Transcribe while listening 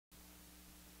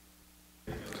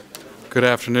Good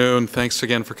afternoon. Thanks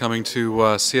again for coming to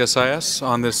CSIS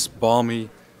on this balmy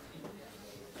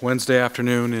Wednesday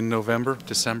afternoon in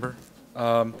December.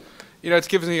 It's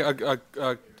given me a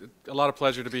lot of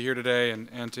pleasure to be here today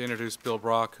and to introduce Bill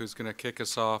Brock, who's going to kick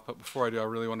us off. But before I do, I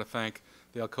really want to thank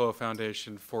the Alcoa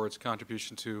Foundation for its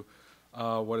contribution to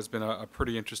what has been a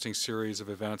pretty interesting series of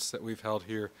events that we've held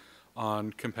here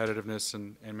on competitiveness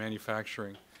and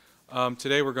manufacturing.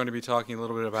 Today we're going to be talking a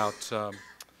little bit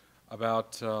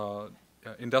about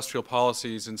industrial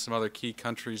policies in some other key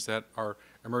countries that are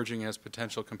emerging as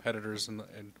potential competitors,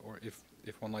 or if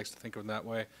one likes to think of them that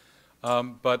way.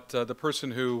 But the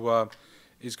person who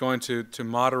is going to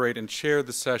moderate and chair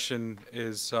the session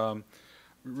is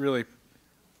really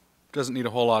doesn't need a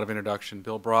whole lot of introduction.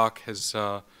 Bill Brock has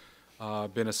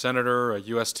been a senator, a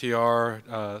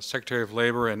USTR, Secretary of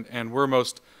Labor, and we're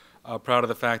most proud of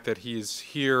the fact that he's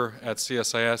here at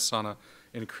CSIS on an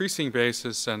increasing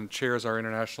basis and chairs our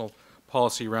International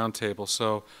Policy Roundtable.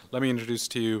 So let me introduce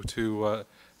to you to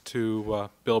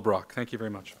Bill Brock. Thank you very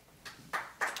much.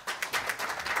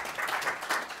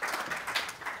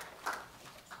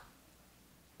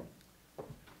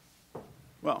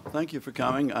 Well, thank you for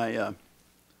coming.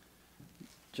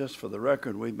 Just for the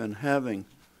record, we've been having,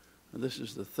 this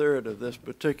is the third of this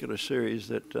particular series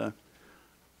that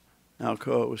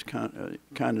Alcoa was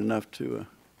kind enough to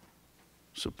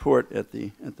support at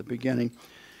the beginning.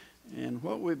 And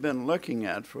what we've been looking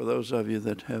at, for those of you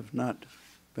that have not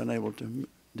been able to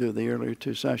do the earlier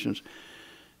two sessions,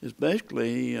 is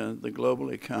basically the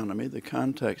global economy, the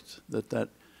context that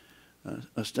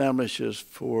establishes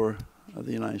for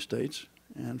the United States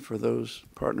and for those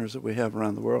partners that we have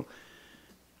around the world.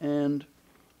 And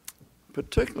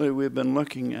particularly we've been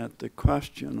looking at the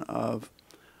question of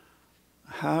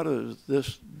how does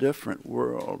this different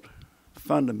world,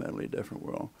 fundamentally different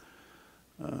world,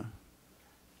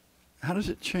 how does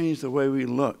it change the way we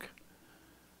look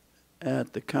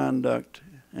at the conduct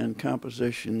and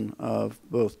composition of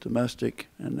both domestic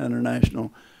and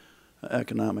international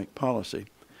economic policy?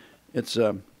 It's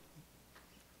you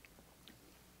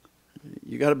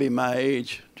got to be my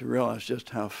age to realize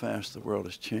just how fast the world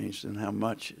has changed and how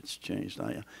much it's changed.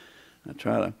 I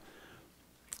try to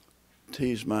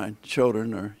tease my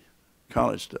children or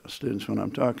college students when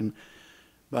I'm talking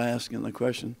by asking the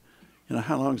question,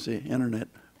 how long has the internet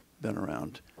been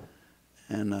around?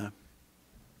 And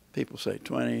people say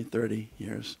 20, 30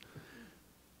 years.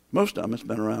 Most of them, it's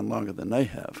been around longer than they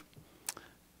have.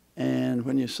 And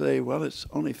when you say, well, it's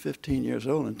only 15 years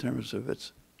old in terms of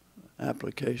its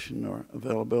application or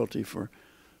availability for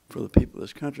the people of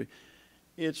this country,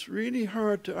 it's really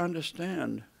hard to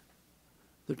understand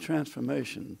the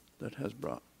transformation that has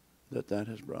brought.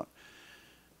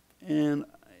 And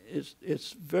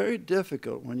it's very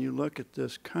difficult when you look at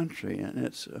this country and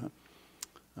its a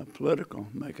political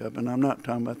makeup, and I'm not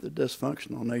talking about the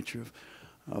dysfunctional nature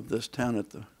of this town in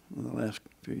the last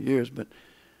few years, but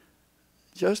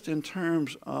just in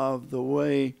terms of the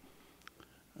way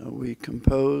we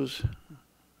compose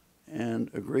and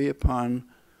agree upon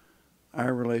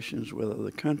our relations with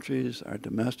other countries, our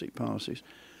domestic policies.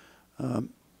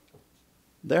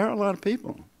 There are a lot of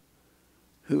people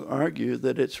who argue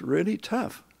that it's really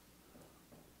tough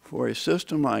for a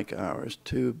system like ours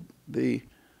to be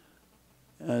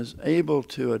as able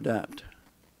to adapt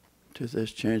to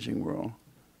this changing world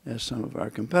as some of our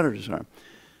competitors are.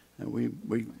 And we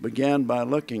began by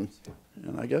looking,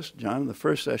 and I guess, John, in the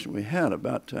first session we had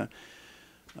about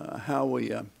how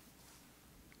we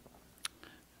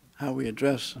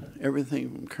address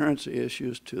everything from currency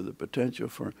issues to the potential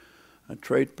for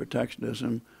trade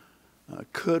protectionism.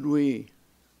 Could we,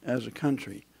 as a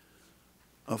country,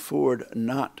 afford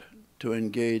not to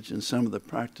engage in some of the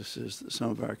practices that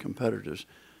some of our competitors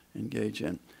engage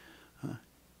in?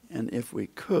 And if we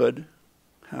could,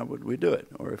 how would we do it?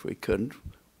 Or if we couldn't,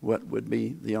 what would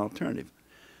be the alternative?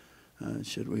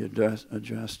 Should we address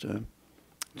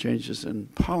changes in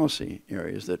policy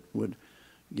areas that would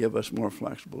give us more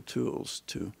flexible tools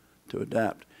to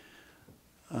adapt?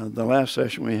 The last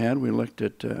session we had, we looked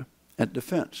at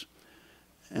defense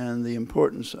and the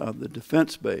importance of the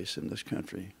defense base in this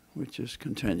country, which is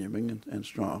continuing and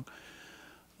strong,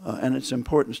 and its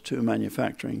importance to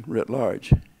manufacturing writ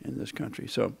large in this country.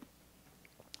 So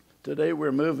today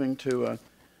we're moving to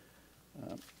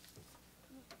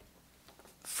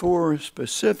 4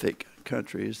 specific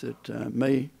countries that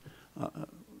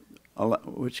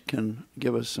which can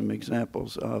give us some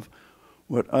examples of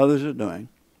what others are doing,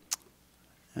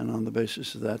 and on the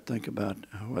basis of that, think about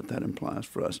what that implies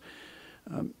for us.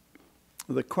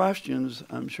 The questions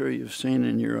I'm sure you've seen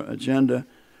in your agenda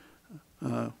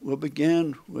will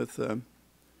begin with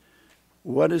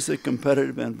What is the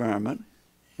competitive environment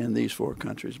in these four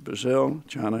countries, Brazil,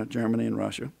 China, Germany, and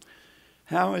Russia?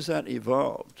 How has that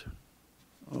evolved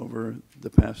over the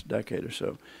past decade or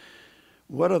so?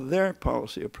 What are their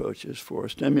policy approaches for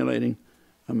stimulating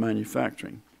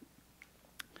manufacturing?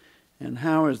 And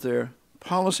how is their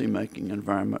policy-making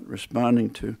environment responding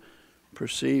to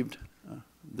perceived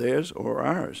theirs or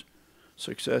ours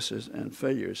successes and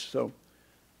failures? So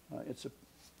it's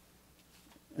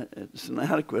an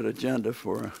adequate agenda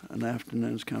for an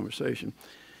afternoon's conversation.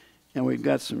 And we've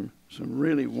got some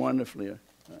really wonderfully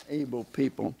able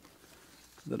people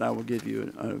that I will give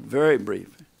you a very brief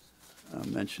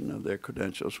mention of their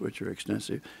credentials, which are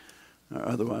extensive.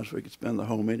 Otherwise, we could spend the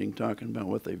whole meeting talking about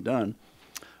what they've done.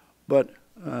 But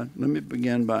let me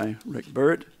begin by Rick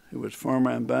Burt, who was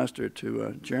former ambassador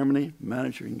to Germany,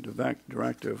 managing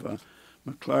director of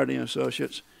McClarty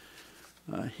Associates.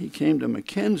 He came to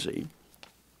McKinsey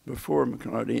before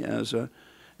McClarty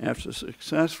after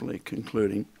successfully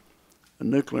concluding a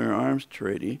nuclear arms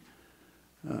treaty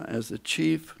as the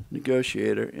chief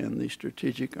negotiator in the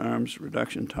strategic arms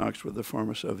reduction talks with the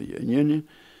former Soviet Union.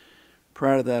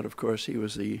 Prior to that, of course, he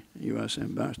was the U.S.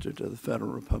 ambassador to the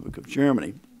Federal Republic of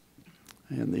Germany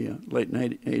in the late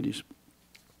 80s.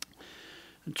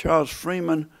 And Charles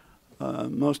Freeman,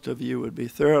 most of you would be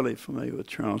thoroughly familiar with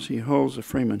Charles. He holds the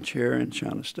Freeman Chair in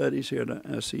China Studies here at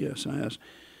CSIS.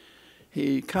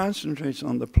 He concentrates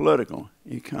on the political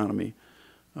economy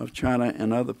of China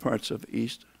and other parts of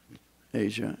East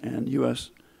Asia and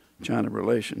U.S.-China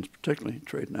relations, particularly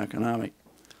trade and economic.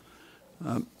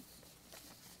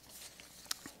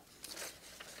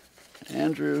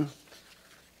 Andrew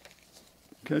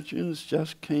Kitchens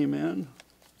just came in.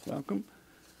 Welcome.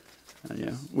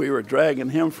 Yeah, we were dragging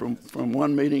him from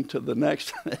one meeting to the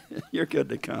next. You're good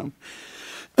to come.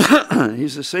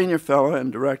 He's a senior fellow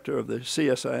and director of the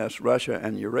CSIS Russia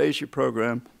and Eurasia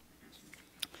program.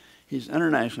 He's an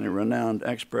internationally renowned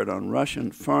expert on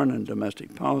Russian foreign and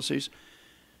domestic policies.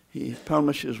 He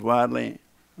publishes widely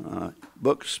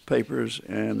books, papers,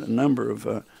 and a number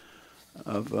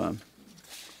of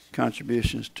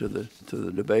contributions to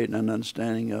the debate and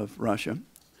understanding of Russia.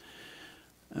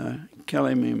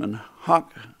 Kelly Meeman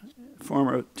Hock,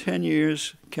 former 10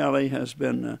 years, Kelly has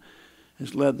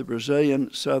led the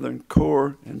Brazilian Southern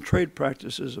Core and trade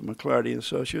practices of McClarty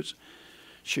Associates.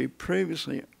 She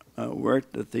previously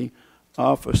worked at the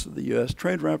Office of the U.S.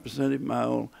 Trade Representative, my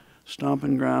old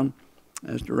stomping ground,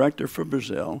 as director for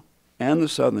Brazil and the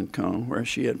Southern Cone, where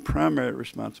she had primary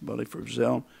responsibility for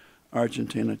Brazil,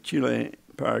 Argentina, Chile,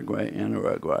 Paraguay, and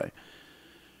Uruguay.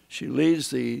 She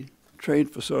leads the Trade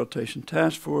Facilitation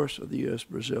Task Force of the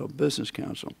U.S.-Brazil Business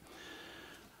Council.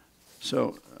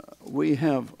 So we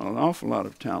have an awful lot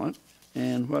of talent,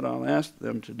 and what I'll ask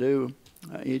them to do,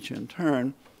 each in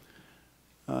turn,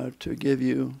 to give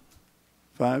you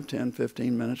 5, 10,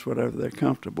 15 minutes, whatever they're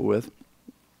comfortable with,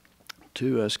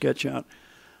 to sketch out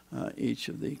each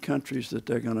of the countries that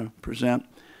they're going to present,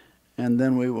 and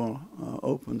then we will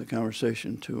open the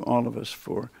conversation to all of us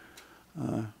for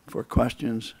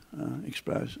questions,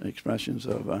 expressions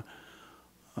of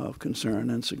concern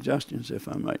and suggestions, if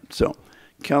I might. So,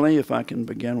 Kelly, if I can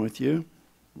begin with you,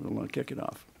 we'll kick it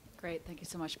off. Great, thank you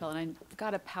so much, Bill. And I've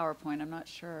got a PowerPoint. I'm not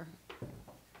sure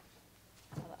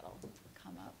how that'll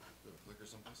come up. Clicker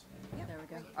someplace? Yeah, there we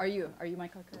go. Are you my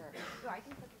clicker? Or? No, I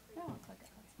can click it. No, I'll click it.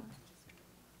 That's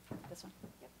fine. This one?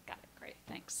 Yep. Got it. Great.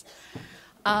 Thanks.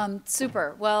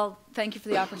 Super. Well, thank you for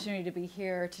the opportunity to be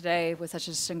here today with such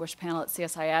a distinguished panel at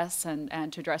CSIS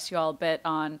and to address you all a bit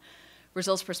on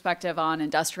Brazil's perspective on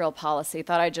industrial policy.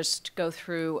 Thought I'd just go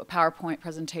through a PowerPoint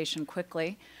presentation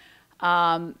quickly.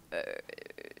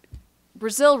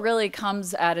 Brazil really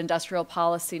comes at industrial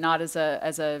policy not as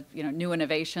a new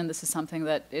innovation. This is something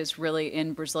that is really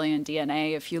in Brazilian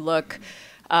DNA. If you look,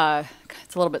 it's a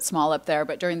little bit small up there,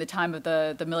 but during the time of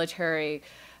the military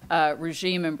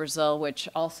regime in Brazil, which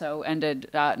also ended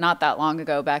not that long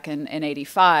ago, back in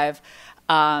 85,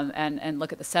 and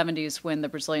look at the 70s when the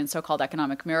Brazilian so-called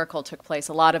economic miracle took place,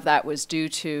 a lot of that was due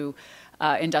to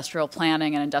industrial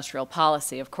planning and industrial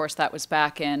policy. Of course, that was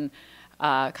back in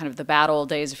kind of the bad old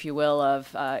days, if you will,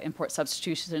 of import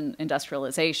substitution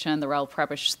industrialization, the Raul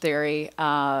Prebisch theory,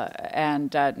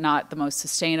 and not the most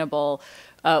sustainable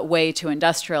way to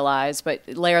industrialize. But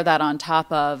layer that on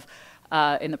top of,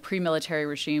 in the pre-military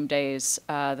regime days,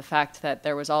 the fact that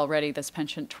there was already this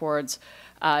penchant towards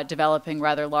developing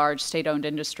rather large state-owned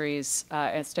industries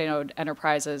and state-owned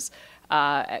enterprises,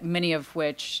 many of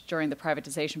which during the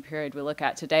privatization period we look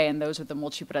at today, and those are the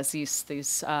multi-Brasis,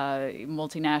 these new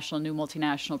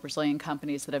multinational Brazilian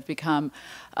companies that have become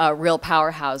real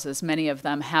powerhouses. Many of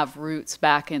them have roots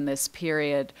back in this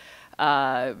period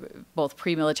both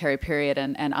pre-military period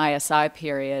and ISI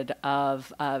period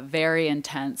of very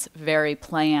intense, very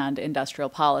planned industrial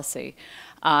policy.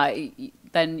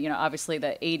 Then, obviously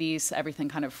the 80s, everything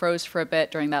kind of froze for a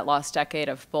bit during that lost decade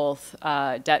of both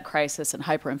debt crisis and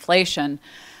hyperinflation.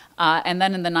 And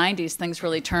then in the 90s, things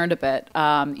really turned a bit.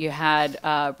 You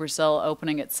had Brazil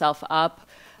opening itself up,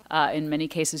 in many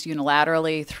cases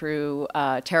unilaterally through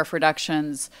tariff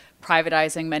reductions,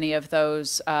 privatizing many of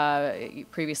those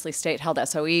previously state-held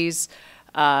SOEs,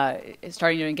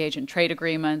 starting to engage in trade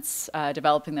agreements,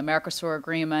 developing the Mercosur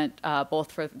agreement,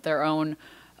 both for their own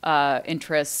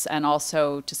interests and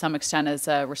also to some extent as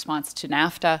a response to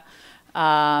NAFTA.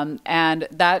 And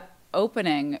that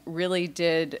opening really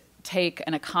did take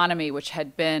an economy which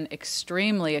had been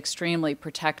extremely, extremely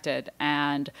protected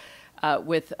and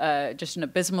with just an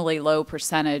abysmally low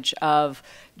percentage of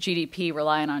GDP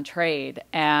reliant on trade,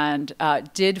 and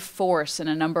did force in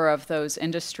a number of those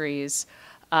industries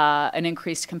an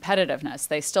increased competitiveness.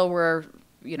 They still were,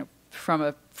 from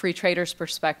a free trader's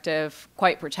perspective,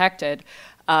 quite protected,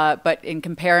 but in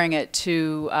comparing it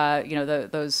to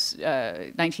those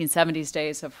 1970s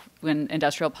days of when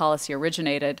industrial policy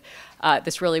originated,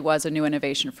 this really was a new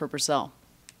innovation for Brazil.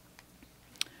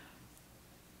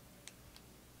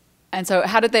 And so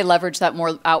how did they leverage that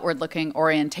more outward-looking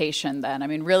orientation then? I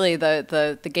mean, really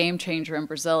the game changer in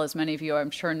Brazil, as many of you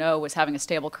I'm sure know, was having a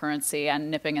stable currency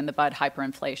and nipping in the bud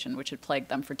hyperinflation, which had plagued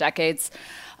them for decades.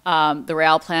 The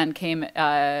Real Plan came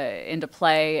into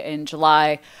play in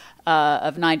July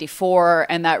of ~94,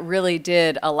 and that really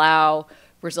did allow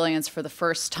Brazilians for the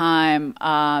first time,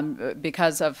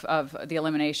 because of the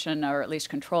elimination, or at least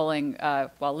controlling,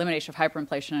 elimination of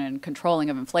hyperinflation and controlling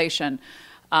of inflation,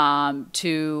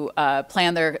 to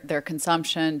plan their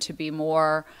consumption, to be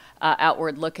more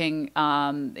outward-looking,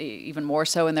 even more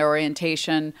so in their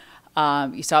orientation.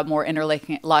 You saw more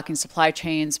interlocking supply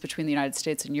chains between the United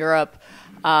States and Europe.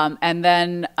 And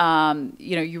then,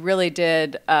 you really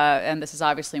did, and this is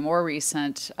obviously more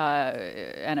recent,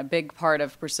 and a big part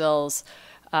of Brazil's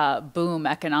boom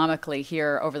economically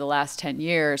here over the last 10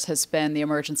 years has been the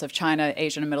emergence of China,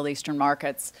 Asian, and Middle Eastern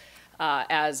markets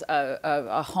as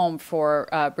a home for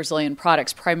Brazilian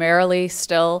products, primarily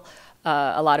still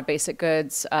a lot of basic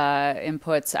goods,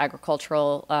 inputs,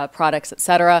 agricultural products, et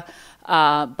cetera,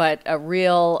 but a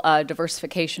real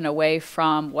diversification away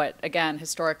from what, again,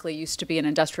 historically used to be an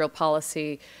industrial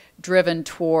policy driven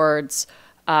towards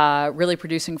really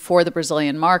producing for the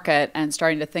Brazilian market and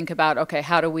starting to think about, okay,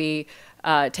 how do we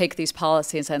take these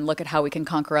policies and look at how we can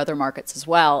conquer other markets as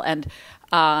well. And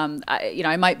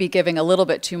I might be giving a little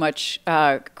bit too much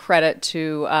credit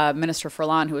to Minister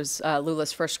Furlan, who was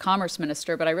Lula's first commerce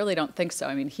minister, but I really don't think so.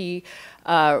 I mean, he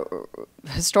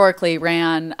historically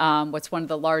ran what's one of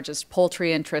the largest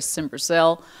poultry interests in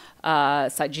Brazil,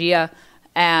 Sadia,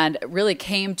 and really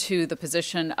came to the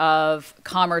position of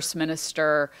commerce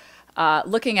minister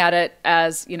looking at it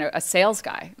as, a sales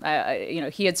guy.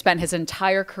 He had spent his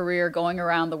entire career going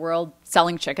around the world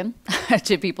selling chicken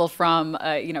to people from,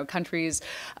 countries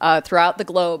throughout the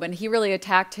globe. And he really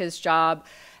attacked his job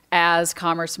as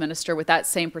commerce minister with that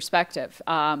same perspective,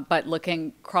 but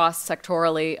looking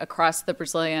cross-sectorally across the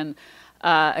Brazilian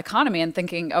economy and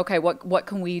thinking, okay, what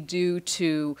can we do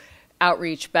to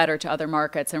outreach better to other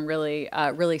markets and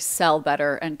really sell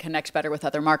better and connect better with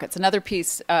other markets. Another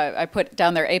piece I put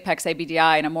down there, Apex,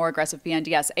 ABDI, and a more aggressive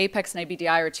BNDS. Apex and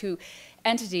ABDI are two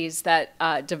entities that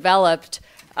developed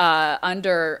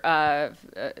under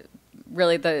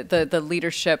really the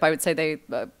leadership. I would say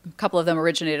a couple of them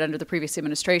originated under the previous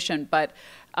administration, but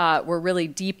were really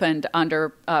deepened under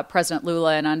President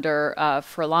Lula and under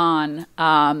Furlan.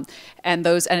 And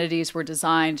those entities were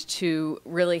designed to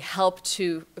really help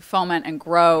to foment and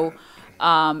grow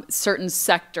certain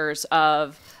sectors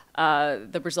of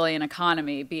the Brazilian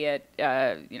economy, be it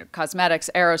cosmetics,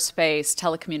 aerospace,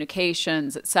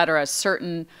 telecommunications, et cetera.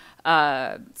 Certain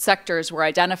sectors were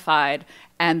identified,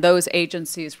 and those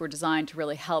agencies were designed to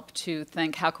really help to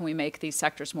think, how can we make these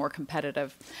sectors more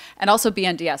competitive? And also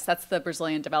BNDES, that's the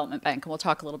Brazilian Development Bank, and we'll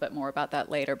talk a little bit more about that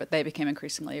later, but they became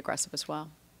increasingly aggressive as well.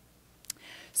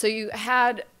 So you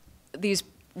had these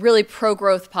really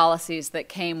pro-growth policies that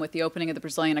came with the opening of the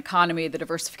Brazilian economy, the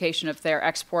diversification of their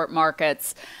export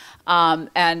markets,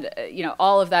 and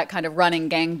all of that kind of running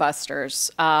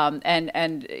gangbusters.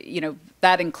 And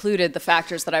that included the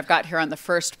factors that I've got here on the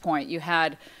first point. You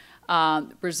had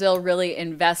Brazil really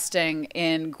investing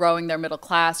in growing their middle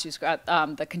class. You've got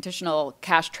the conditional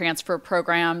cash transfer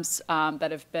programs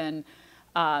that have been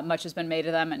much has been made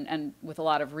of them, and with a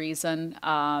lot of reason.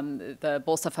 The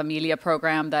Bolsa Familia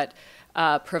program that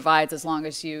provides, as long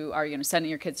as you are sending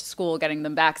your kids to school, getting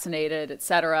them vaccinated, et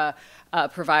cetera,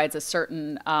 provides a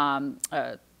certain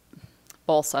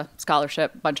bolsa,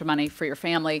 scholarship, bunch of money for your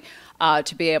family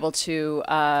to be able to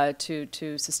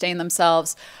sustain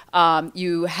themselves.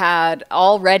 You had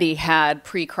already had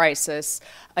pre-crisis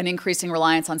an increasing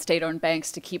reliance on state-owned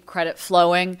banks to keep credit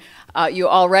flowing. You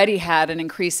already had an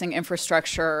increasing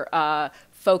infrastructure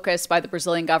focus by the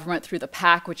Brazilian government through the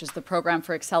PAC, which is the Program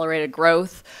for Accelerated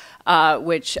Growth,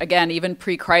 which, again, even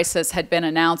pre-crisis had been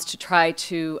announced to try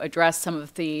to address some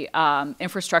of the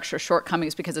infrastructure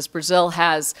shortcomings, because as Brazil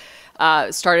has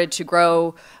started to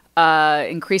grow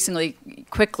increasingly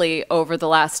quickly over the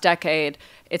last decade,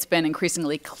 it's been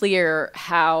increasingly clear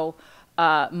how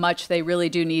much they really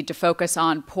do need to focus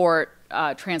on port,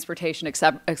 transportation,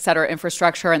 et cetera,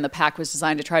 infrastructure, and the PAC was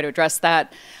designed to try to address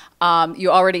that. You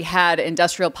already had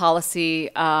industrial policy,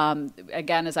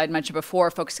 again, as I'd mentioned before,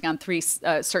 focusing on three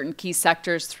certain key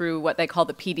sectors through what they call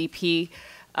the PDP,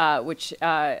 which,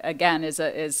 again, is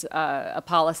a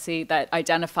policy that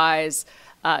identifies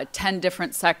 10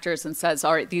 different sectors and says,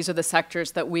 all right, these are the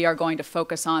sectors that we are going to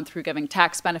focus on through giving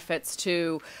tax benefits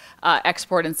to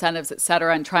export incentives, et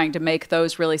cetera, and trying to make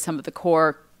those really some of the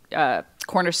core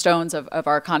cornerstones of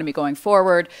our economy going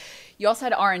forward. You also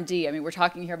had R&D. I mean, we're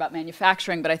talking here about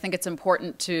manufacturing, but I think it's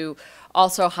important to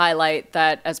also highlight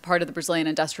that as part of the Brazilian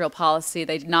industrial policy,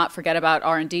 they did not forget about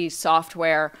R&D,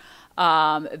 software.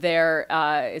 There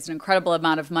is an incredible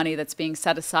amount of money that's being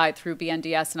set aside through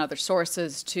BNDES and other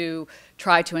sources to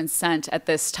try to incent at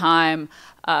this time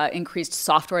increased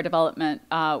software development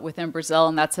within Brazil,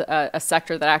 and that's a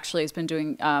sector that actually has been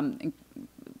doing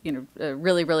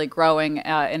really, really growing in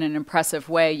an impressive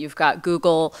way. You've got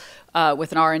Google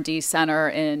with an R&D center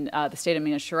in the state of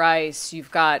Minas Gerais. You've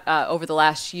got, over the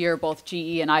last year, both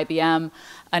GE and IBM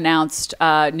announced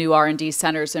new R&D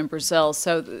centers in Brazil.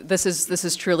 So this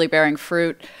is truly bearing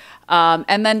fruit.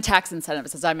 And then tax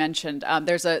incentives, as I mentioned.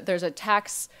 There's a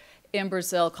tax in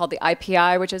Brazil called the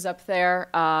IPI, which is up there,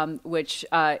 which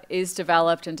is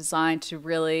developed and designed to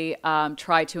really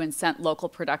try to incent local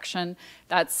production.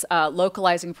 That's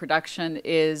localizing production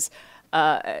is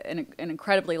an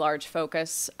incredibly large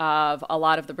focus of a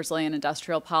lot of the Brazilian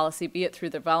industrial policy, be it through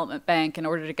the Development Bank. In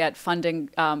order to get funding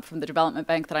from the Development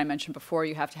Bank that I mentioned before,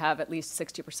 you have to have at least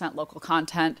 60% local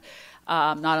content,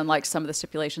 not unlike some of the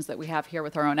stipulations that we have here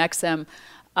with our own EXIM.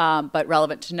 But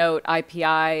relevant to note,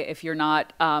 IPI, if you're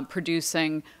not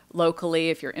producing locally,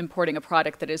 if you're importing a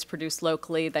product that is produced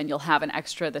locally, then you'll have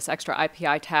this extra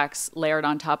IPI tax layered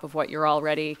on top of what you're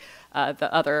already,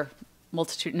 the other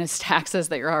multitudinous taxes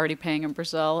that you're already paying in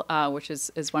Brazil, which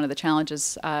is one of the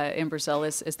challenges in Brazil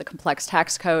is the complex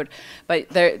tax code. But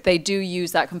they do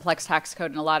use that complex tax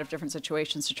code in a lot of different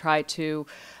situations to try to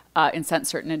incent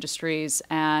certain industries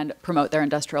and promote their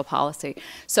industrial policy.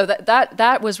 So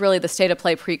that was really the state of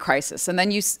play pre-crisis. And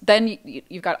then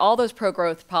you've got all those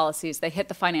pro-growth policies. They hit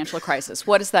the financial crisis.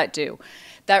 What does that do?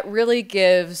 That really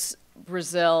gives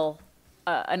Brazil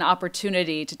an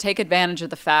opportunity to take advantage of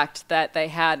the fact that they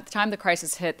had, at the time the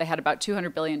crisis hit, they had about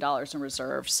 $200 billion in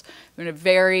reserves. In a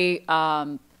very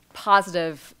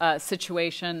positive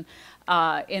situation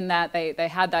in that they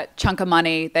had that chunk of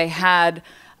money. They had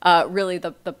really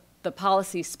the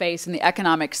policy space and the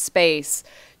economic space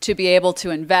to be able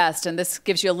to invest. And this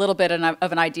gives you a little bit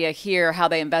of an idea here how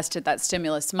they invested that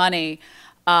stimulus money.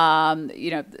 About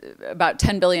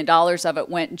 $10 billion of it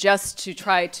went just to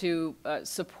try to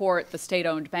support the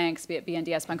state-owned banks, be it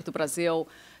BNDES, Banco do Brasil,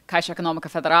 Caixa Econômica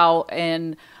Federal,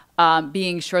 in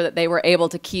being sure that they were able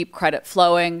to keep credit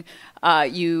flowing.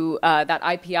 That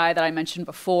IPI that I mentioned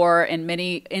before, in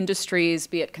many industries,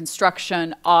 be it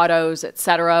construction, autos, et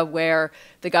cetera, where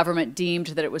the government deemed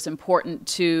that it was important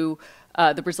to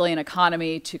the Brazilian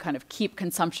economy to kind of keep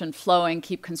consumption flowing,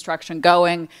 keep construction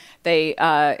going. They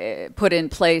put in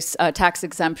place tax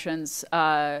exemptions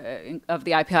of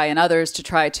the IPI and others to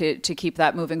try to keep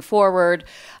that moving forward.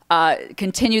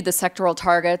 Continued the sectoral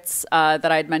targets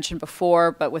that I had mentioned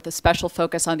before, but with a special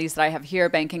focus on these that I have here: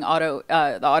 banking, the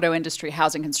auto industry,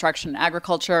 housing, construction, and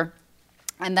agriculture.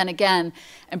 And then again,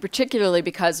 and particularly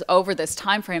because over this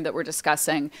time frame that we're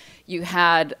discussing, you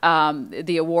had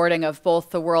the awarding of both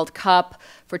the World Cup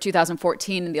for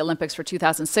 2014 and the Olympics for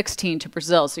 2016 to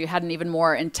Brazil. So you had an even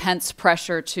more intense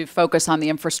pressure to focus on the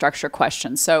infrastructure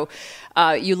question. So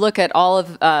you look at all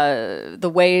of the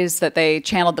ways that they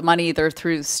channeled the money, either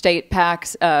through state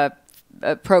PACs,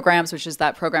 programs, which is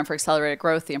that Program for Accelerated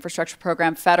Growth, the infrastructure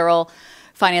program, federal,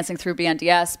 financing through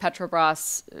BNDES.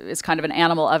 Petrobras is kind of an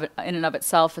animal in and of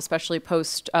itself, especially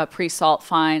post pre-salt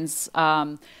fines,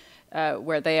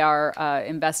 where they are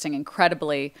investing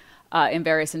incredibly in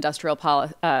various industrial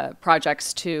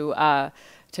projects to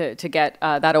get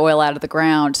that oil out of the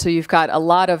ground. So you've got a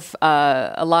lot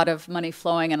of money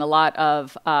flowing and a lot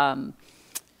of kind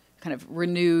of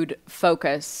renewed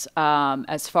focus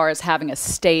as far as having a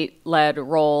state-led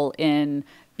role in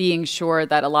being sure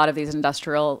that a lot of these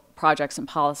industrial projects and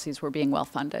policies were being well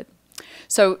funded.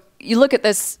 So you look at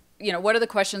this, you know, what are the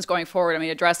questions going forward? I mean,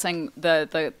 addressing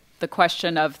the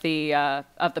question of the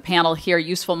panel here,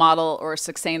 useful model or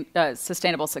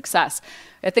sustainable success.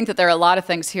 I think that there are a lot of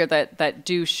things here that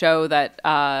do show that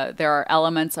there are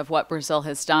elements of what Brazil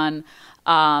has done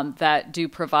that do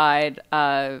provide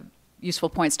useful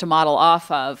points to model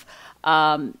off of.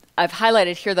 I've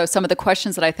highlighted here, though, some of the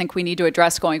questions that I think we need to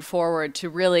address going forward to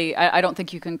really, I don't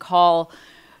think you can call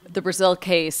the Brazil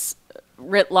case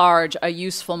writ large a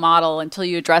useful model until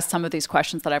you address some of these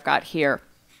questions that I've got here.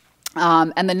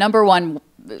 And the number one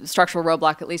structural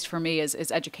roadblock, at least for me,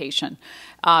 is education.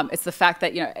 It's the fact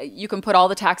that, you know, you can put all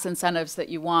the tax incentives that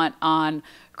you want on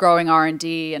growing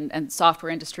R&D and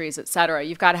software industries, et cetera.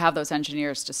 You've got to have those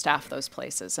engineers to staff those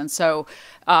places. And so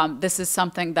this is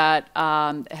something that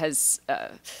has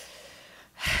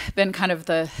been kind of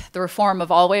the reform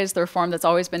the reform that's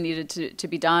always been needed to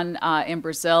be done in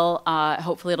Brazil.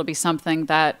 Hopefully it'll be something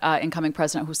that incoming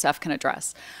President Rousseff can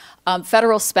address.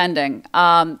 Federal spending.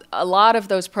 A lot of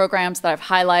those programs that I've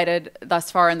highlighted thus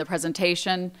far in the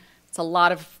presentation, it's a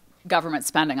lot of government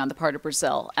spending on the part of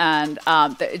Brazil. And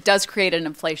it does create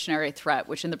an inflationary threat,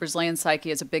 which in the Brazilian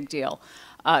psyche is a big deal,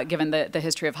 given the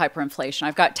history of hyperinflation.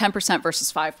 I've got 10%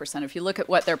 versus 5%. If you look at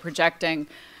what they're projecting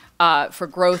for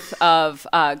growth of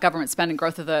government spending,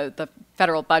 growth of the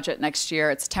federal budget next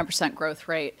year, it's a 10% growth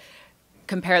rate.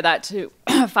 Compare that to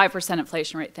 5%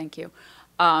 inflation rate, thank you.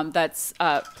 That's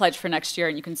pledged for next year,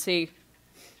 and you can see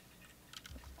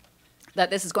that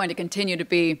this is going to continue to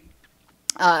be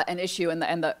an issue, and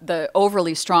the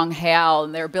overly strong real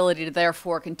and their ability to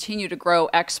therefore continue to grow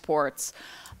exports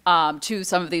to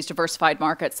some of these diversified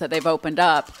markets that they've opened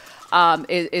up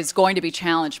is going to be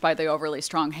challenged by the overly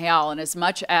strong real. And as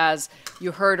much as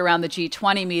you heard around the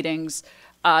G20 meetings,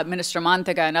 Minister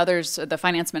Manteiga and others, the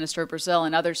finance minister of Brazil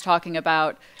and others, talking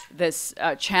about this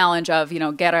challenge of, you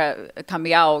know, guerra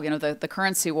cambial, you know, the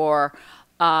currency war.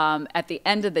 At the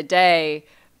end of the day,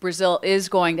 Brazil is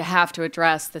going to have to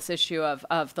address this issue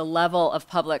of the level of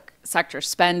public sector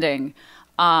spending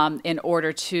in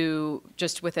order to,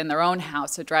 just within their own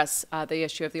house, address the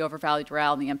issue of the overvalued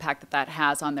real and the impact that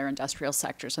has on their industrial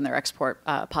sectors and their export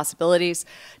possibilities.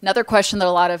 Another question that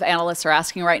a lot of analysts are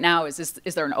asking right now is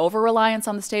there an over-reliance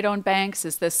on the state-owned banks?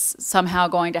 Is this somehow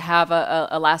going to have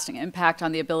a lasting impact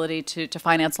on the ability to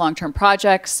finance long-term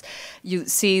projects? You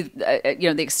see, you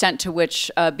know, the extent to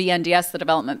which BNDES, the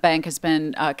development bank, has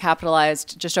been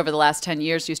capitalized just over the last 10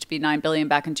 years. Used to be $9 billion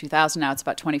back in 2000. Now it's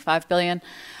about $25 billion.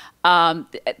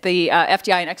 The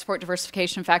FDI and export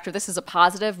diversification factor, this is a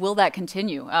positive. Will that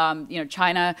continue? You know,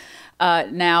 China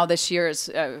now this year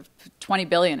is $20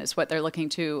 billion is what they're looking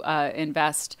to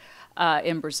invest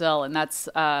in Brazil, and that's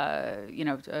you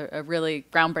know, a really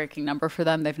groundbreaking number for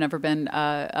them. They've never been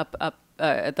up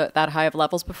at that high of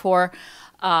levels before.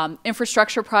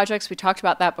 Infrastructure projects, we talked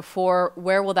about that before.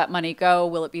 Where will that money go?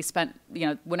 Will it be spent, you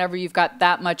know, whenever you've got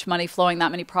that much money flowing, that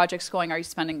many projects going, are you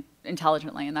spending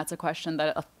intelligently? And that's a question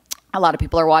that a lot of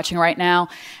people are watching right now.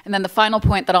 And then the final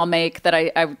point that I'll make that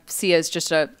I see as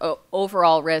just a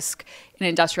overall risk in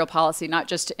industrial policy, not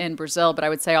just in Brazil, but I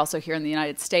would say also here in the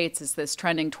United States, is this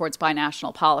trending towards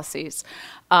binational policies.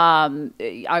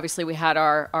 Obviously, we had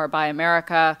our Buy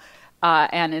America,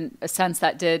 and in a sense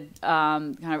that did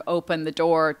kind of open the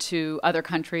door to other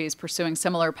countries pursuing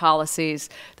similar policies.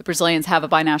 The Brazilians have a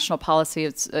binational policy.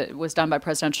 It was done by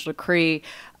presidential decree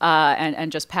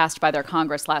and just passed by their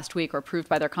Congress last week, or approved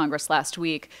by their Congress last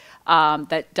week,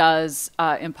 that does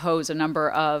impose a number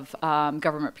of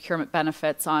government procurement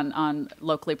benefits on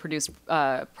locally produced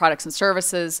products and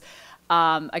services.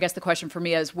 I guess the question for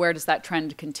me is, where does that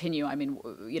trend continue? I mean,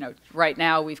 you know, right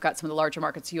now we've got some of the larger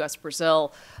markets, U.S.,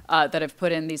 Brazil, that have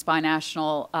put in these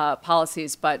binational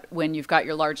policies. But when you've got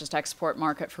your largest export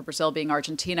market for Brazil being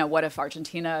Argentina, what if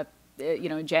Argentina, you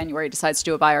know, in January decides to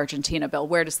do a Buy Argentina bill?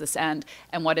 Where does this end,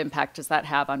 and what impact does that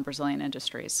have on Brazilian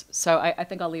industries? So I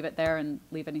think I'll leave it there and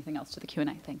leave anything else to the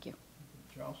Q&A. Thank you.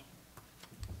 Charles?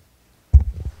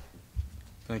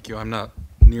 Thank you. I'm not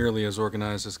nearly as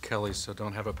organized as Kelly, so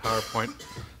don't have a PowerPoint.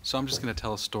 So I'm just going to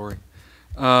tell a story.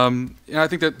 I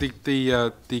think that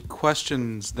the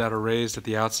questions that are raised at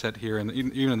the outset here, and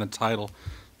even in the title,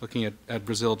 looking at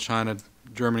Brazil, China,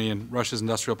 Germany, and Russia's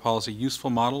industrial policy, useful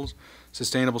models,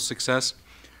 sustainable success,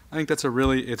 I think that's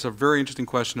it's a very interesting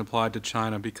question applied to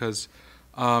China, because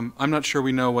I'm not sure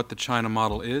we know what the China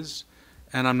model is,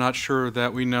 and I'm not sure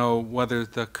that we know whether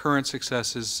the current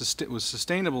success was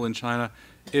sustainable in China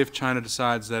if China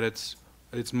decides that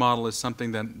its model is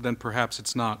something that then perhaps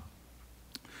it's not.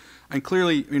 And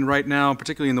clearly, I mean, right now,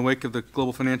 particularly in the wake of the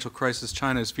global financial crisis,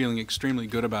 China is feeling extremely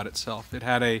good about itself. It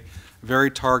had a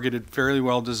very targeted, fairly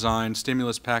well-designed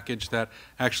stimulus package that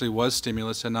actually was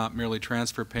stimulus and not merely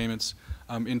transfer payments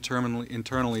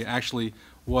internally actually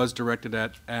was directed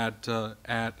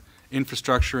at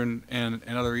infrastructure and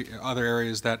other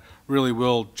areas that really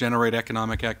will generate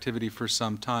economic activity for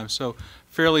some time. So,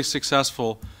 fairly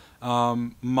successful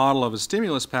model of a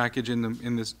stimulus package in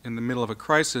the middle of a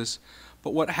crisis.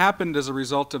 But what happened as a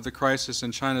result of the crisis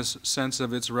and China's sense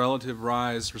of its relative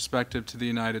rise respective to the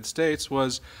United States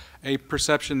was a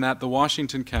perception that the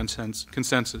Washington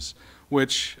consensus,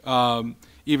 which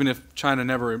even if China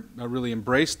never really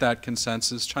embraced that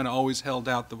consensus, China always held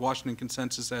out the Washington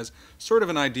consensus as sort of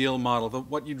an ideal model,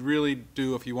 what you'd really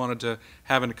do if you wanted to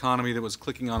have an economy that was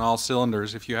clicking on all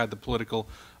cylinders, if you had the political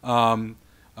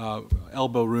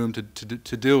elbow room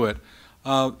to do it.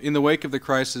 In the wake of the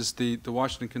crisis, the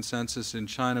Washington consensus in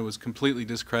China was completely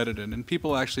discredited, and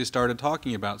people actually started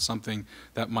talking about something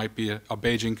that might be a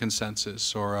Beijing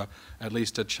consensus or at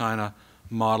least a China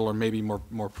model, or maybe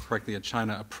more correctly a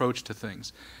China approach to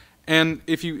things. And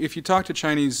if you talk to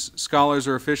Chinese scholars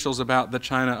or officials about the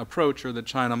China approach or the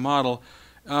China model,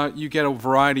 you get a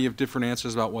variety of different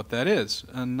answers about what that is.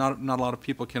 And not a lot of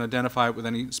people can identify it with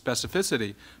any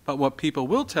specificity. But what people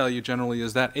will tell you generally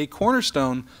is that a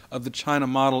cornerstone of the China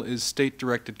model is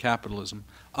state-directed capitalism,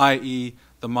 i.e.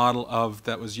 the model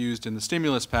that was used in the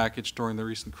stimulus package during the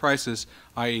recent crisis,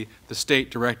 i.e. the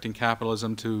state directing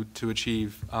capitalism to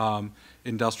achieve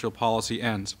industrial policy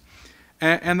ends.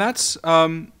 And that's,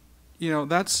 you know,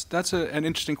 that's an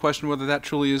interesting question whether that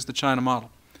truly is the China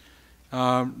model.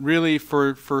 Really,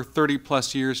 for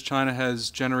 30-plus years, China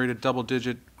has generated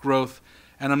double-digit growth,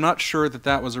 and I'm not sure that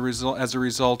that was as a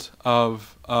result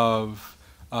of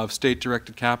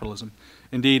state-directed capitalism.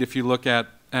 Indeed, if you look at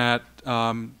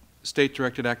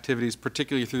state-directed activities,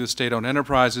 particularly through the state-owned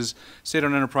enterprises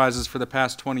for the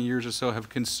past 20 years or so have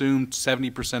consumed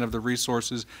 70% of the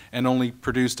resources and only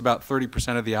produced about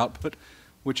 30% of the output,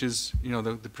 which is, you know,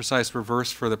 the precise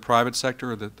reverse for the private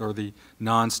sector or the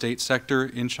non-state sector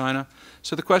in China.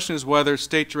 So the question is whether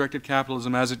state-directed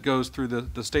capitalism, as it goes through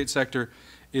the state sector,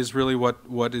 is really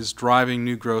what is driving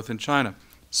new growth in China.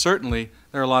 Certainly,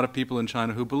 there are a lot of people in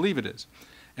China who believe it is.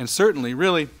 And certainly,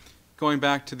 really, going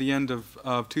back to the end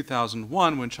of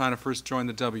 2001, when China first joined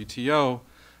the WTO,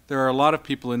 there are a lot of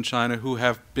people in China who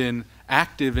have been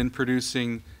active in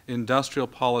producing industrial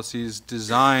policies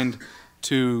designed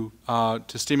to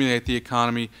stimulate the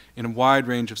economy in a wide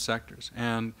range of sectors.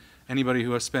 And anybody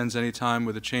who spends any time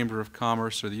with the Chamber of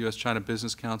Commerce or the U.S.-China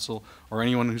Business Council, or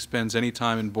anyone who spends any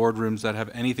time in boardrooms that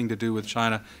have anything to do with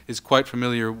China, is quite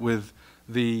familiar with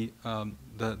the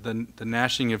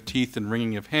gnashing of teeth and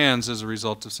wringing of hands as a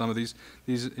result of some of these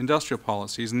industrial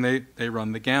policies. And they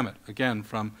run the gamut, again,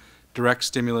 from direct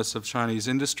stimulus of Chinese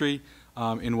industry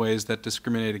in ways that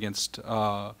discriminate against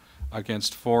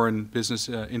foreign business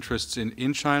interests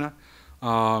in China,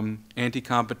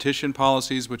 anti-competition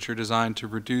policies which are designed to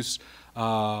reduce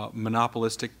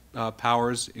monopolistic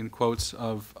powers, in quotes,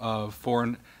 of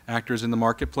foreign actors in the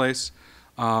marketplace,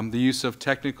 the use of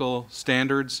technical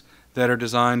standards that are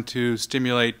designed to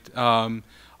stimulate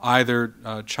either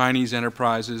Chinese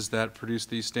enterprises that produce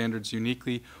these standards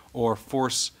uniquely or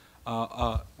force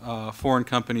foreign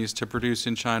companies to produce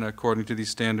in China according to these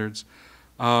standards.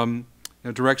 You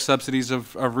know, direct subsidies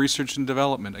of research and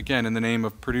development, again, in the name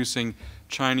of producing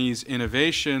Chinese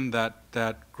innovation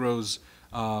that grows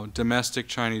domestic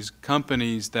Chinese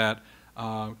companies that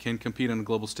can compete on the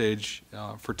global stage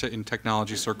in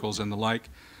technology circles and the like,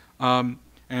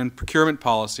 and procurement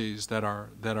policies that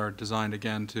are designed,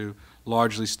 again, to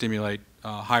largely stimulate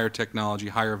higher technology,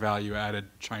 higher value-added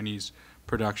Chinese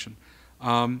production.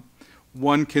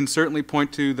 One can certainly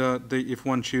point to if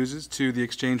one chooses, to the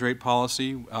exchange rate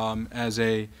policy as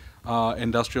a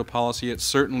industrial policy. It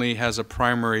certainly has a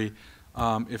primary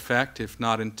effect, if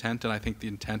not intent, and I think the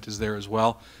intent is there as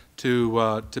well,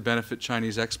 to benefit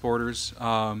Chinese exporters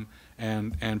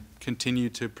and continue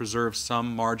to preserve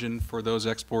some margin for those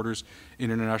exporters in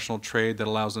international trade that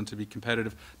allows them to be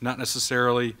competitive, not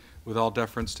necessarily, with all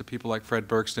deference to people like Fred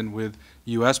Bergston, with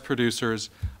U.S. producers,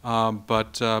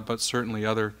 but certainly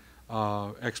other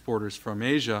exporters from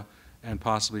Asia and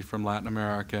possibly from Latin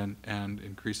America and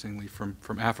increasingly from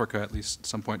Africa, at least at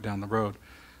some point down the road.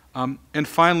 And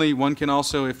finally, one can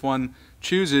also, if one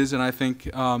chooses, and I think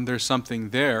there's something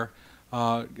there,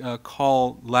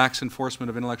 call lax enforcement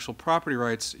of intellectual property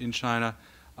rights in China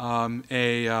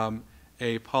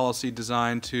a policy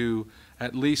designed to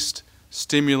at least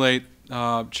stimulate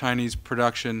Chinese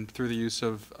production through the use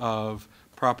of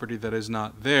property that is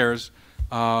not theirs.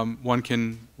 One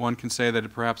can say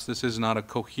that perhaps this is not a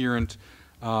coherent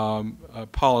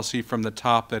policy from the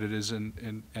top, that it is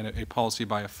a policy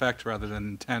by effect rather than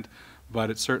intent, but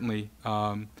it's certainly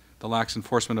the lax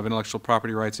enforcement of intellectual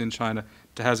property rights in China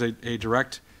has a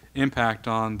direct impact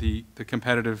on the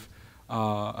competitive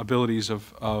abilities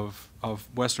of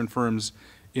Western firms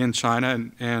in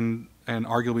China and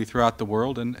arguably throughout the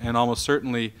world, and almost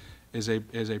certainly is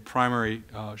a primary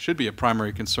should be a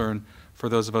primary concern for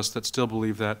those of us that still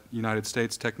believe that United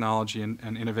States technology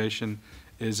and innovation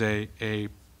is a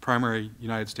primary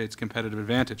United States competitive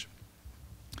advantage.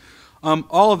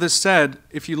 All of this said,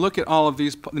 if you look at all of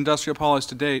these industrial policies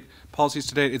to date,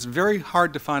 it's very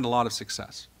hard to find a lot of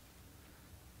success.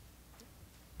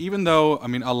 Even though, I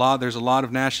mean, there's a lot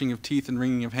of gnashing of teeth and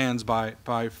wringing of hands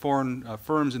by foreign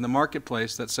firms in the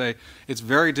marketplace that say it's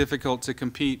very difficult to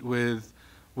compete with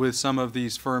some of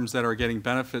these firms that are getting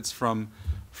benefits from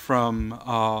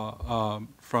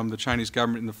the Chinese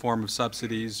government in the form of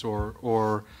subsidies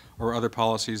or other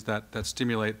policies that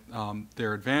stimulate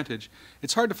their advantage.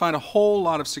 It's hard to find a whole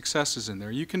lot of successes in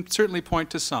there. You can certainly point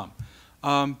to some,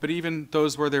 but even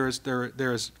those where there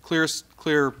is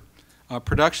clear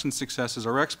production successes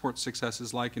or export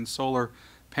successes, like in solar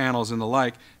panels and the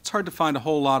like, it's hard to find a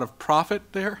whole lot of profit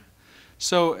there.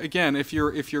 So again, if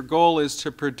your goal is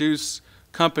to produce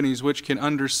companies which can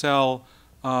undersell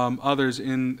others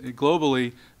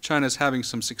globally, China's having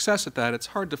some success at that. It's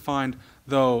hard to find,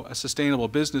 though, a sustainable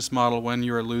business model when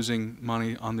you are losing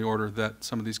money on the order that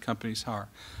some of these companies are.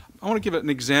 I want to give an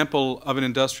example of an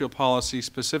industrial policy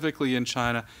specifically in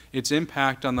China, its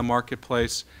impact on the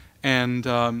marketplace, and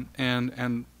some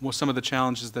of the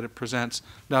challenges that it presents,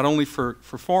 not only for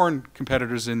foreign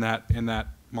competitors in that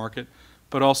market,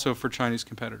 but also for Chinese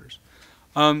competitors.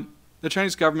 The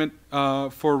Chinese government,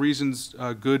 for reasons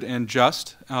good and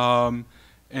just, and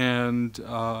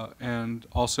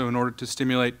also in order to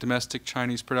stimulate domestic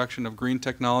Chinese production of green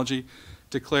technology,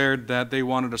 declared that they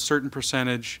wanted a certain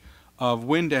percentage of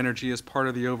wind energy as part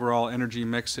of the overall energy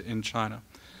mix in China.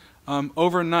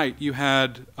 Overnight, you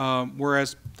had,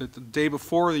 whereas the day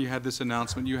before you had this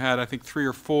announcement, you had, I think, 3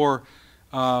 or 4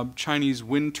 Chinese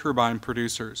wind turbine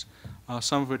producers,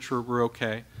 some of which were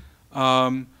okay.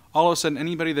 All of a sudden,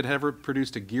 anybody that had ever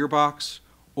produced a gearbox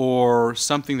or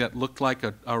something that looked like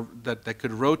that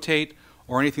could rotate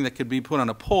or anything that could be put on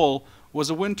a pole was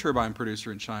a wind turbine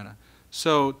producer in China.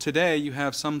 So today you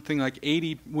have something like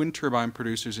 80 wind turbine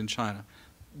producers in China.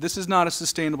 This is not a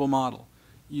sustainable model.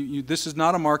 This is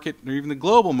not a market, or even the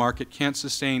global market can't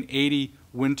sustain 80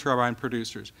 wind turbine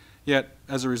producers. Yet,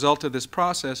 as a result of this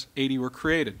process, 80 were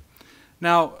created.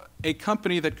 Now, a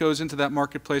company that goes into that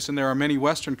marketplace, and there are many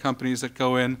Western companies that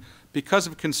go in because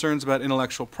of concerns about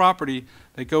intellectual property,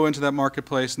 they go into that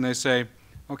marketplace and they say,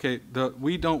 okay,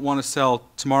 we don't want to sell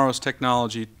tomorrow's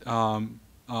technology, we don't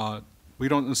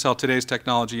want to sell today's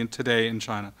technology today in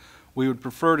China. We would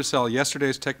prefer to sell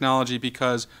yesterday's technology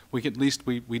because we can, at least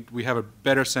we have a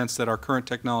better sense that our current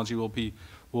technology will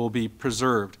be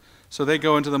preserved. So they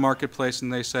go into the marketplace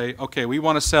and they say, okay, we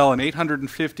want to sell an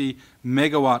 850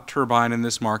 megawatt turbine in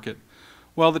this market.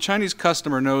 Well, the Chinese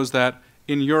customer knows that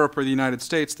in Europe or the United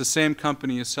States, the same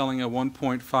company is selling a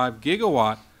 1.5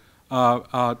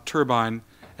 gigawatt turbine,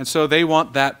 and so they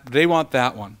want that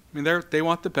one. I mean, they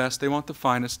want the best, they want the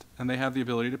finest, and they have the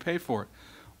ability to pay for it.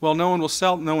 Well, no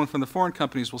one from the foreign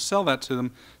companies will sell that to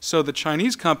them, so the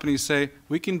Chinese companies say,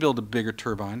 we can build a bigger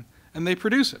turbine, and they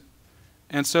produce it.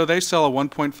 And so they sell a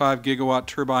 1.5 gigawatt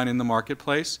turbine in the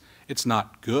marketplace. It's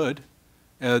not good.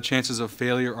 Chances of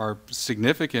failure are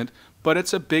significant, but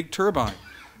it's a big turbine.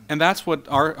 And that's what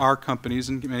our companies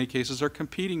in many cases are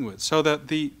competing with. So that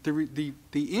the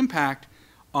impact,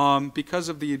 because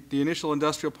of the initial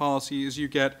industrial policy, is you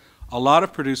get a lot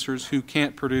of producers who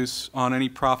can't produce on any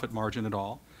profit margin at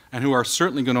all, and who are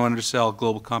certainly going to undersell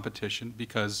global competition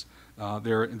because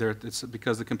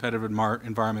because the competitive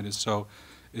environment is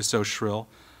so shrill.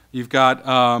 You've got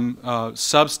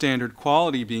substandard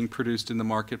quality being produced in the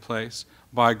marketplace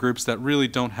by groups that really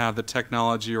don't have the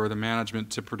technology or the management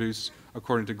to produce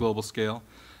according to global scale.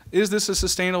 Is this a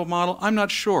sustainable model? I'm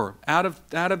not sure. Out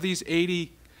of these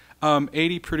 80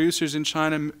 producers in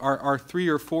China, are 3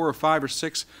 or 4 or 5 or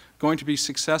 6 going to be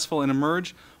successful and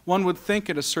emerge? One would think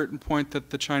at a certain point that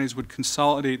the Chinese would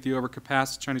consolidate the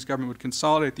overcapacity, Chinese government would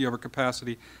consolidate the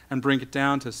overcapacity and bring it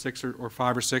down to 6 or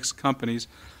 5 or 6 companies.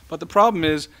 But the problem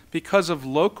is, because of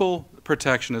local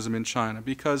protectionism in China,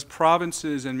 because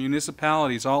provinces and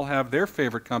municipalities all have their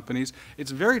favorite companies.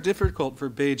 It's very difficult for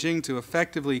Beijing to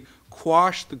effectively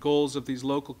quash the goals of these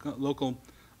local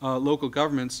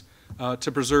governments to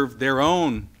preserve their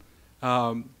own,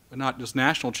 not just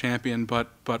national champion,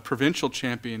 but provincial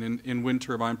champion in wind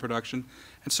turbine production.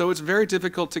 And so it's very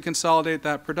difficult to consolidate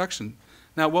that production.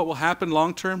 Now, what will happen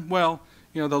long term? Well,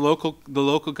 you know, the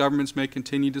local governments may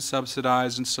continue to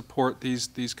subsidize and support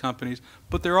these companies,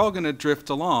 but they're all going to drift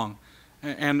along,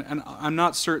 and I'm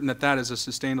not certain that that is a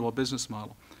sustainable business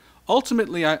model.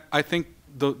 Ultimately, I think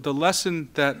the lesson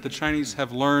that the Chinese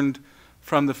have learned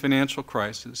from the financial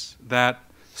crisis, that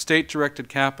state-directed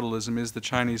capitalism is the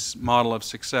Chinese model of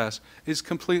success, is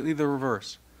completely the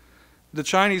reverse. The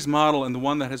Chinese model, and the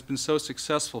one that has been so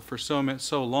successful for so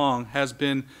long, has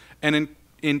been an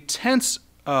intense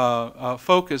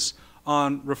focus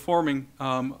on reforming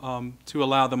to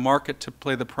allow the market to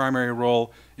play the primary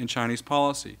role in Chinese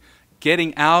policy,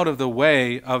 getting out of the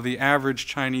way of the average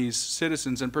Chinese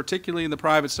citizens, and particularly in the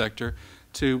private sector,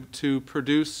 to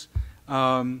produce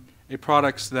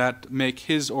products that make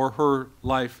his or her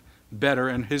life better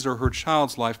and his or her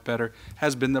child's life better,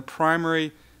 has been the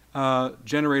primary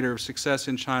generator of success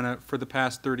in China for the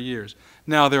past 30 years.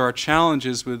 Now, there are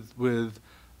challenges with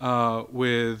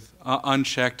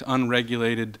unchecked,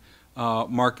 unregulated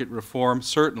market reform,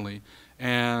 certainly.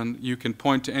 And you can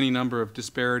point to any number of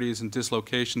disparities and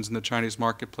dislocations in the Chinese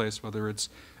marketplace, whether it's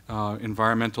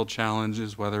environmental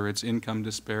challenges, whether it's income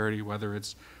disparity, whether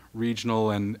it's regional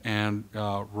and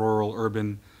rural,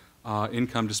 urban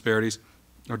income disparities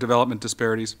or development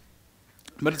disparities.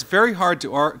 But it's very hard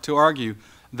to argue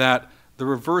that the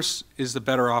reverse is the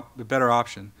better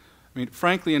option. I mean,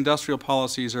 frankly, industrial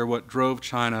policies are what drove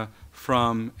China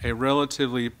from a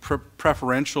relatively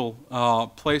preferential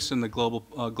place in the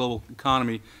global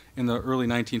economy in the early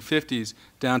 1950s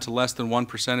down to less than 1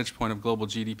 percentage point of global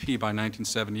GDP by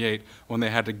 1978, when they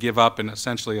had to give up and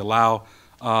essentially allow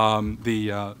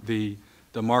the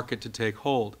market to take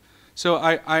hold. So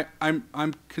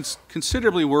I'm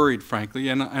considerably worried, frankly,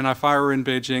 and if I were in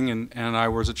Beijing and I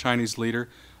was a Chinese leader,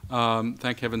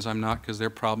 thank heavens I'm not, because their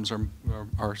problems are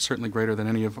certainly greater than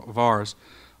any of ours.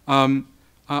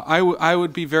 I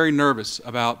would be very nervous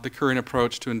about the current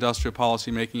approach to industrial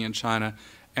policy making in China,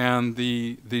 and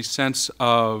the sense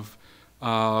of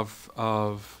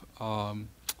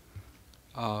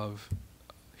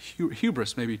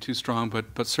hubris, maybe too strong,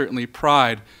 but certainly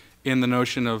pride in the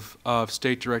notion of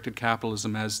state-directed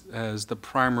capitalism as the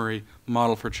primary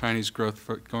model for Chinese growth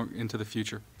going into the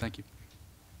future. Thank you.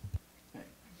 Okay.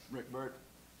 Rick Burt.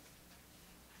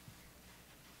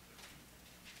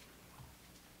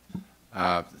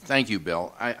 Thank you,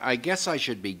 Bill. I guess I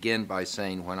should begin by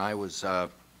saying when I was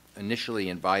initially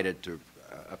invited to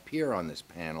appear on this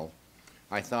panel,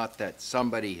 I thought that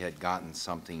somebody had gotten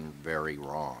something very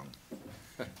wrong.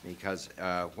 Because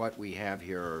what we have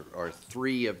here are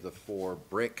 3 of the 4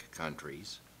 BRIC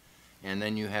countries, and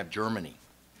then you have Germany.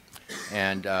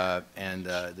 And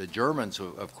the Germans,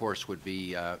 of course, would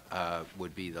be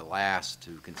the last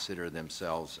to consider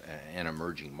themselves an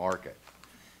emerging market.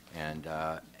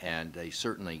 And they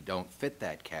certainly don't fit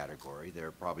that category.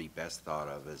 They're probably best thought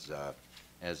of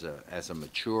as a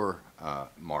mature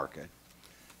market.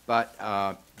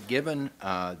 But given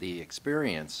the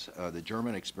experience, the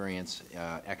German experience,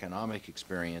 economic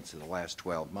experience of the last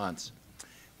 12 months,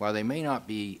 while they may not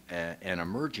be an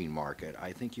emerging market,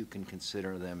 I think you can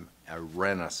consider them a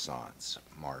renaissance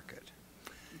market.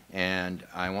 And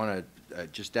I want to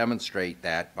just demonstrate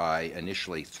that by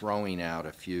initially throwing out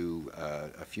a few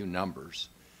numbers.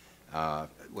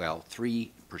 Well,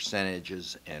 3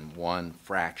 percentages and 1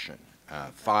 fraction.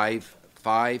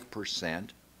 5%,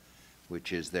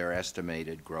 which is their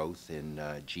estimated growth in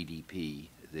GDP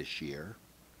this year.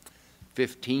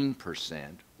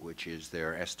 15%, which is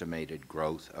their estimated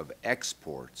growth of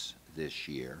exports this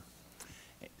year.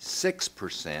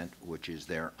 6%, which is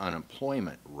their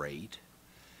unemployment rate.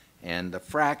 And the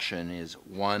fraction is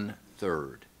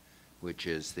 1/3, which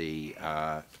is the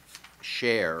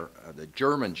share, the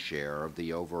German share of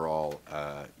the overall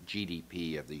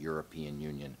GDP of the European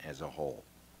Union as a whole.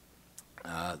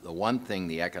 The one thing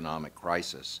the economic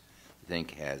crisis, I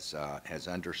think, has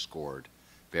underscored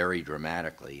very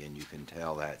dramatically, and you can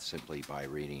tell that simply by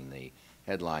reading the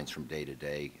headlines from day to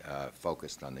day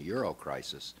focused on the Euro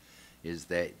crisis, is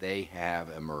that they have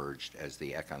emerged as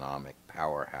the economic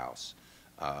powerhouse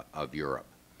of Europe.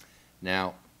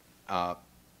 Now,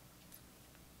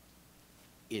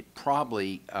 it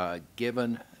probably,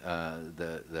 given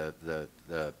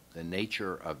the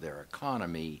nature of their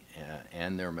economy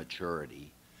and their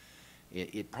maturity,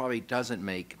 it probably doesn't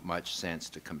make much sense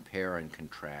to compare and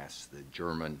contrast the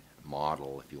German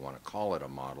model, if you want to call it a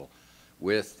model,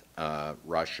 with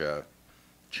Russia,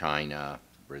 China,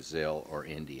 Brazil, or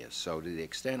India. So to the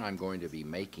extent I'm going to be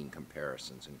making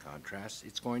comparisons and contrasts,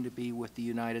 it's going to be with the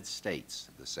United States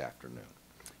this afternoon,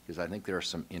 because I think there are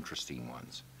some interesting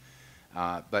ones.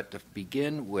 But to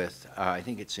begin with, I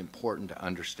think it's important to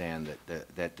understand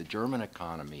that the German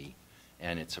economy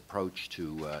and its approach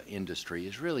to industry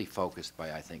is really focused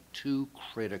by, I think, two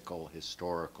critical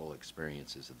historical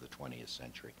experiences of the 20th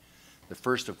century. The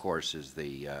first, of course, is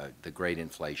the great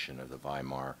inflation of the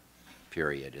Weimar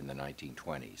period in the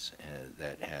 1920s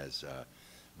that has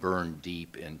burned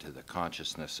deep into the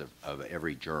consciousness of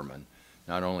every German,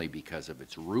 not only because of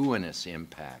its ruinous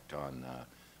impact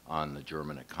on the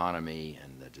German economy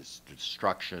and the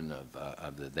destruction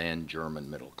of the then German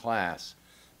middle class,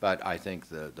 but I think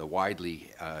the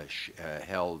widely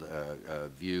held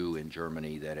view in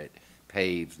Germany that it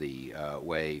paved the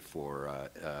way for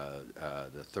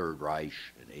the Third Reich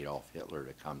and Adolf Hitler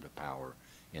to come to power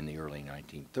in the early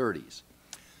 1930s.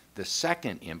 The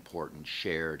second important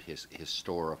shared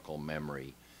historical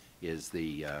memory is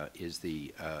the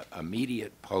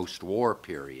immediate post-war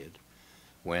period,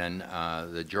 when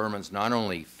the Germans not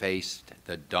only faced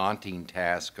the daunting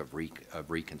task of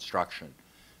reconstruction,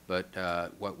 but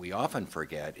what we often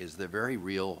forget is the very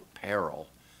real peril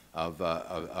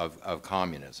of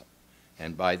communism.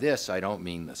 And by this, I don't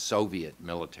mean the Soviet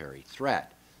military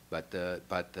threat, but the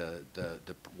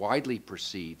widely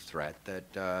perceived threat that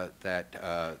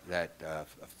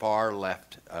far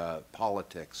left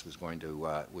politics was going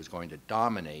to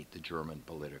dominate the German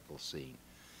political scene.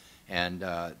 And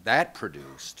that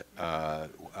produced,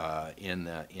 in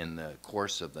the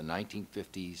course of the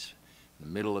 1950s, the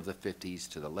middle of the 50s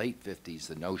to the late 50s,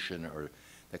 the notion or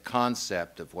the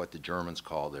concept of what the Germans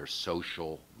call their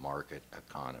social market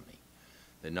economy.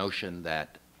 The notion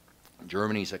that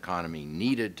Germany's economy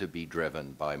needed to be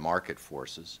driven by market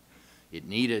forces. It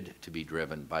needed to be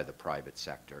driven by the private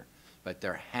sector. But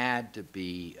there had to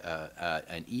be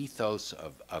an ethos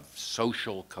of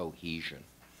social cohesion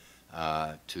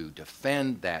to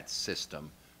defend that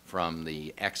system from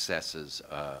the excesses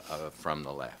from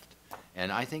the left. And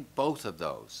I think both of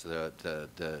those,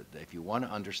 if you want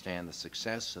to understand the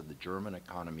success of the German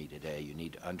economy today, you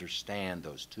need to understand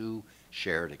those two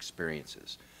shared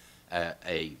experiences.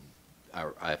 A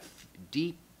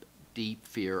deep, deep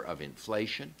fear of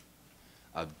inflation,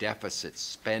 of deficit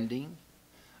spending,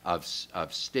 of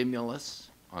stimulus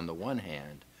on the one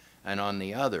hand, and on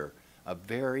the other, a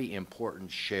very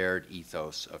important shared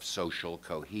ethos of social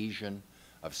cohesion,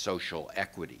 of social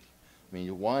equity. I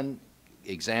mean, one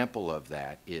example of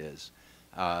that is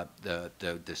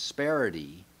the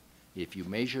disparity. If you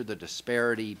measure the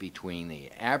disparity between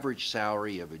the average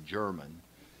salary of a German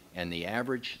and the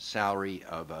average salary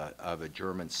of a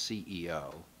German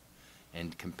CEO,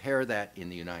 and compare that in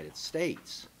the United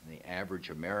States, the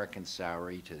average American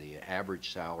salary to the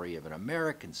average salary of an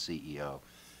American CEO,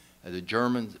 the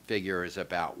German figure is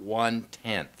about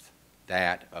 1/10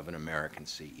 that of an American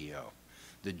CEO.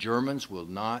 The Germans will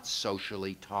not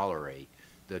socially tolerate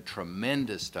the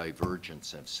tremendous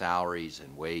divergence of salaries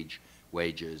and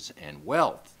wages and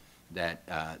wealth that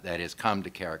has come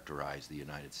to characterize the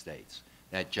United States.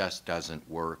 That just doesn't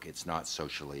work. It's not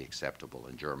socially acceptable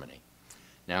in Germany.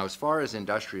 Now, as far as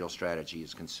industrial strategy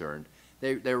is concerned,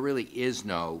 there really is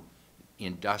no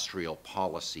industrial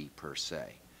policy per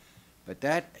se. But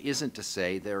that isn't to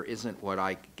say there isn't what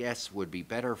I guess would be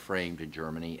better framed in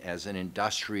Germany as an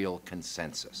industrial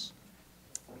consensus.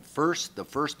 The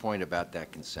first point about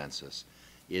that consensus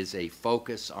is a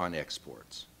focus on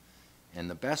exports. And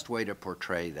the best way to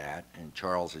portray that, and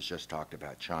Charles has just talked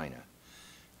about China,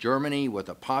 Germany with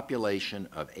a population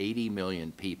of 80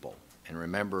 million people, and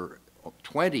remember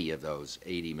 20 of those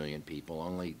 80 million people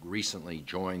only recently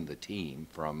joined the team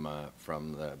from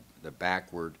the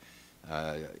backward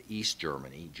East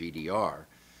Germany, GDR.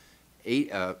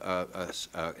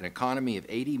 An economy of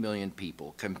 80 million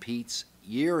people competes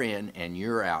year in and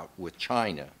year out with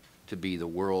China to be the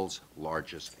world's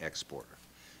largest exporter.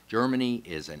 Germany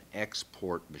is an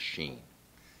export machine.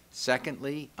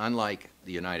 Secondly, unlike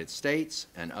the United States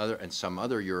and some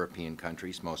other European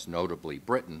countries, most notably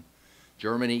Britain,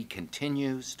 Germany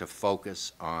continues to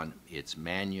focus on its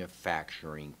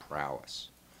manufacturing prowess.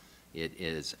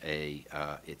 It's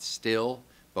still,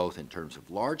 both in terms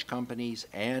of large companies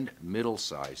and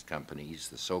middle-sized companies,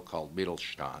 the so-called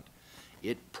Mittelstand,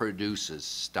 it produces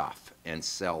stuff and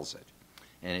sells it.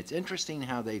 And it's interesting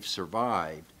how they've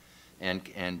survived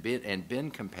and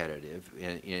been competitive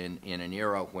in an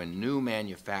era when new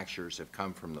manufacturers have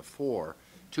come from the fore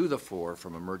to the fore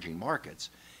from emerging markets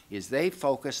is they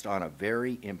focused on a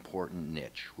very important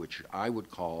niche, which I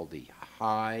would call the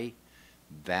high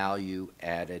value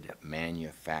added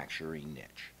manufacturing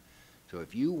niche. So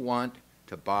if you want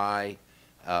to buy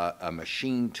a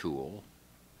machine tool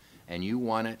and you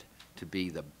want it to be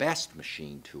the best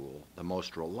machine tool, the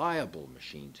most reliable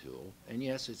machine tool, and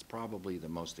yes, it's probably the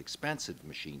most expensive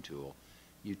machine tool,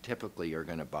 you typically are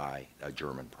going to buy a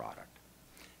German product.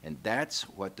 And that's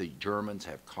what the Germans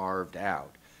have carved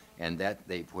out, and that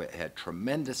they've had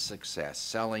tremendous success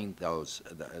selling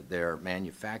their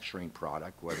manufacturing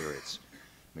product, whether it's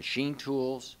machine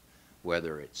tools,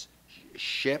 whether it's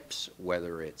ships,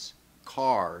 whether it's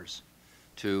cars,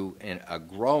 to a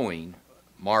growing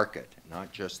market,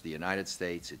 not just the United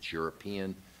States, it's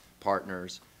European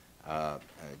partners,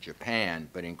 Japan,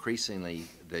 but increasingly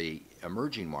the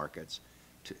emerging markets.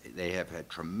 They have had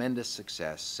tremendous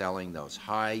success selling those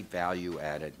high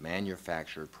value-added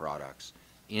manufactured products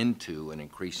into an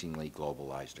increasingly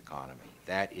globalized economy.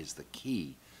 That is the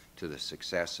key to the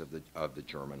success of the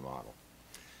German model.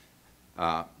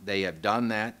 They have done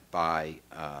that by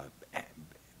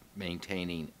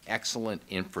maintaining excellent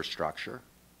infrastructure.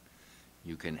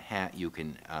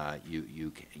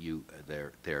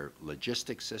 Their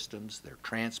logistics systems, their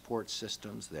transport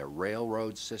systems, their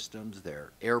railroad systems,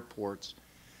 their airports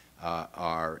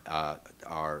are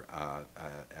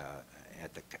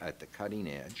at the cutting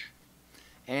edge,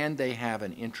 and they have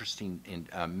an interesting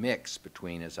mix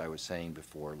between, as I was saying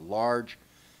before, large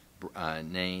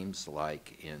names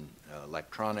like in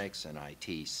electronics and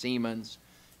IT, Siemens,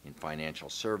 in financial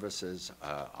services,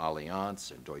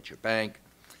 Allianz and Deutsche Bank,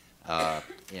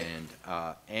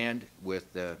 and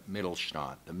with the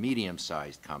Mittelstand, the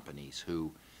medium-sized companies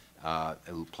who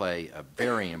play a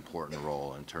very important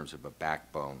role in terms of a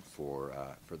backbone for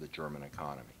the German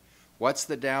economy. What's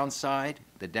the downside?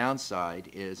 The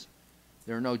downside is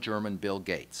there are no German Bill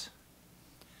Gates.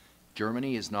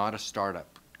 Germany is not a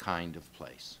startup kind of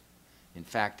place. In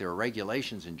fact, there are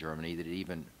regulations in Germany that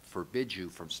even forbid you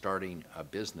from starting a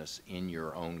business in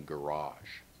your own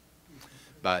garage.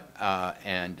 But,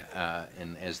 and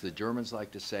as the Germans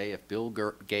like to say, if Bill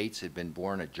Gates had been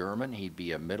born a German, he'd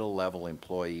be a middle-level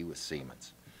employee with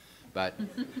Siemens. But,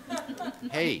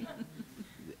 hey,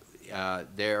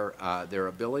 their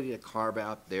ability to carve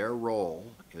out their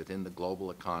role within the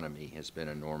global economy has been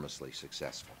enormously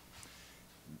successful.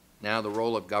 Now, the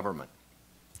role of government.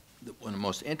 One of the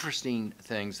most interesting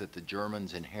things that the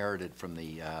Germans inherited from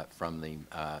the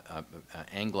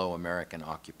Anglo-American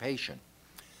occupation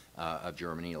of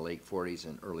Germany in the late 40s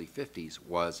and early 50s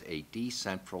was a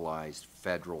decentralized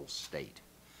federal state.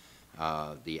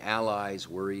 The Allies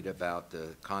worried about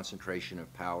the concentration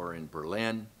of power in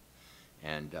Berlin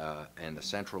and the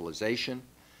centralization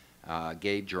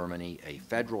gave Germany a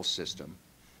federal system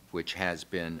which has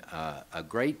been a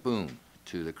great boon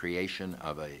to the creation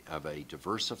of a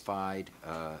diversified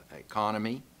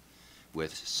economy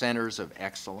with centers of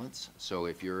excellence. So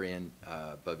if you're in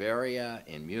Bavaria,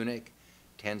 in Munich,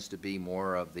 tends to be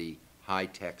more of the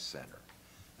high-tech center.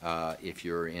 If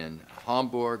you're in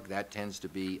Hamburg, that tends to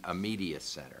be a media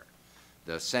center.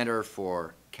 The center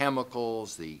for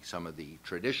chemicals, some of the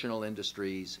traditional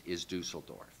industries, is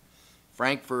Dusseldorf.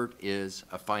 Frankfurt is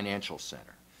a financial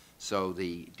center. So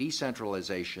the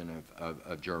decentralization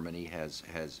of Germany has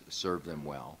served them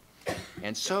well.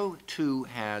 And so, too,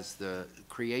 has the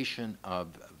creation of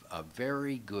a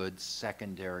very good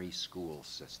secondary school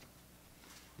system.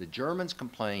 The Germans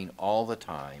complain all the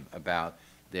time about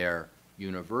their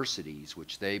universities,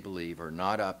 which they believe are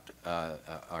not up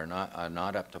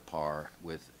to par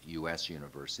with U.S.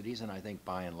 universities, and I think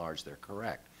by and large they're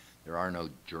correct. There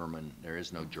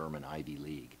is no German Ivy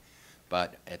League.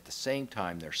 But at the same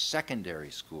time, their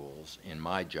secondary schools, in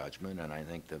my judgment, and I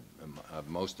think of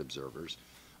most observers,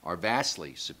 are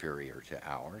vastly superior to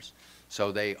ours.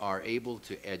 So they are able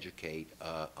to educate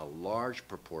a large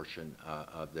proportion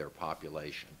of their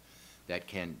population that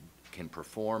can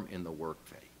perform in the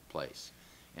workplace.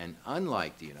 And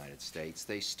unlike the United States,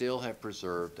 they still have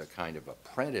preserved a kind of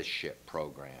apprenticeship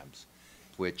programs,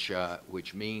 which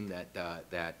mean that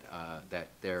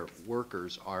their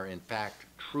workers are in fact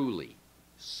truly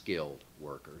skilled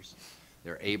workers.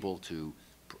 They're able to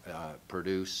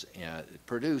produce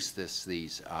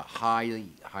these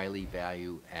highly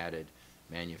value-added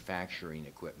manufacturing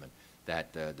equipment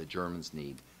that the Germans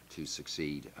need to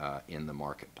succeed in the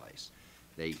marketplace.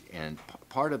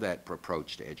 Part of that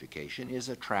approach to education is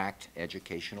a tracked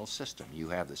educational system. You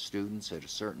have the students at a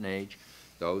certain age.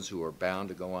 Those who are bound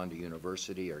to go on to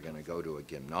university are going to go to a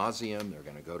gymnasium. They're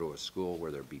going to go to a school where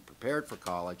they'll be prepared for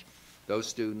college. Those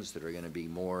students that are going to be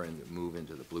more and move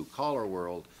into the blue-collar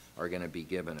world are going to be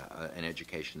given an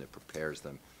education that prepares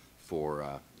them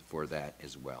for that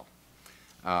as well.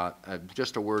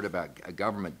 Just a word about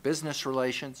government-business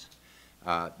relations.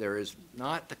 There is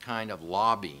not the kind of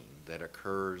lobbying that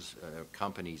occurs,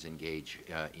 companies engage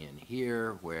in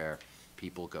here, where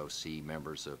people go see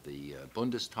members of the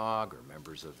Bundestag or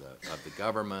members of the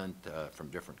government from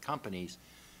different companies.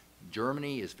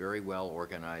 Germany is very well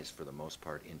organized for the most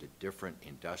part into different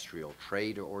industrial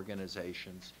trade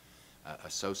organizations,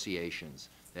 associations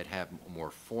that have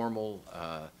more formal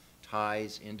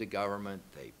ties into government.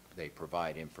 They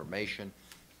provide information.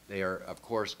 They are, of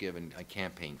course, given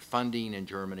campaign funding in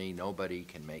Germany. Nobody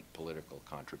can make political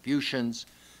contributions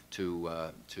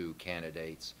to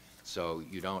candidates. So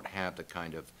you don't have the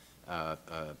kind of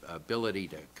ability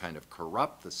to kind of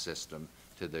corrupt the system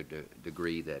to the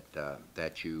degree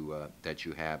that you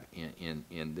have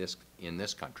in this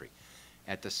country.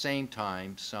 At the same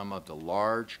time, some of the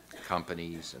large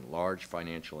companies and large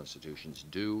financial institutions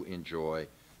do enjoy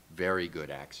very good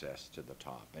access to the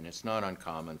top, and it's not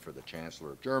uncommon for the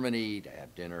Chancellor of Germany to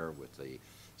have dinner with the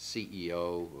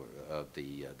CEO of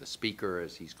the Speaker,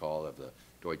 as he's called, of the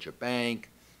Deutsche Bank,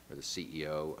 or the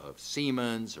CEO of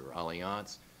Siemens or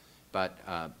Allianz. But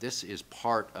this is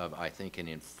part of, I think, an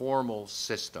informal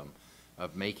system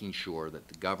of making sure that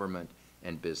the government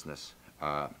and business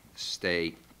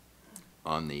stay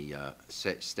on the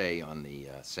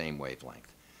same wavelength.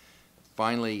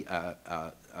 Finally,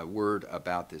 a word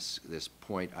about this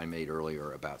point I made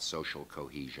earlier about social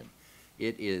cohesion.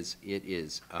 It is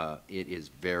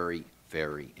very,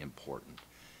 very important.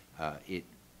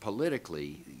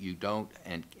 Politically, you don't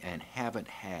and haven't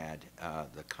had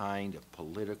the kind of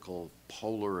political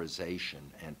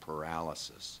polarization and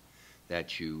paralysis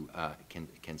that you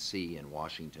can see in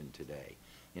Washington today.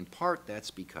 In part,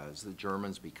 that's because the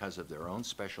Germans, because of their own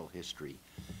special history,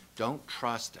 don't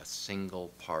trust a single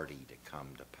party to come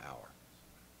to power.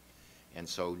 And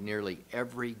so nearly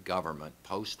every government,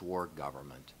 post-war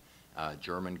government,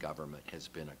 German government, has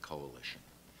been a coalition.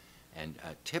 And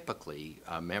typically,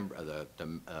 the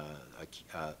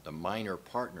minor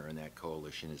partner in that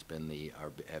coalition have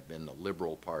been the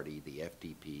Liberal Party, the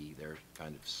FDP. They're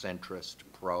kind of centrist,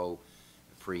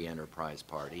 pro-free enterprise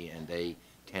party, and they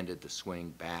tended to swing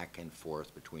back and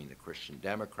forth between the Christian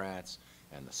Democrats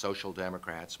and the Social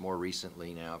Democrats. More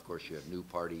recently now, of course, you have new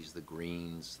parties, the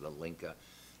Greens, the Linke.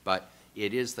 But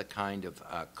it is the kind of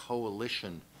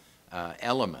coalition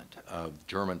element of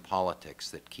German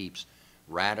politics that keeps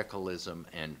radicalism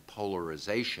and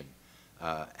polarization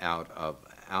out of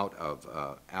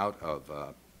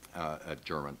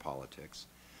German politics.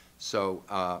 So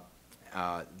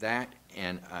that,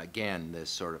 and again, this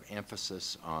sort of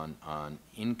emphasis on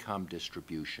income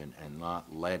distribution and not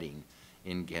letting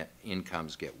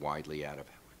incomes get widely out of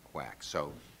whack.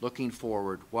 So looking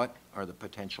forward, what are the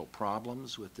potential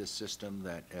problems with this system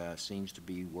that seems to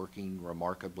be working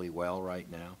remarkably well right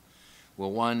now?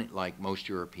 Well, one, like most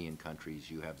European countries,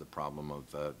 you have the problem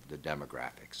of the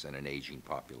demographics and an aging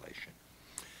population.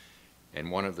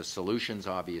 And one of the solutions,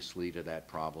 obviously, to that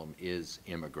problem is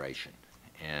immigration.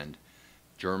 And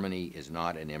Germany is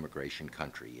not an immigration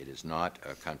country. It is not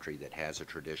a country that has a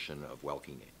tradition of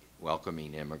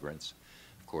welcoming immigrants.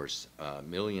 Of course,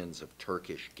 millions of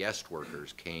Turkish guest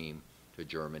workers came to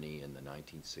Germany in the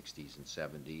 1960s and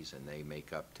 70s, and they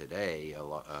make up today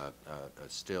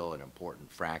still an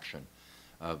important fraction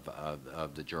of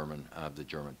the German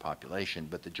population.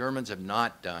 But the Germans have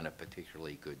not done a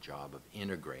particularly good job of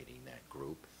integrating that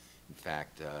group. In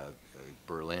fact,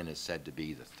 Berlin is said to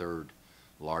be the third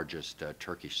largest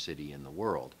Turkish city in the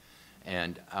world,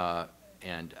 but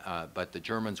the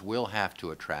Germans will have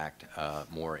to attract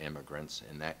more immigrants,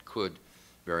 and that could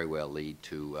very well lead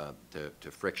to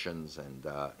frictions and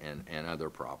other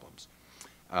problems.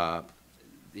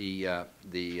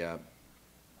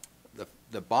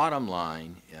 The bottom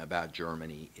line about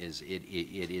Germany is it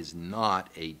is not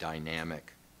a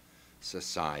dynamic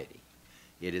society.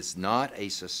 It is not a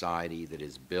society that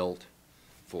is built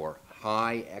for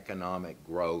high economic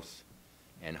growth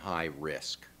and high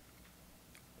risk.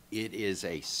 It is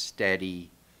a steady,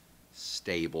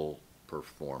 stable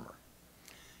performer.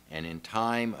 And in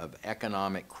time of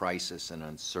economic crisis and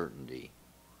uncertainty,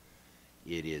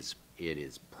 it is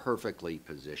perfectly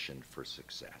positioned for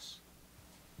success.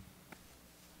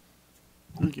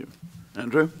 Thank you.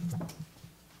 Andrew?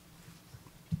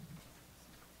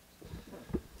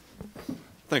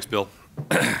 Thanks, Bill.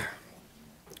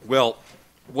 Well,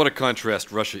 what a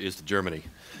contrast Russia is to Germany.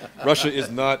 Russia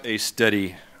is not a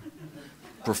steady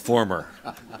performer.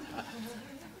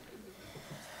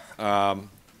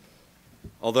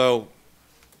 Although,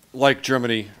 like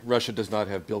Germany, Russia does not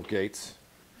have Bill Gates.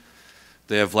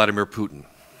 They have Vladimir Putin,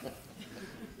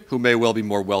 who may well be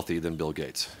more wealthy than Bill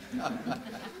Gates,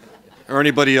 or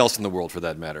anybody else in the world for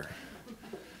that matter.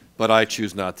 But I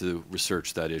choose not to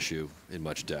research that issue in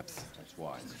much depth. That's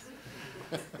wise.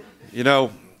 You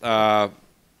know,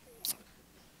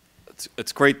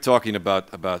 it's great talking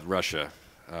about Russia,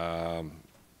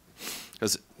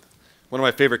 because one of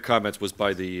my favorite comments was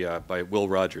by Will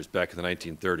Rogers back in the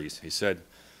 1930s. He said,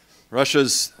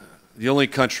 "Russia's the only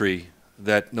country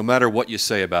that, no matter what you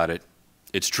say about it,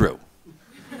 it's true."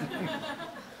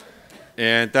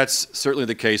 And that's certainly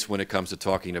the case when it comes to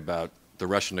talking about the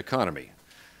Russian economy.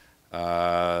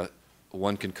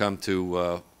 One can come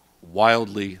to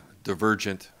wildly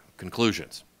divergent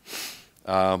conclusions,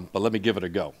 but let me give it a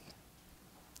go.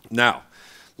 Now,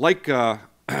 like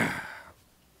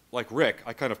Rick,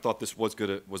 I kind of thought this was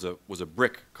a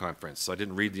BRIC conference. I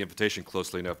didn't read the invitation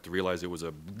closely enough to realize it was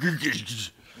a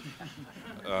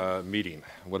meeting,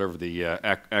 whatever the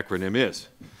acronym is.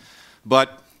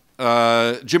 But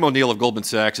Jim O'Neill of Goldman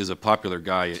Sachs is a popular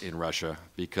guy in Russia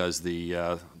because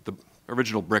the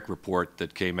original BRIC report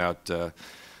that came out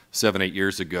 7, 8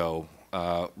 years ago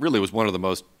really was one of the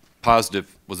most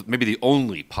positive, was maybe the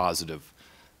only positive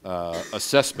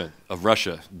assessment of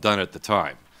Russia done at the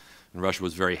time. And Russia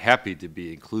was very happy to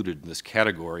be included in this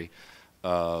category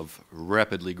of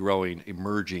rapidly growing,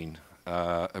 emerging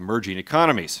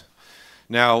economies.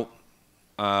 Now,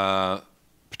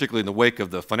 particularly in the wake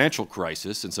of the financial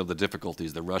crisis and some of the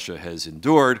difficulties that Russia has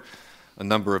endured, a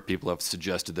number of people have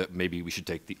suggested that maybe we should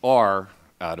take the R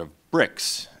out of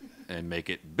BRICS and make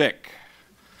it BIC.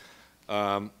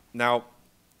 Now,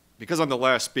 because I'm the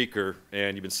last speaker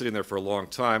and you've been sitting there for a long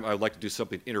time, I would like to do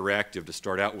something interactive to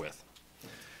start out with.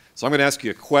 So I'm going to ask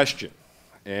you a question,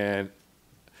 and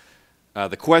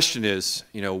the question is,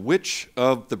 which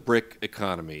of the BRIC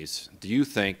economies do you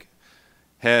think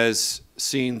has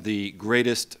seen the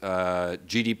greatest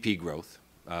GDP growth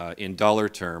in dollar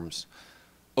terms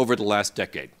over the last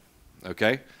decade?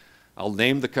 Okay? I'll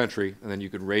name the country, and then you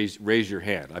can raise your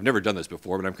hand. I've never done this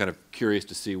before, but I'm kind of curious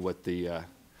to see what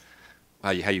how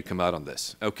you come out on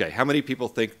this. Okay, how many people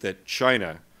think that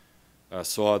China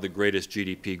saw the greatest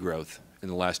GDP growth in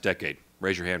the last decade?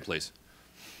 Raise your hand, please.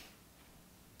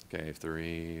 Okay,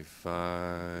 3,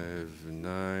 5,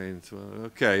 9, 12.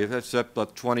 Okay, that's up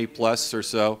about 20 plus or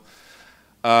so.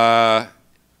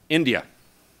 India.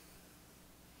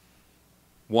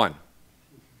 1.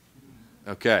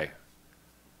 Okay.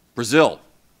 Brazil.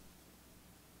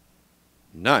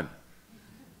 None.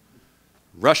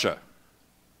 Russia.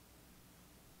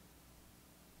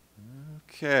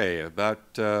 Okay,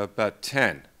 about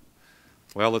 10.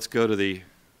 Well, let's go to the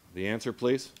answer,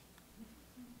 please.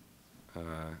 I'm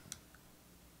going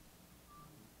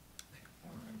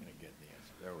to get the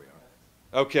answer. There we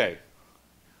are. Okay.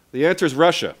 The answer is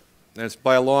Russia, and it's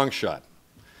by a long shot.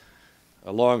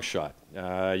 A long shot.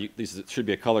 This should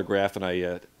be a color graph,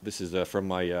 and this is from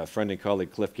my friend and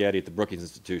colleague Cliff Gaddy at the Brookings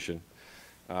Institution,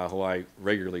 who I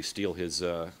regularly steal his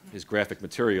graphic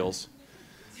materials.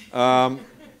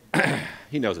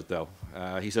 He knows it, though.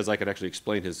 He says I could actually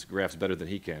explain his graphs better than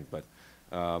he can. But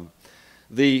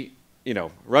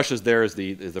Russia's there is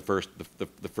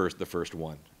the first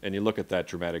one, and you look at that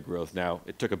dramatic growth. Now,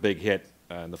 it took a big hit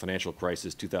in the financial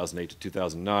crisis, 2008 to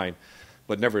 2009,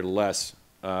 but nevertheless,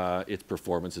 its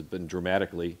performance has been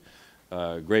dramatically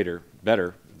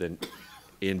better than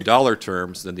in dollar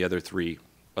terms than the other three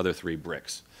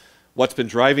BRICS. What's been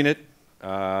driving it?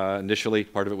 Initially,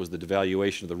 part of it was the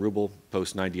devaluation of the ruble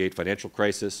post-98 financial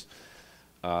crisis.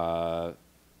 The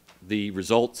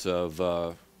results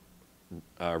of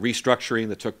restructuring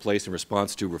that took place in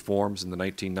response to reforms in the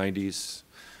 1990s,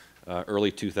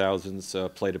 early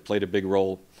 2000s played a big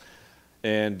role,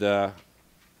 and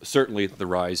certainly the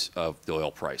rise of the oil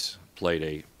price played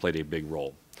a big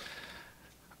role.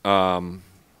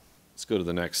 Let's go to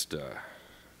the next.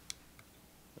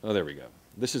 Oh, there we go.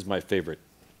 This is my favorite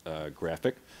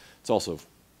graphic. It's also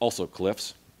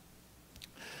Cliff's.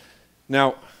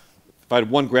 Now, if I had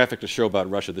one graphic to show about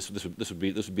Russia, this would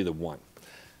be the one.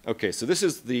 Okay, so this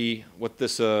is what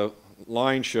this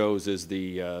line shows is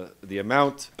the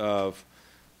amount of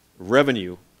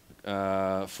revenue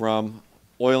from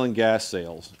oil and gas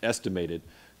sales estimated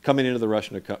coming into the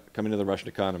Russian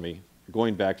economy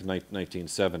going back to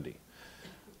 1970.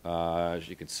 As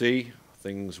you can see,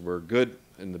 things were good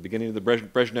in the beginning of the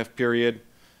Brezhnev period.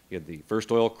 You had the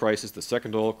first oil crisis, the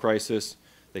second oil crisis.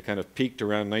 They kind of peaked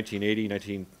around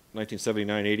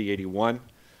 1979, 80, 81.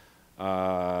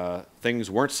 Things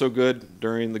weren't so good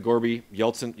during the Gorby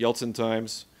Yeltsin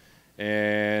times,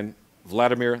 and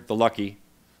Vladimir the Lucky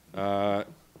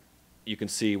you can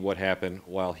see what happened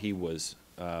while he was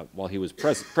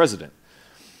president.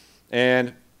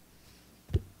 And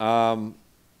I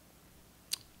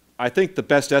think the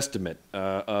best estimate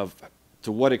of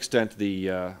to what extent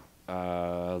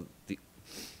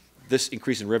this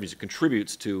increase in revenues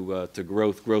contributes to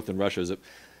growth in Russia is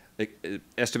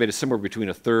estimated somewhere between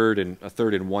a third and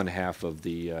 1/2 of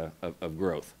the of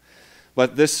growth.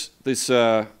 But this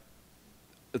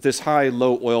high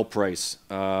low oil price,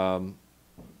 high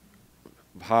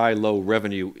low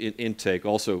revenue intake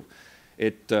also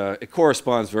it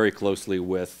corresponds very closely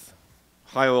with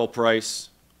high oil price,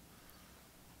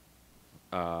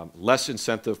 less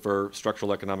incentive for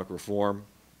structural economic reform,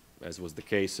 as was the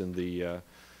case in the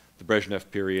Brezhnev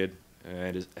period,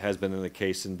 and has been the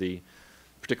case in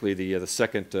particularly the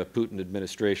second Putin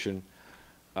administration.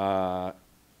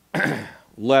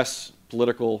 Less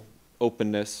political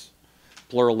openness,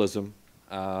 pluralism,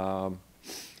 and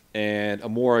a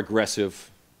more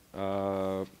aggressive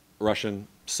Russian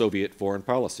Soviet foreign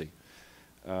policy.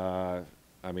 I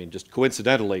mean, just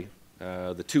coincidentally,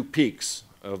 the two peaks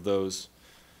of those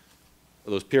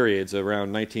periods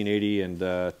around 1980 and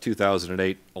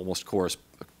 2008 almost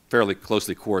fairly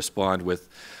closely correspond with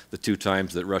the two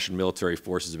times that Russian military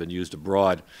forces have been used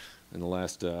abroad in the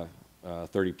last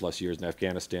 30-plus years in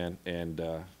Afghanistan and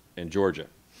Georgia.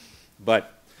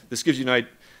 But this gives you an idea.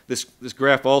 This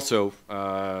graph also,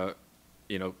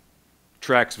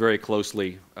 tracks very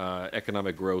closely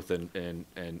economic growth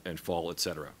and fall, et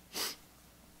cetera.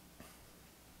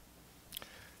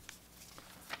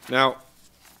 Now,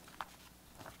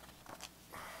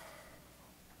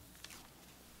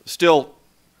 still,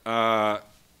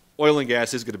 oil and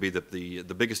gas is going to be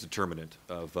the biggest determinant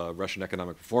of Russian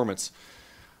economic performance.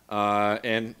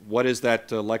 And what is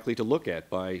that likely to look at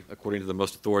according to the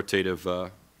most authoritative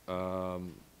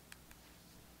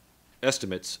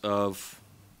estimates of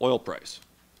oil price?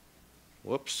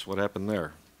 Whoops, what happened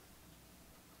there?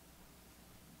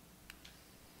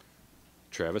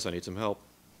 Travis, I need some help.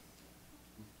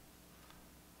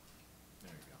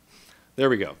 There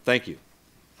we go. Thank you.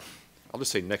 I'll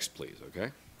just say next, please,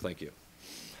 okay? Thank you.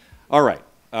 All right.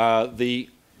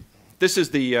 This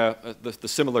is the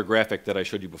similar graphic that I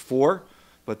showed you before,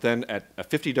 but then at a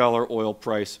 $50 oil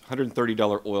price,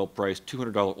 $130 oil price,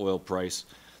 $200 oil price,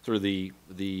 sort of the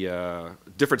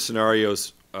different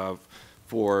scenarios from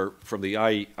the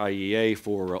IEA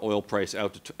for oil price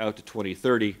out to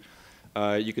 2030.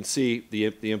 You can see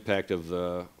the impact of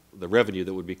the revenue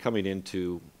that would be coming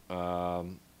into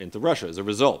Russia as a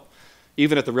result.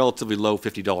 Even at the relatively low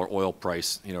 $50 oil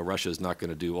price, Russia is not going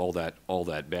to do all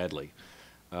that badly.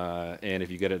 And if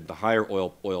you get into the higher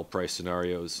oil price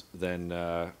scenarios, then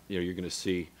you're going to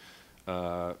see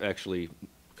actually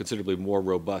considerably more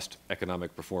robust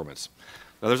economic performance.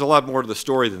 Now, there's a lot more to the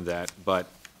story than that, but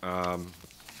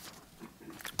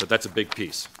that's a big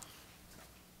piece.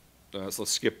 So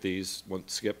let's skip these.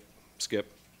 Skip.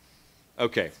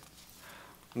 Okay.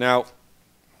 Now,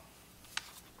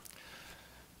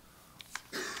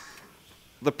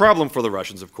 the problem for the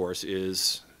Russians, of course,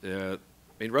 is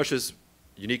Russia's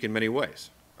unique in many ways.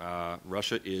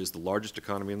 Russia is the largest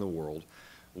economy in the world,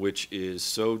 which is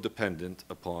so dependent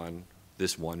upon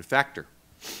this one factor,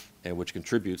 and which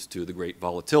contributes to the great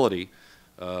volatility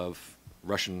of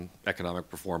Russian economic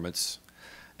performance.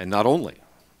 And not only,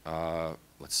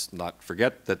 let's not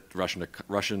forget that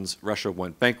Russia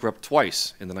went bankrupt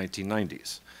twice in the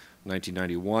 1990s,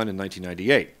 1991 and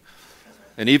 1998.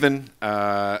 And even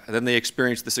then they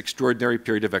experienced this extraordinary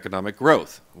period of economic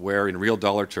growth, where in real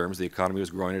dollar terms, the economy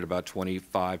was growing at about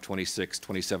 25, 26,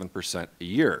 27% a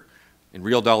year, in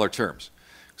real dollar terms,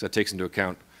 because that takes into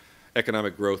account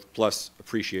economic growth plus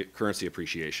currency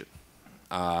appreciation.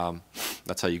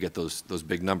 That's how you get those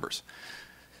big numbers.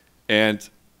 And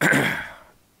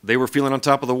they were feeling on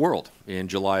top of the world in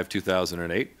July of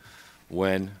 2008,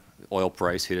 when oil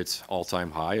price hit its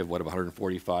all-time high of, $145,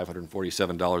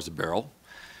 $147 a barrel.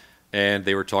 And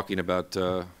they were talking about,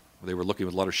 they were looking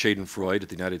with a lot of schadenfreude at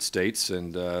the United States,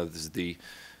 and the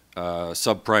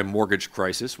subprime mortgage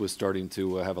crisis was starting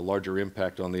to have a larger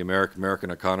impact on the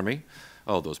American economy.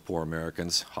 Oh, those poor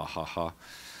Americans, ha, ha,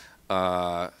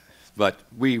 ha. But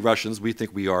we Russians, we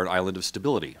think we are an island of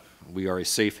stability. We are a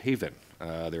safe haven.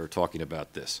 They were talking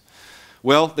about this.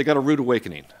 Well, they got a rude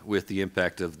awakening with the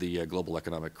impact of the global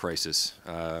economic crisis,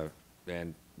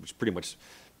 and which pretty much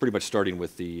starting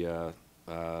with the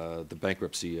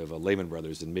bankruptcy of Lehman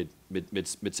Brothers in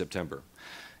mid-September.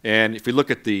 And if you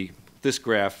look at this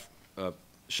graph,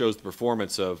 shows the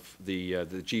performance of the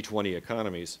G20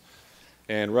 economies,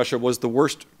 and Russia was the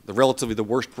worst relatively the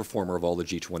worst performer of all the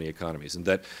G20 economies, and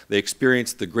that they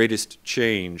experienced the greatest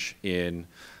change in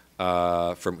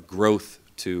from growth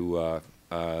to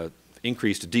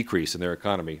increase to decrease in their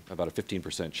economy, about a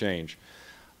 15% change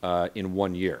in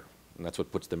 1 year. And that's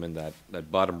what puts them in that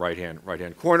bottom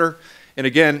right-hand corner. And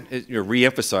again, it,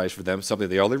 re-emphasized for them something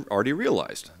they already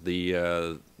realized,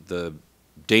 the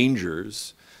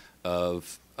dangers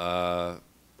of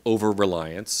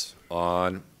over-reliance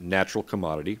on natural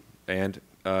commodity and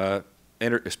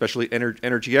especially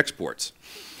energy exports.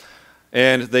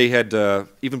 And they had,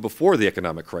 even before the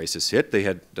economic crisis hit, they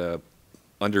had,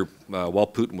 while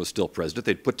Putin was still president,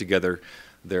 they'd put together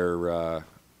their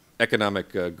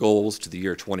economic goals to the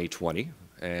year 2020,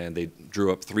 and they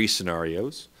drew up 3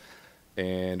 scenarios.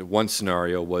 And one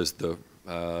scenario was the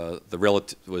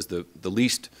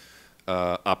least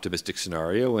optimistic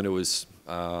scenario, and it was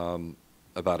about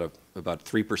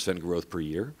 3% growth per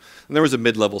year. And there was a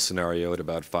mid-level scenario at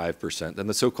about 5%, and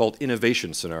the so-called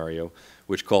innovation scenario,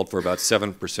 which called for about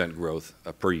 7% growth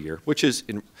per year, which is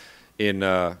in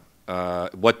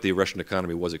what the Russian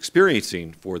economy was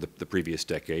experiencing for the previous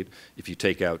decade, if you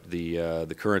take out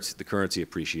the currency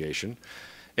appreciation.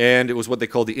 And it was what they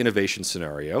called the innovation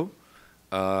scenario,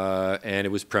 and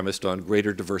it was premised on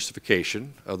greater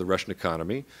diversification of the Russian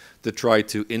economy to try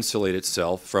to insulate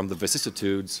itself from the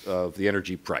vicissitudes of the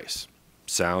energy price.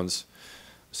 Sounds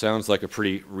like a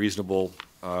pretty reasonable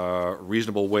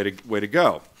way to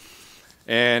go.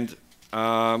 And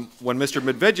when Mr.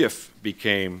 Medvedev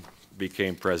became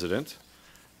president,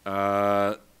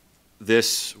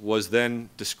 this was then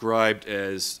described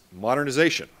as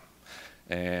modernization,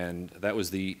 and that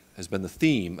has been the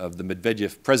theme of the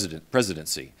Medvedev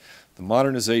presidency, the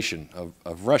modernization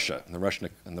of Russia and the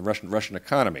Russian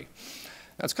economy.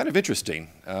 That's kind of interesting.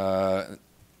 I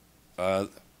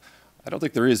don't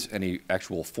think there is any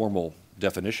actual formal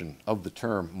definition of the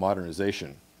term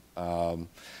modernization,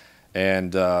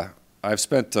 and I've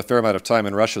spent a fair amount of time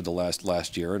in Russia the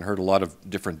last year and heard a lot of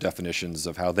different definitions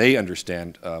of how they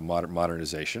understand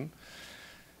modernization.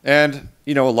 And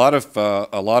a lot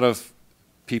of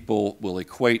people will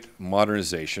equate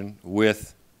modernization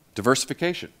with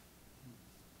diversification.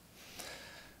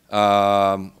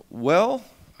 Well,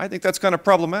 I think that's kind of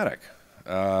problematic.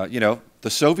 The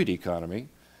Soviet economy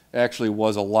actually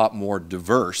was a lot more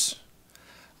diverse,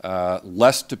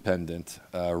 less dependent,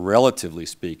 relatively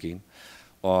speaking,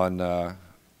 on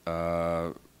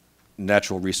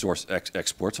natural resource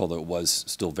exports, although it was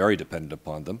still very dependent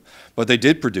upon them. But they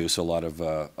did produce a lot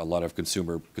of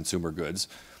consumer goods.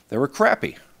 They were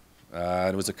crappy.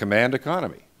 It was a command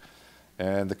economy,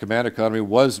 and the command economy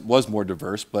was more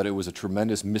diverse, but it was a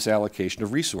tremendous misallocation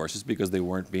of resources because they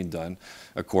weren't being done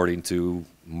according to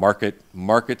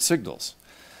market signals.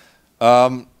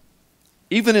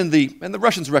 Even and the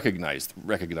Russians recognize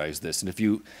this,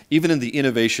 and even in the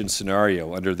innovation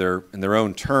scenario in their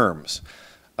own terms,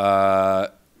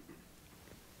 the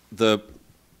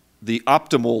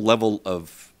optimal level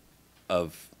of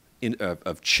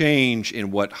change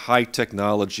in what high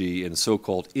technology and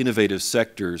so-called innovative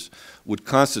sectors would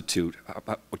constitute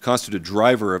a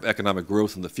driver of economic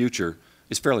growth in the future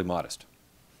is fairly modest.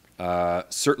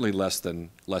 Certainly less than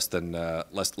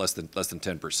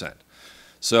 10%.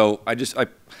 So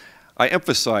I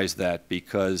emphasize that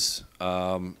because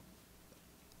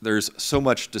there's so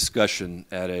much discussion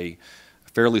at a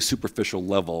fairly superficial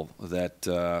level that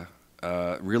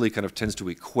really kind of tends to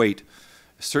equate,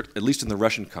 at least in the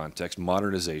Russian context,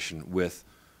 modernization with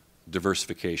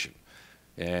diversification.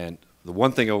 And the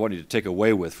one thing I want you to take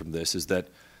away from this is that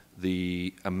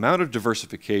the amount of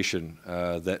diversification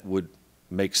that would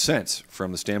make sense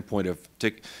from the standpoint of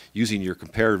using your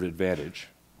comparative advantage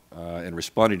and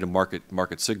responding to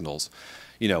market signals,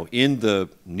 in the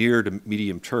near to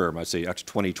medium term, I'd say up to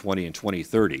 2020 and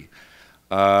 2030,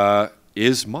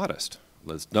 is modest.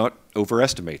 Let's not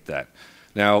overestimate that.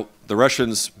 Now, the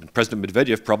Russians, President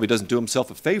Medvedev probably doesn't do himself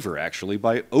a favor, actually,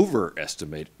 by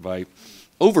overselling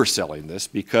this,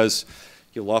 because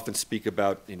he'll often speak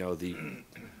about, the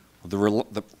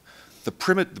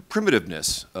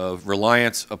primitiveness of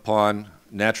reliance upon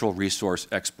natural resource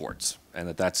exports, and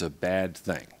that's a bad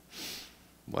thing.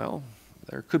 Well,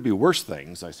 there could be worse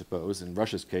things, I suppose, in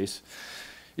Russia's case,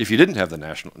 if you didn't have the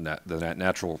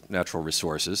natural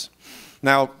resources.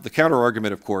 Now, the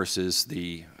counter-argument, of course, is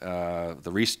the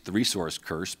resource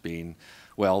curse, being,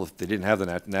 well, if they didn't have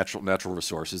the natural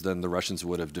resources, then the Russians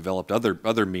would have developed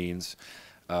other means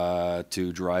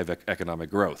to drive economic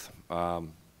growth.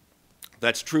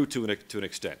 That's true to an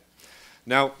extent.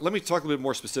 Now, let me talk a little bit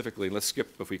more specifically, and let's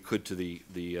skip, if we could, to the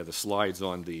slides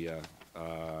on the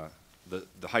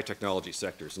high technology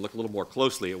sectors and look a little more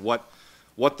closely at what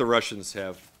what the Russians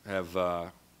are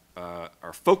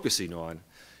focusing on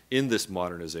in this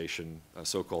modernization,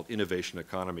 so-called innovation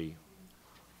economy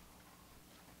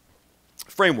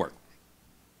framework.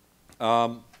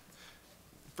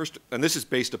 First, and this is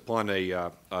based upon a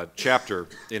chapter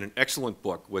in an excellent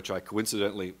book, which I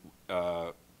coincidentally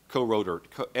co-wrote or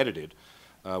co-edited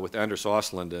with Anders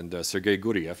Åslund and Sergei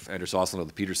Guriev, Anders Åslund of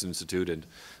the Peterson Institute and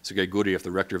Sergei Guriev,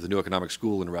 the rector of the New Economic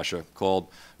School in Russia, called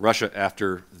Russia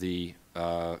After the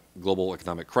Global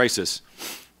Economic Crisis.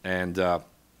 And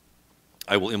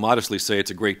I will immodestly say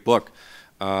it's a great book,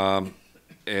 but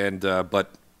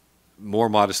more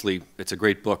modestly, it's a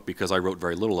great book because I wrote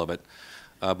very little of it.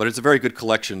 But it's a very good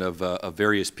collection of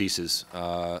various pieces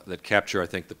that capture, I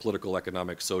think, the political,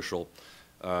 economic, social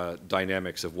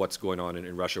dynamics of what's going on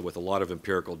in Russia with a lot of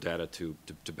empirical data to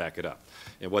back it up.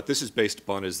 And what this is based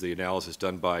upon is the analysis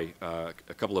done by a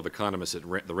couple of economists at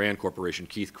the RAND Corporation,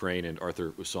 Keith Crane and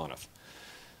Arthur Usanoff.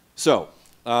 So,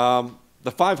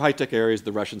 the 5 high-tech areas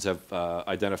the Russians have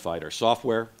identified are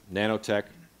software, nanotech,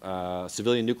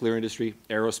 civilian nuclear industry,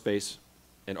 aerospace,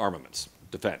 and armaments,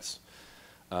 defense.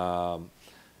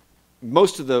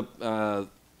 Most of the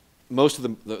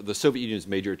Soviet Union's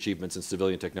major achievements in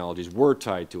civilian technologies were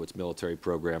tied to its military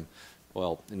program.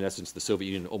 Well, in essence, the Soviet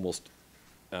Union almost,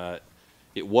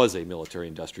 it was a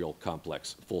military-industrial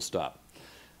complex, full stop.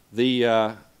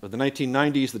 The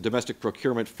 1990s, the domestic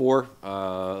procurement for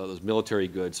those military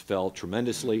goods fell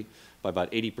tremendously by about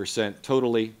 80%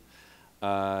 totally.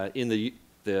 In the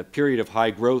period of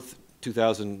high growth,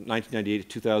 1998 to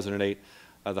 2008,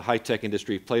 the high-tech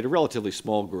industry played a relatively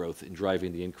small growth in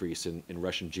driving the increase in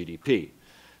Russian GDP.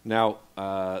 Now,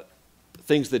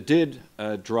 things that did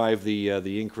drive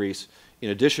the increase, in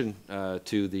addition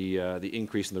to the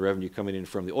increase in the revenue coming in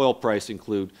from the oil price,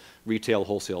 include retail,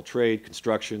 wholesale trade,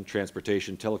 construction,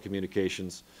 transportation,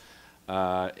 telecommunications,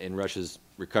 and Russia's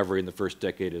recovery in the first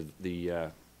decade of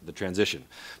the transition.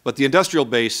 But the industrial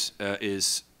base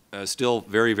is still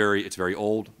it's very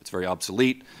old, it's very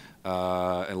obsolete.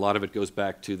 And a lot of it goes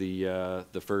back to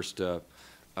the first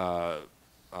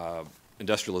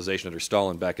industrialization under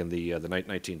Stalin back in the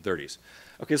 1930s.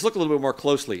 Okay, let's look a little bit more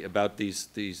closely about these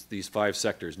 5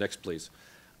 sectors. Next, please.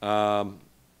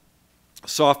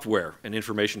 Software and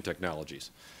information technologies.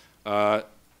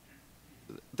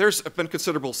 There's been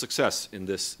considerable success in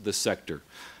this sector.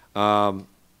 So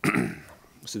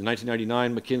in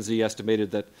 1999, McKinsey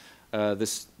estimated that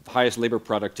this highest labor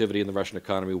productivity in the Russian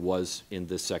economy was in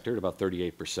this sector, at about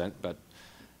 38%, about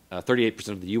 38%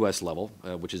 of the U.S. level,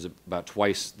 which is about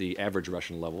twice the average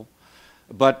Russian level.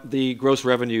 But the gross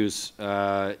revenues,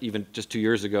 even just 2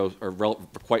 years ago, are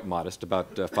quite modest,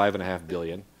 about $5.5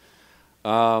 billion.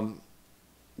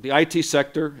 The IT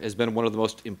sector has been one of the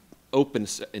most open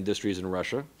industries in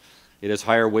Russia. It has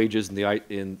higher wages in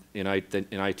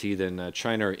IT than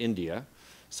China or India.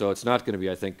 So it's not going to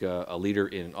be, I think, a leader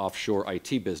in offshore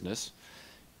IT business.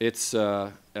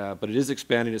 But it is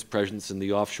expanding its presence in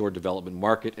the offshore development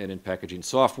market and in packaging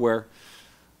software.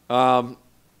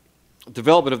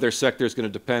 Development of their sector is going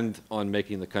to depend on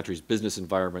making the country's business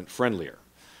environment friendlier.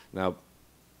 Now,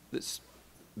 this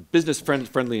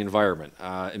business-friendly environment,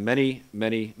 in many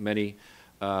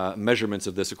measurements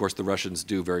of this, of course, the Russians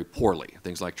do very poorly.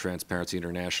 Things like Transparency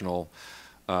International,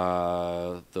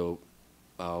 the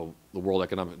World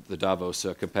Economic, the Davos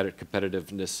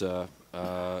competitiveness,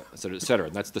 et cetera, et cetera.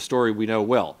 And that's the story we know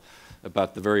well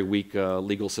about the very weak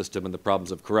legal system and the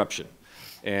problems of corruption.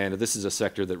 And this is a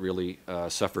sector that really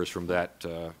suffers from that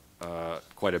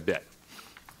quite a bit.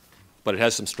 But it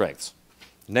has some strengths.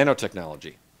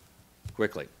 Nanotechnology,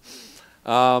 quickly.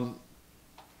 The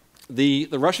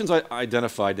Russians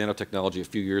identified nanotechnology a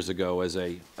few years ago as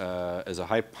a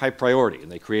high priority,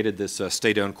 and they created this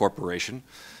state-owned corporation,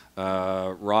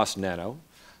 Rosnano,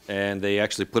 and they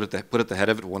actually put at the head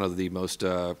of it one of the most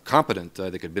competent, I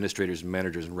think, administrators and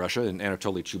managers in Russia, in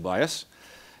Anatoly Chubais,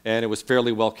 and it was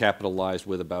fairly well capitalized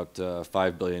with about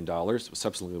 $5 billion.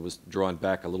 Subsequently, it was drawn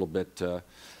back a little bit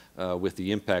with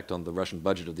the impact on the Russian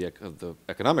budget of the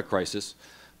economic crisis,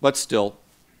 but still,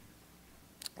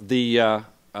 their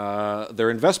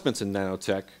investments in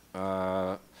nanotech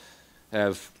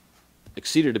have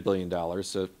exceeded $1 billion,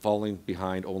 falling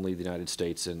behind only the United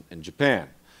States and Japan.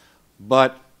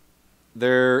 But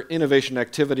their innovation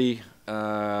activity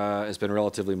has been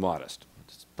relatively modest.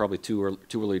 It's probably too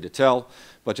early to tell,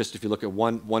 but just if you look at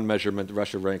one measurement,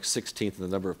 Russia ranks 16th in the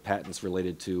number of patents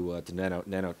related to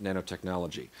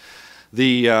nanotechnology.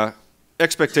 The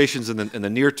expectations in the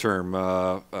near term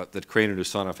that Crane and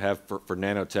Usanoff have for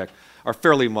nanotech are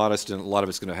fairly modest, and a lot of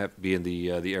it's going to be in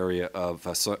the area of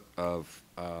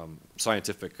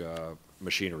scientific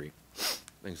machinery,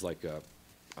 things like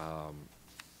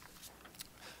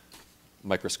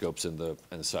microscopes and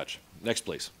such. Next,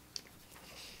 please.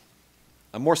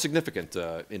 A more significant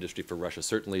industry for Russia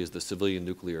certainly is the civilian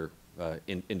nuclear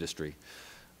industry.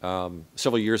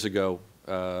 Several years ago,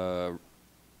 the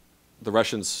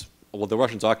Russians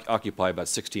occupy about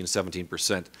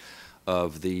 16–17%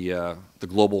 of the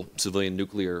global civilian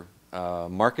nuclear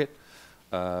market.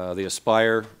 They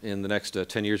aspire in the next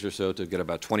 10 years or so to get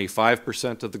about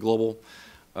 25% of the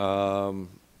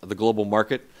global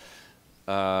market.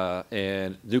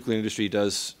 And the nuclear industry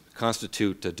does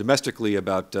constitute domestically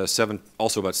about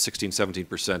also about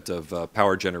 16–17% of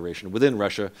power generation within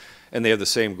Russia, and they have the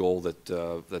same goal that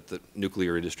that the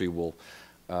nuclear industry will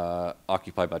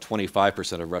occupy about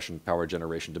 25% of Russian power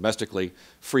generation domestically,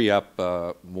 free up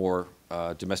more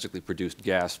domestically produced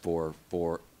gas for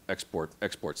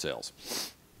export sales.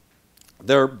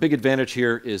 Their big advantage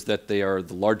here is that they are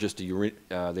the largest. They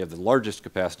have the largest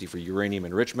capacity for uranium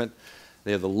enrichment.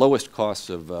 They have the lowest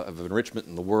costs of enrichment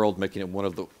in the world, making it one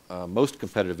of the most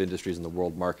competitive industries in the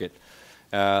world market.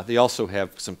 They also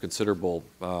have some considerable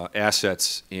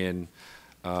assets in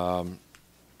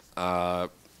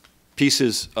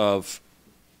pieces of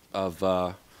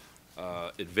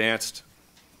advanced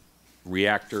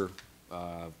reactor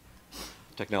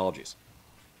technologies.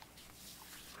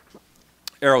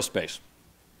 Aerospace.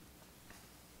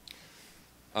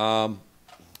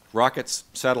 Rockets,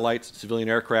 satellites, civilian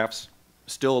aircrafts.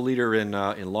 Still a leader in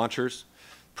launchers.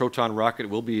 Proton rocket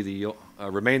will be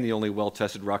remain the only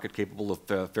well-tested rocket capable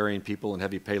of ferrying people and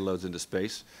heavy payloads into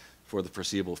space for the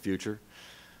foreseeable future.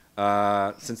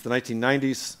 Since the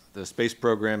 1990s, the space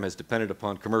program has depended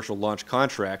upon commercial launch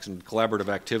contracts and collaborative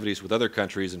activities with other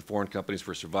countries and foreign companies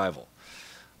for survival.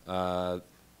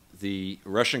 The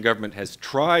Russian government has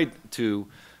tried to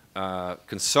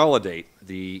consolidate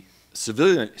the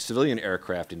civilian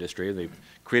aircraft industry. They've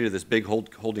created this big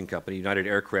holding company, United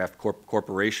Aircraft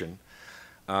Corporation,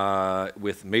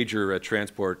 with major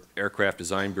transport aircraft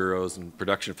design bureaus and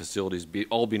production facilities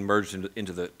all being merged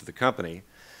into the company.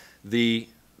 The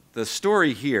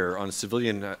story here on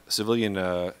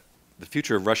the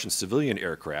future of Russian civilian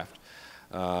aircraft,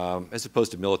 as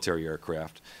opposed to military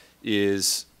aircraft,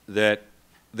 is that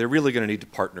they're really going to need to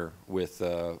partner with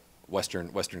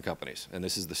Western companies, and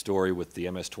this is the story with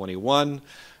the MS-21.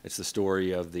 It's the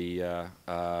story of the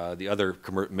other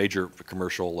major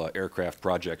commercial aircraft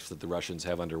projects that the Russians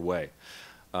have underway,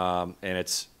 and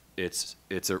it's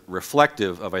a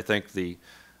reflective of, I think, the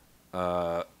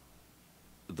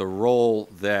role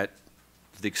that,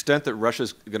 to the extent that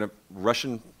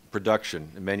Russian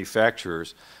production and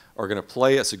manufacturers are going to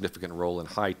play a significant role in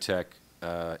high-tech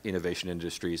innovation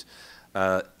industries.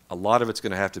 A lot of it's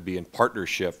going to have to be in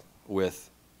partnership with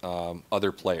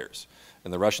other players.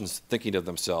 And the Russians thinking of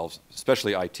themselves,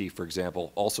 especially IT, for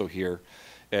example, also here,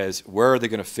 as where are they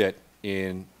going to fit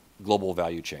in global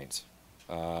value chains.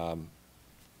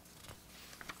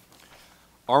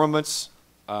 Armaments,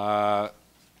 of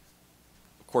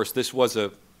course, this was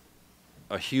a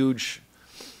huge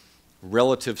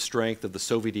relative strength of the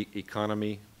Soviet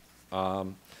economy.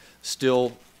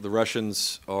 Still, the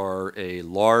Russians are a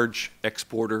large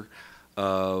exporter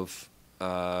of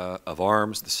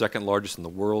arms, the second largest in the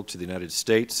world to the United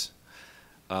States.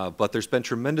 But there's been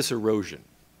tremendous erosion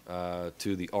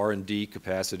to the R&D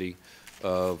capacity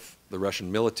of the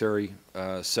Russian military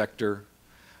sector,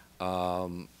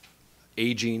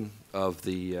 aging of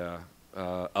the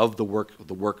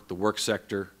work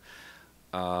sector.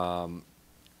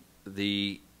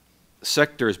 The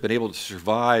sector has been able to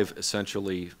survive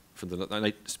essentially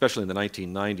especially in the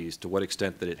 1990s, to what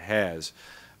extent that it has,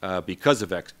 because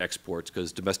of exports,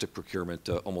 because domestic procurement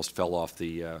almost fell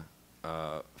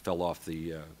down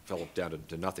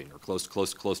to nothing, or close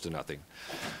to nothing.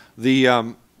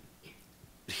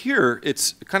 Here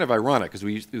it's kind of ironic, because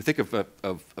we think of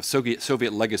a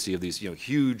Soviet legacy of these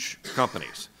huge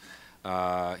companies,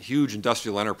 huge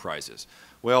industrial enterprises.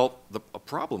 Well, a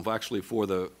problem actually for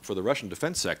the Russian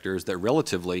defense sector is that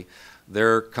relatively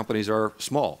their companies are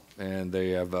small and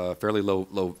they have fairly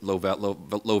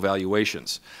low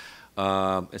valuations.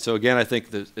 And so again, I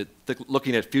think that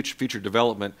looking at future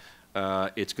development,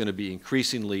 it's going to be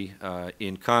increasingly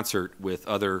in concert with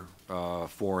other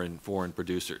foreign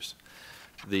producers.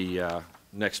 The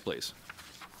next, please.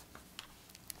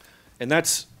 And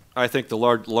that's, I think, the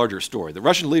larger story. The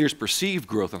Russian leaders perceive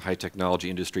growth in high technology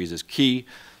industries as key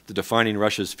to defining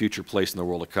Russia's future place in the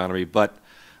world economy, but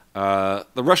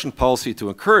the Russian policy to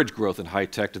encourage growth in high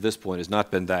tech to this point has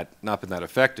not been that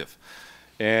effective.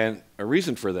 And a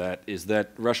reason for that is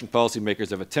that Russian policymakers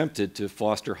have attempted to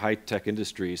foster high tech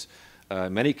industries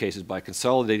in many cases by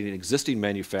consolidating existing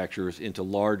manufacturers into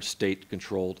large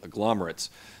state-controlled agglomerates,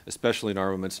 especially in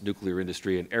armaments, nuclear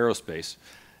industry, and aerospace.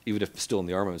 Even if still in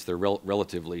the armaments, they're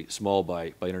relatively small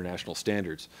by international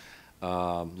standards.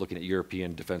 Looking at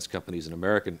European defense companies and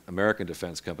American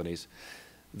defense companies.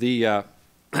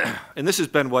 And this has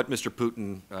been what Mr.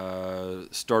 Putin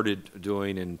started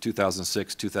doing in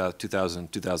 2006,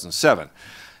 2007.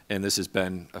 And this has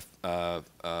been a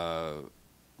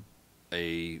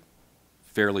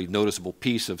fairly noticeable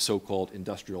piece of so-called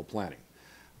industrial planning.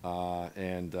 I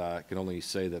can only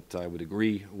say that I would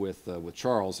agree with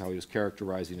Charles, how he was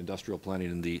characterizing industrial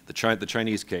planning in the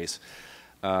Chinese case,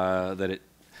 that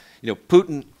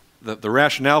Putin, the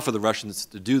rationale for the Russians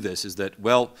to do this is that,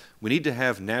 well, we need to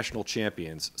have national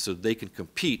champions so they can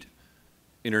compete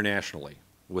internationally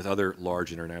with other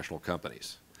large international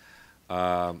companies.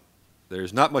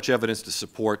 There's not much evidence to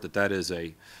support that that is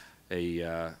a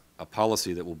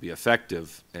policy that will be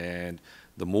effective, and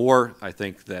the more I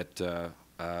think that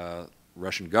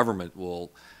Russian government will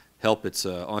help its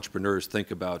entrepreneurs think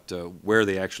about where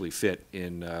they actually fit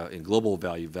in global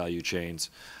value chains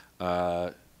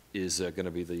is going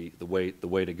to be the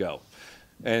way to go.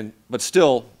 But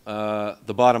still,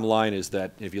 the bottom line is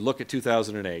that if you look at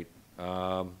 2008,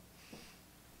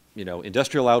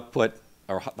 industrial output,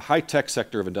 or the high-tech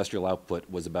sector of industrial output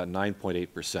was about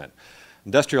 9.8%.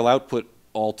 Industrial output,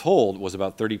 all told, was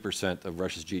about 30% of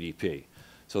Russia's GDP.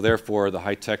 So therefore, the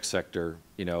high-tech sector,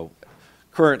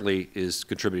 currently is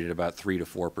contributing about 3 to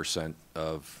 4%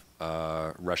 of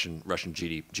Russian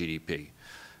GDP.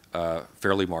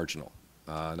 Fairly marginal,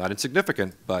 not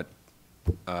insignificant, but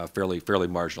fairly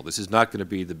marginal. This is not going to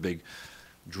be the big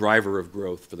driver of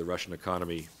growth for the Russian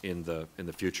economy in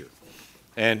the future.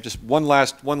 And just one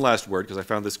last word, because I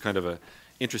found this kind of an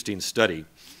interesting study,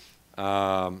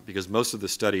 because most of the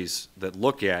studies that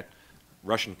look at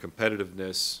Russian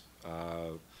competitiveness,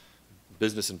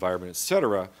 business environment, et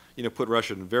cetera, put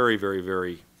Russia in very, very,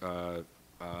 very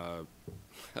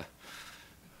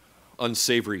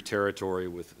unsavory territory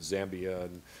with Zambia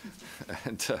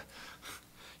and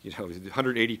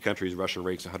 180 countries, Russia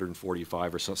ranks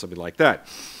 145 or something like that.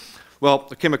 Well,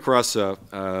 I came across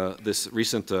this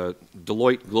recent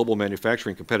Deloitte Global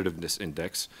Manufacturing Competitiveness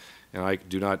Index, and I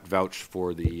do not vouch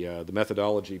for the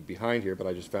methodology behind here, but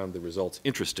I just found the results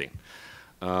interesting.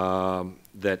 And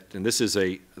this is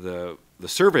the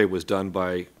survey was done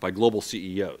by global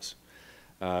CEOs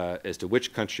as to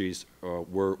which countries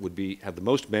have the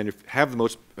most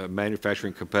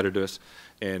manufacturing competitiveness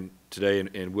and today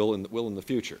and will in the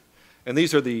future. And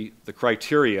these are the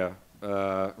criteria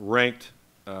ranked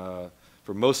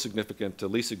for most significant to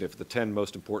least significant, the 10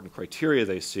 most important criteria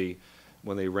they see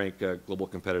when they rank global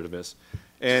competitiveness.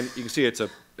 And you can see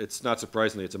it's not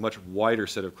surprisingly, it's a much wider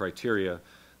set of criteria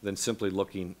than simply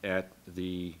looking at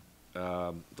the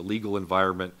legal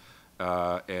environment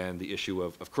and the issue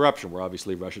of corruption, where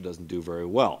obviously Russia doesn't do very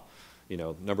well.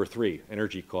 Number 3,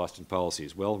 energy costs and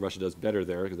policies. Well, Russia does better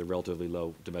there because they're relatively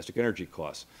low domestic energy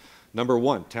costs. Number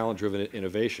 1, talent-driven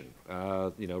innovation.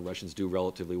 Russians do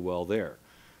relatively well there.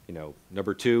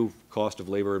 Number 2, cost of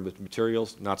labor and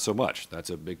materials, not so much. That's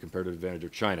a big comparative advantage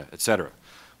of China, et cetera.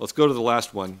 Let's go to the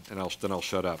last one, and then I'll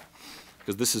shut up,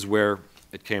 because this is where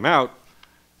it came out.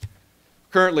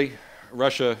 Currently,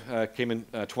 Russia came in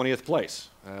 20th place,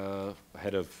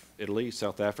 ahead of Italy,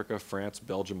 South Africa, France,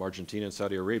 Belgium, Argentina, and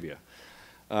Saudi Arabia.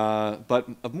 But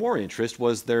of more interest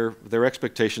was their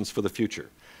expectations for the future,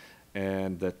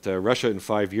 and that Russia in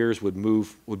 5 years would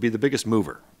be the biggest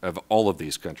mover of all of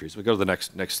these countries. We go to the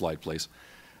next slide, please.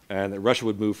 And that Russia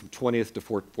would move from 20th to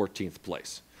 14th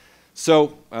place.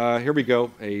 So here we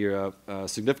go, a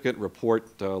significant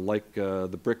report like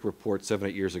the BRIC report 7 or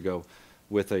 8 years ago,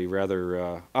 with a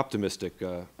rather optimistic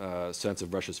sense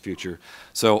of Russia's future.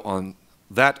 So on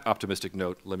that optimistic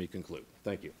note, let me conclude.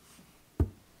 Thank you.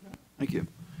 Thank you.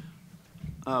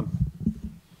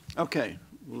 Okay,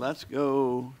 let's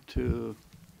go to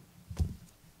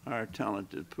our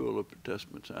talented pool of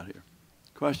participants out here.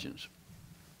 Questions,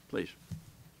 please.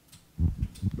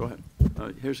 Go ahead.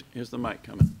 Here's the mic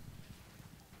coming.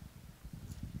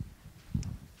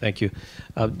 Thank you.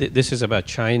 This is about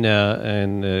China,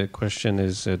 and the question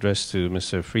is addressed to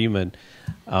Mr. Freeman.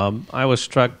 I was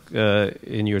struck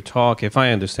in your talk, if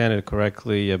I understand it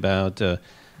correctly, about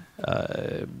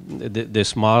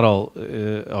this model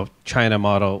of China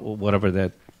model, whatever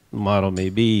that model may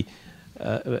be,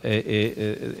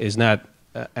 is not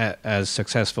as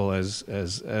successful as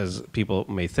people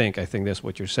may think. I think that's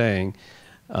what you're saying.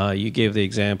 You gave the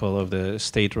example of the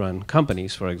state-run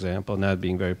companies, for example, not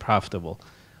being very profitable.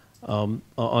 On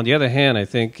the other hand, I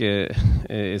think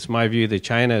it's my view that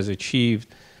China has achieved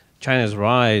China's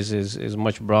rise is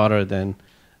much broader than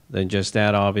just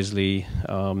that. Obviously,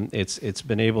 it's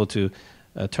been able to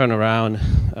turn around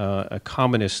a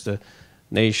communist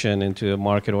nation into a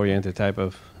market-oriented type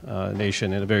of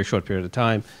nation in a very short period of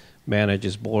time, manage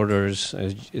its borders,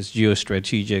 its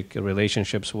geostrategic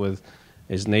relationships with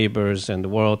its neighbors and the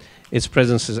world. Its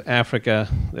presence in Africa,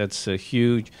 that's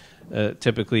huge,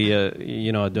 typically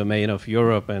a domain of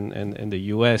Europe and the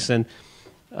U.S., and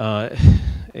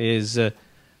is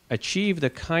achieved a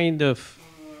kind of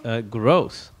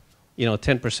growth,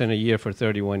 10% a year for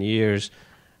 31 years,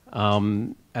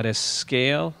 at a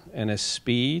scale and a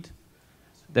speed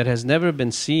that has never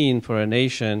been seen for a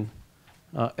nation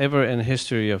ever in the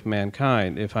history of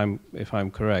mankind, if I'm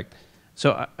correct.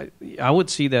 So I would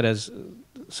see that as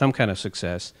some kind of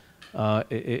success,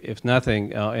 if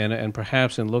nothing, and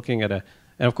perhaps in looking at and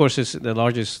of course it's the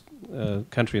largest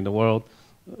country in the world,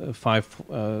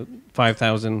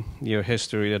 5,000-year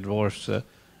history that dwarfs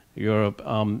Europe.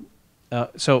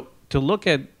 So to look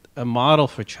at a model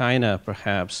for China,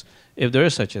 perhaps, if there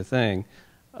is such a thing,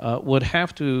 would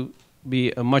have to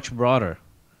be a much broader,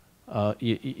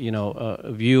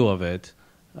 view of it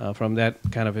from that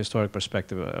kind of historic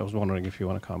perspective. I was wondering if you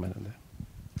want to comment on that.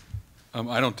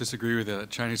 I don't disagree with that. The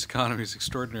Chinese economy is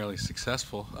extraordinarily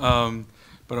successful,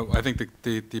 but I think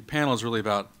the panel is really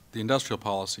about the industrial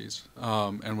policies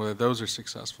and whether those are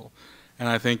successful. And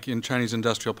I think in Chinese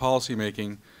industrial policy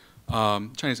making,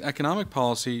 Chinese economic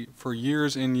policy for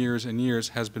years and years and years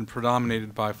has been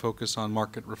predominated by focus on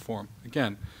market reform.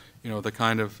 Again, the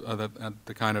kind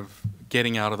of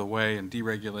getting out of the way and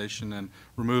deregulation and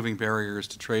removing barriers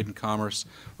to trade and commerce,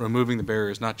 removing the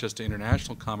barriers not just to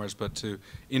international commerce but to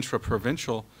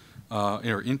intra-provincial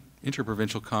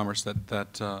interprovincial commerce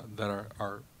that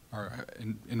are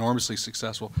enormously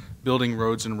successful, building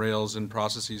roads and rails and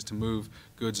processes to move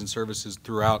goods and services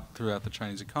throughout the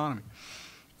Chinese economy.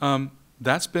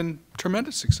 That's been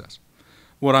tremendous success.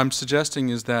 What I'm suggesting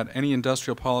is that any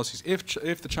industrial policies,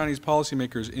 if the Chinese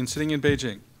policymakers sitting in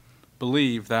Beijing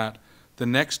believe that the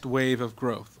next wave of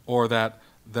growth or that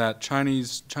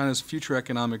China's future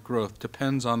economic growth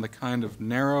depends on the kind of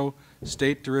narrow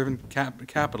state-driven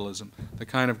capitalism, the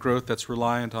kind of growth that's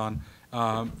reliant on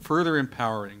further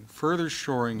empowering, further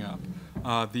shoring up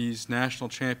these national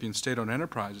champion state-owned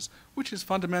enterprises, which is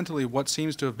fundamentally what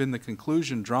seems to have been the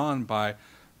conclusion drawn by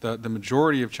the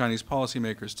majority of Chinese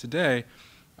policymakers today,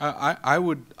 I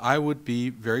would be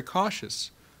very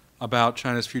cautious about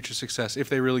China's future success if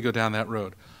they really go down that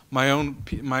road. My own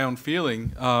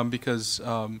feeling, because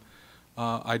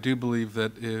I do believe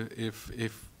that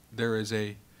if there is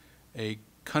a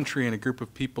country and a group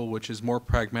of people which is more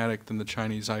pragmatic than the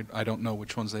Chinese, I don't know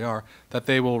which ones they are, that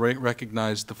they will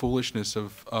recognize the foolishness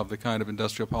of the kind of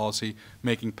industrial policy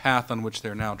making path on which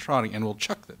they're now trotting, and will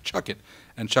chuck it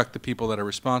and chuck the people that are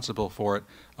responsible for it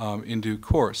in due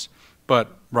course.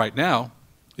 But right now,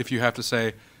 if you have to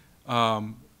say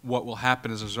what will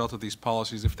happen as a result of these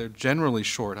policies, if they're generally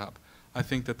shored up, I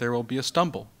think that there will be a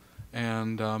stumble,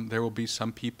 and there will be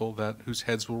some people whose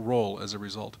heads will roll as a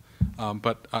result.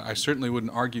 But I certainly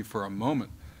wouldn't argue for a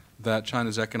moment that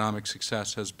China's economic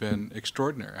success has been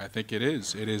extraordinary. I think it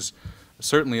is. It is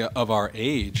certainly of our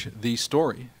age the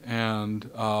story.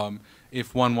 And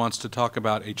if one wants to talk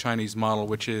about a Chinese model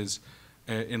which is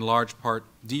in large part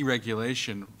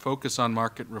deregulation, focus on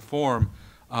market reform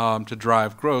to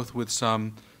drive growth with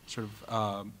some sort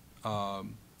of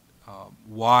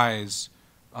wise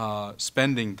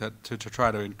spending to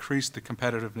try to increase the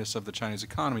competitiveness of the Chinese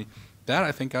economy, that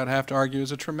I think I'd have to argue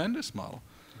is a tremendous model.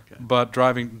 Okay. But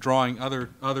drawing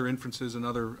other inferences and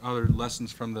other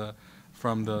lessons from the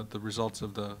results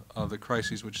of the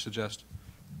crises, which suggest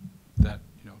that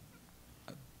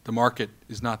the market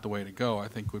is not the way to go, I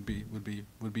think would be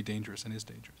dangerous and is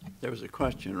dangerous. There was a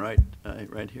question right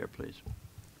here, please.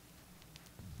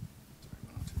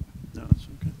 No, it's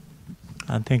okay.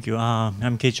 Thank you.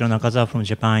 I'm Keiichiro Nakazawa from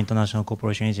Japan International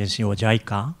Cooperation Agency, or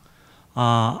JICA.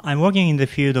 I'm working in the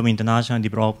field of international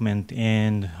development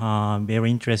and very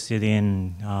interested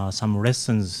in some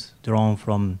lessons drawn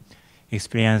from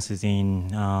experiences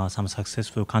in some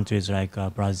successful countries like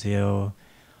Brazil,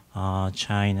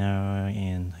 China,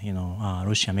 and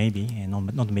Russia maybe, and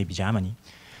not maybe Germany.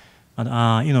 But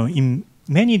in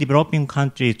many developing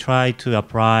countries try to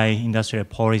apply industrial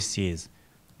policies,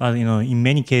 but in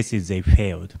many cases they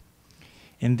failed,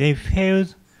 and they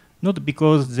failed not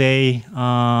because they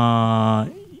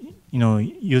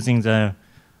using the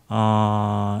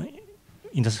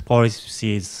industrial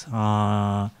policies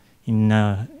in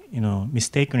a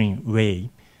mistaken way,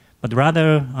 but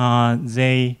rather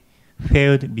they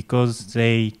failed because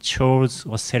they chose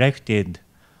or selected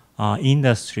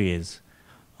industries,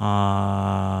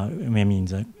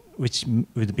 which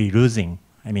would be losing.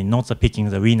 I mean, not the picking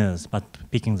the winners, but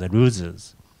picking the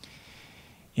losers.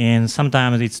 And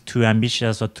sometimes it's too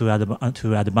ambitious or too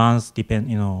advanced,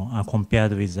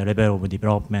 compared with the level of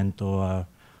development or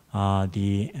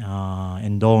the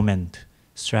endowment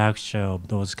structure of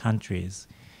those countries.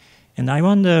 And I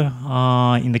wonder,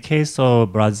 in the case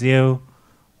of Brazil,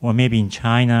 or maybe in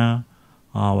China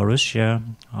or Russia,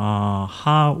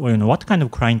 what kind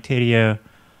of criteria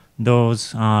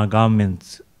those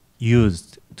governments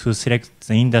used to select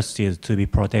the industries to be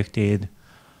protected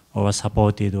or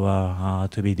supported or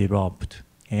to be developed.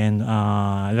 And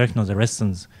I'd like to know the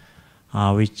lessons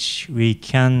which we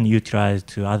can utilize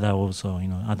to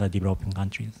other developing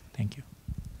countries. Thank you.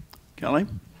 Kelly?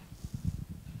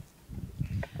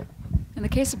 In the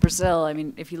case of Brazil, I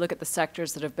mean, if you look at the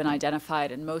sectors that have been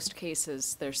identified, in most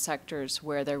cases, there's sectors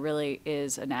where there really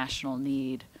is a national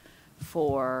need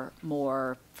for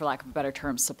more, for lack of a better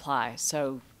term, supply.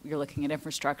 So you're looking at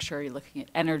infrastructure, you're looking at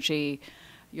energy,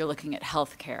 you're looking at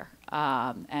healthcare.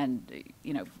 And,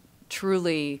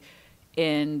 truly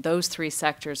in those three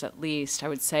sectors at least, I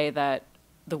would say that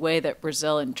the way that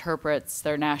Brazil interprets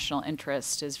their national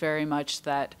interest is very much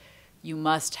that you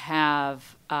must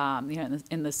have,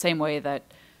 in the same way that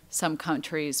some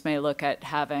countries may look at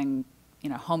having,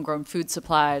 homegrown food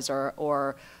supplies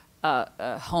or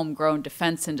a homegrown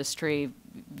defense industry,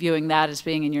 viewing that as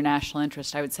being in your national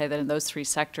interest. I would say that in those three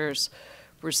sectors,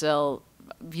 Brazil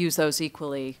views those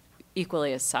equally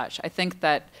as such. I think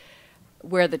that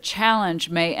where the challenge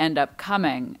may end up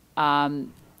coming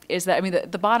is that, I mean,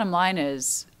 the bottom line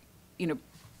is,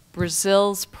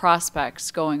 Brazil's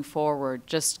prospects going forward,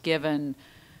 just given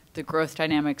the growth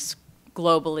dynamics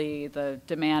globally, the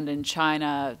demand in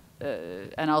China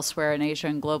and elsewhere in Asia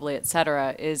and globally, et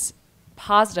cetera, is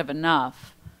positive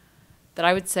enough that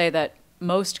I would say that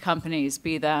most companies,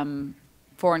 be them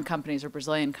foreign companies or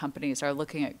Brazilian companies, are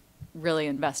looking at really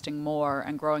investing more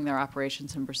and growing their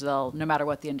operations in Brazil, no matter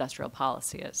what the industrial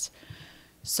policy is.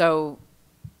 So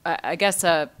I guess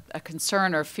a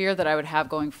concern or fear that I would have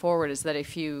going forward is that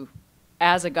if you,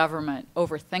 as a government,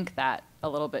 overthink that a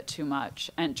little bit too much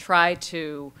and try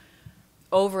to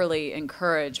overly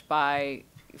encourage by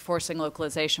forcing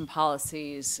localization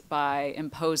policies, by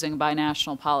imposing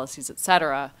binational policies, et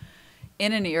cetera,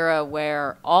 in an era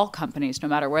where all companies, no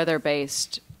matter where they're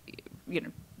based,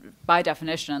 by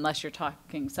definition, unless you're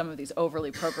talking some of these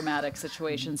overly programmatic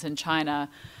situations in China,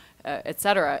 et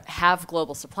cetera, have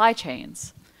global supply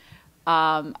chains.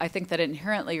 I think that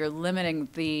inherently you're limiting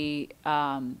the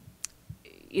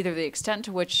either the extent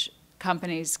to which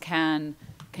companies can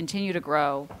continue to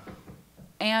grow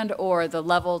and or the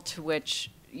level to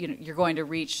which you're going to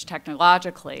reach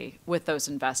technologically with those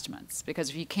investments. Because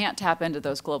if you can't tap into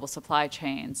those global supply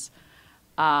chains,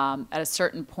 at a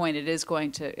certain point, it is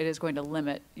going to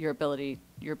limit your ability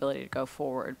to go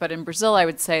forward. But in Brazil, I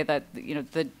would say that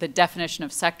the definition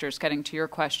of sectors, getting to your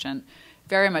question,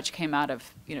 very much came out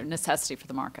of necessity for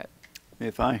the market.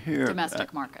 If I hear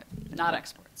domestic market, not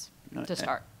exports, to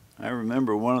start. I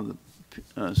remember one of the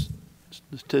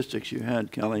statistics you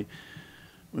had, Kelly,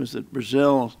 was that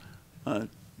Brazil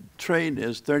trade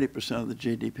is 30% of the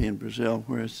GDP in Brazil,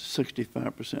 whereas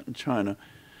 65% in China.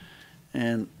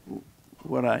 And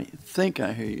what I think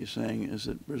I hear you saying is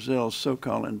that Brazil's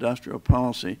so-called industrial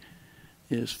policy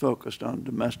is focused on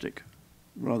domestic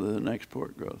rather than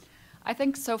export growth. I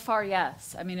think so far,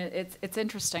 yes. I mean, it's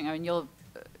interesting. I mean, you'll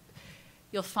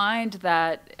find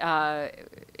that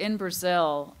in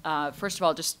Brazil, first of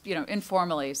all, just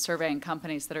informally surveying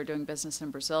companies that are doing business in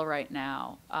Brazil right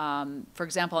now. For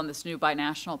example, on this new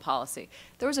binational policy,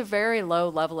 there was a very low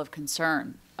level of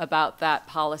concern about that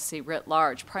policy writ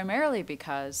large, primarily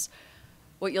because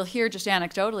what you'll hear just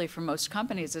anecdotally from most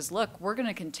companies is, look, we're going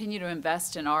to continue to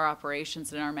invest in our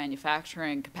operations and our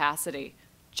manufacturing capacity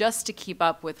just to keep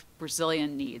up with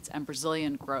Brazilian needs and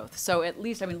Brazilian growth. So at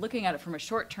least, I mean, looking at it from a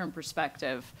short-term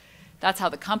perspective, that's how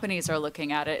the companies are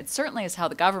looking at it. It certainly is how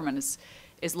the government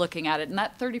is looking at it. And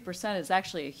that 30% is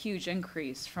actually a huge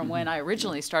increase from when I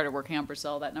originally started working on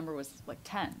Brazil. That number was like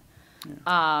 10.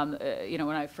 Yeah.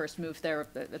 When I first moved there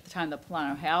at the time the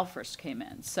Plano Real first came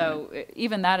in. So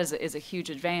even that is a huge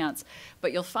advance.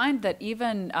 But you'll find that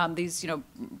even these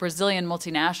Brazilian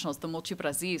multinationals, the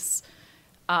Multibrasis,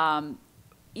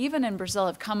 even in Brazil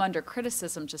have come under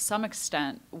criticism to some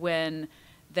extent when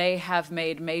they have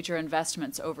made major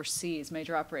investments overseas,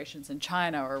 major operations in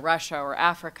China or Russia or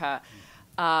Africa.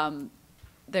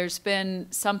 There's been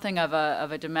something of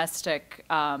a domestic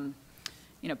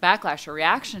backlash or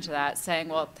reaction to that, saying,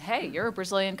 well, hey, you're a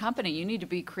Brazilian company. You need to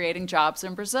be creating jobs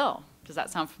in Brazil. Does that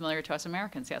sound familiar to us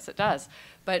Americans? Yes, it does.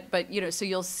 But you know, so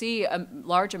you'll see a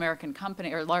large American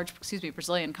company or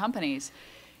Brazilian companies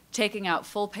taking out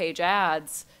full-page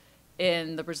ads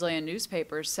in the Brazilian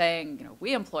newspapers saying, you know,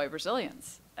 we employ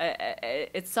Brazilians.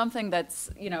 It's something that's,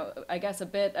 you know, I guess a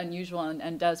bit unusual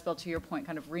and does, Bill, to your point,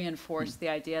 kind of reinforce the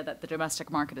idea that the domestic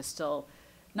market is still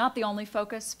not the only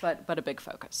focus, but a big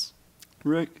focus.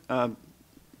 Rick,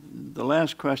 the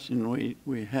last question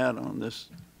we had on this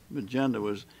agenda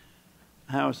was,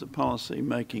 how is the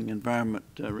policy-making environment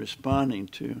responding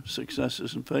to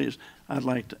successes and failures? I'd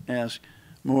like to ask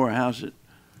more, how's it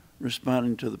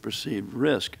responding to the perceived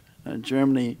risk?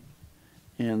 Germany,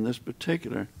 in this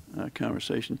particular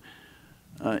conversation,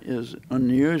 is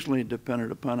unusually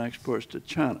dependent upon exports to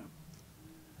China.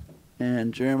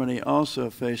 And Germany also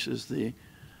faces the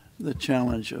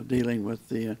challenge of dealing with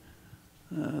the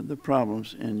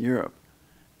problems in Europe.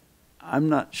 I'm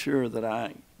not sure that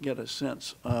I get a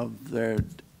sense of the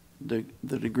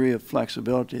degree of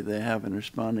flexibility they have in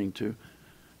responding to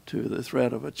the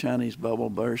threat of a Chinese bubble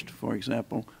burst, for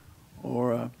example,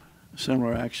 or a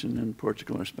similar action in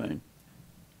Portugal or Spain.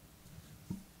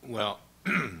 Well,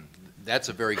 that's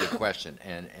a very good question.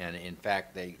 And in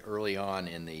fact, they early on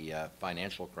in the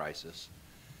financial crisis,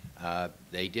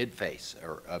 they did face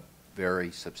a very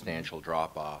substantial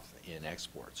drop-off in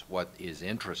exports. What is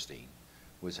interesting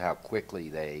was how quickly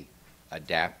they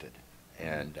adapted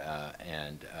and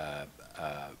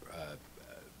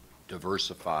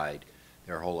diversified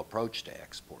their whole approach to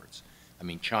exports. I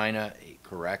mean, China,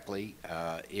 correctly,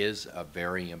 is a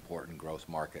very important growth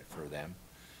market for them,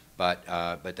 but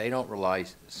they don't rely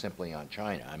simply on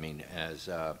China. I mean, as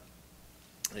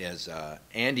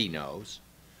Andy knows,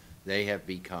 they have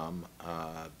become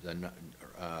the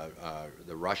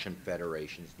Russian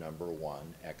Federation's #1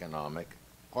 economic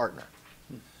partner,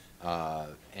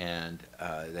 and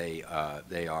they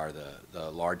are the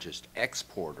largest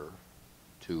exporter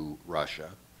to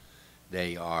Russia.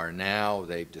 They are now,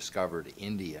 they've discovered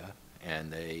India,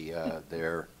 and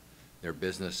their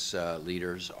business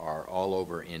leaders are all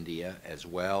over India as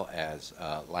well as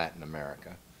Latin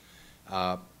America.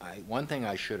 One thing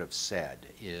I should have said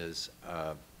is,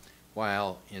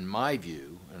 while in my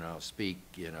view, and I'll speak,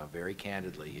 you know, very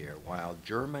candidly here, while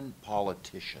German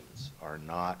politicians are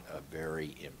not a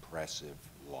very impressive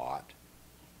lot,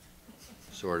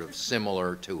 sort of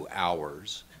similar to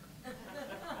ours,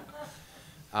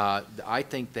 I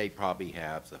think they probably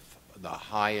have the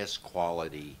highest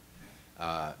quality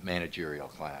managerial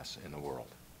class in the world.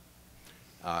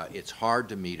 It's hard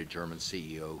to meet a German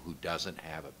CEO who doesn't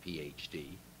have a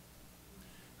PhD,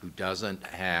 who doesn't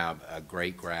have a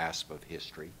great grasp of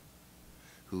history,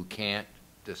 who can't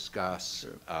discuss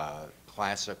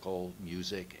classical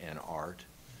music and art.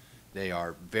 They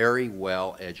are very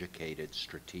well-educated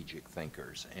strategic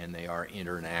thinkers, and they are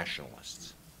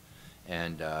internationalists.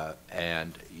 And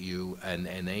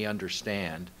they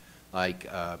understand, like,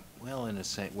 well, in a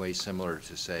way similar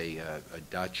to, say, a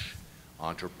Dutch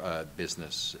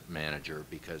business manager,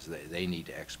 because they need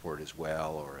to export as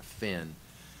well, or a Finn.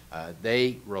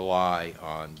 They rely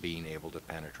on being able to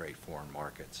penetrate foreign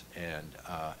markets, and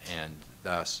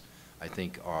thus, I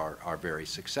think, are very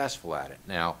successful at it.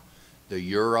 Now, the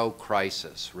euro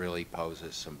crisis really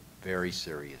poses some very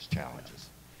serious challenges.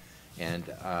 And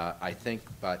I think,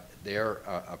 but their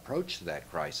approach to that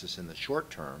crisis in the short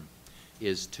term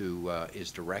is to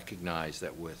recognize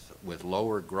that with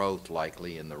lower growth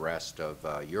likely in the rest of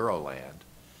Euroland,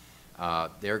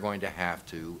 they're going to have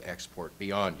to export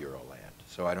beyond Euroland.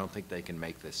 So I don't think they can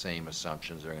make the same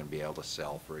assumptions. They're going to be able to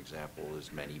sell, for example,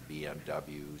 as many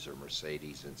BMWs or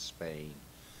Mercedes in Spain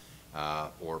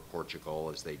or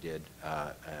Portugal as they did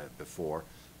before.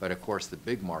 But of course, the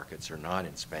big markets are not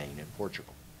in Spain and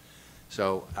Portugal.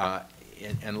 So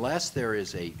unless there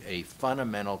is a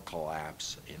fundamental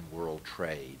collapse in world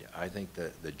trade, I think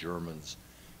that the Germans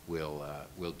will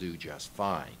do just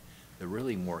fine. The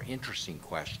really more interesting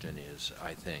question is,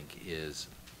 I think, is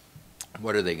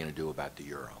what are they going to do about the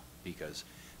euro? Because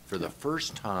for the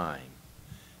first time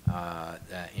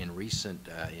in recent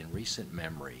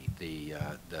memory,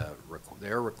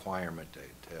 their requirement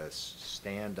to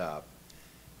stand up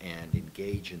and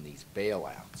engage in these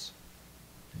bailouts,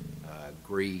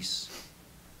 Greece,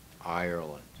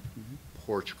 Ireland,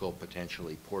 Portugal,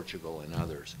 potentially Portugal and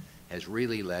others, has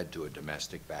really led to a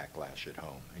domestic backlash at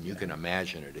home. And you can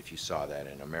imagine it if you saw that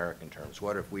in American terms.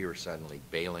 What if we were suddenly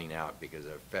bailing out because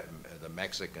of the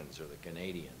Mexicans or the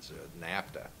Canadians or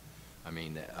NAFTA? I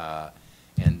mean,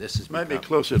 and this is might be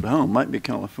closer to home, might be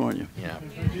California. Yeah.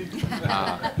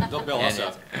 They'll bail us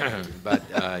out. But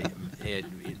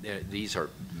these are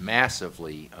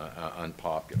massively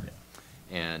unpopular.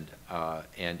 And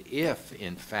if,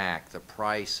 in fact, the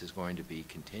price is going to be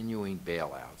continuing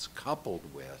bailouts coupled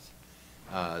with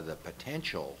the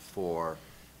potential for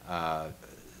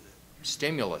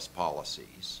stimulus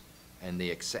policies and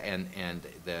the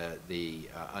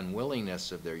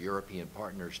unwillingness of their European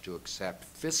partners to accept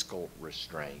fiscal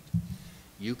restraint,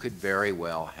 you could very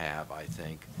well have, I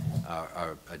think,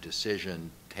 a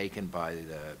decision taken by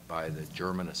the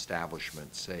German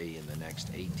establishment, say in the next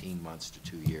 18 months to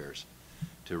 2 years,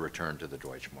 to return to the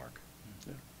Deutschmark.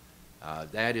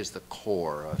 That is the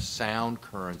core. A sound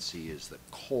currency is the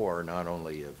core not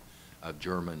only of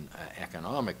German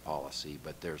economic policy,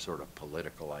 but their sort of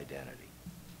political identity.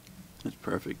 That's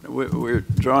perfect. We're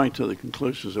drawing to the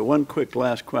conclusion. So one quick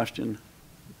last question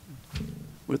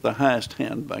with the highest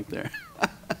hand back there.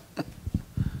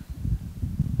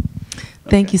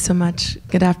 Thank you so much.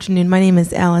 Good afternoon. My name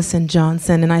is Allison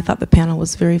Johnson, and I thought the panel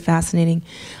was very fascinating.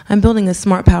 I'm building a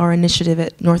smart power initiative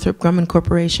at Northrop Grumman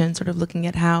Corporation, sort of looking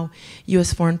at how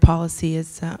U.S. foreign policy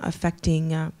is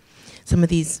affecting some of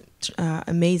these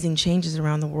amazing changes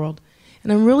around the world.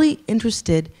 And I'm really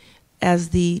interested, as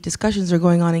the discussions are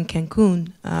going on in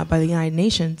Cancun by the United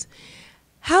Nations,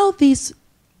 how these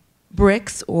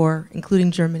BRICS, or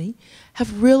including Germany,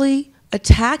 have really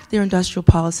attacked their industrial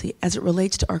policy as it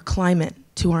relates to our climate,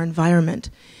 to our environment.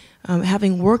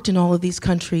 Having worked in all of these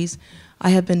countries, I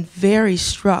have been very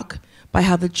struck by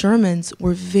how the Germans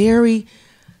were very,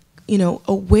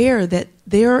 aware that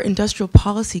their industrial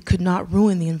policy could not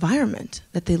ruin the environment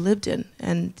that they lived in.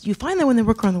 And you find that when they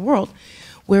work around the world,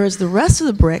 whereas the rest of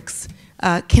the BRICS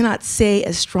cannot say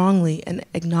as strongly an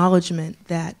acknowledgement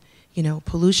that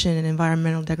pollution and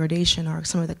environmental degradation are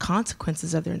some of the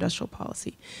consequences of their industrial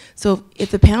policy. So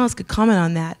if the panelists could comment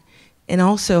on that, and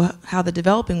also how the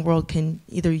developing world can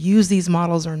either use these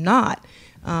models or not,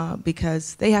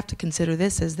 because they have to consider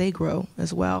this as they grow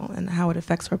as well, and how it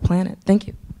affects our planet. Thank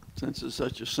you. Since it's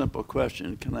such a simple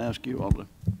question, can I ask you all to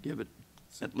give it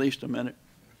at least a minute?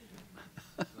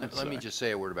 Let me just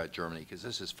say a word about Germany, because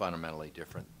this is fundamentally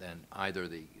different than either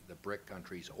the BRIC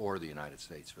countries or the United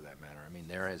States, for that matter. I mean,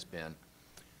 there has been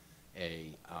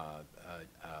an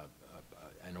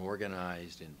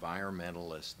organized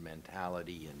environmentalist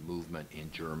mentality and movement in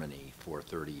Germany for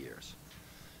 30 years.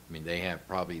 I mean, they have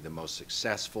probably the most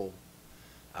successful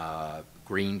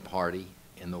Green Party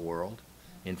in the world.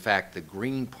 In fact, the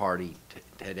Green Party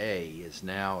today is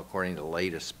now, according to the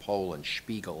latest poll in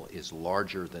Spiegel, is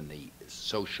larger than the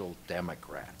Social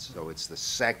Democrats. So it's the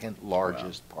second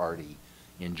largest party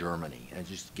in Germany. And it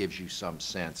just gives you some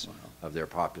sense of their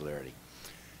popularity.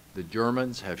 The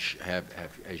Germans have,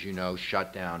 as you know,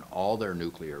 shut down all their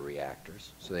nuclear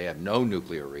reactors. So they have no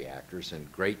nuclear reactors, in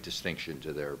great distinction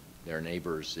to their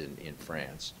neighbors in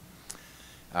France.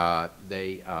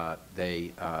 They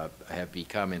have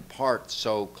become in part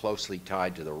so closely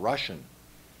tied to the Russian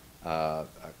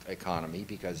economy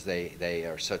because they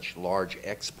are such large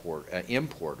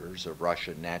importers of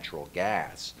Russian natural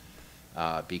gas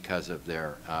because of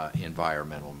their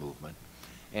environmental movement.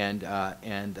 And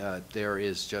there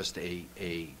is just a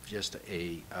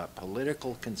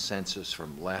political consensus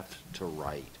from left to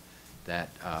right that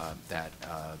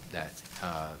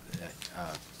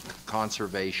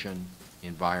conservation,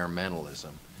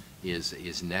 environmentalism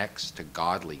is next to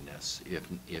godliness,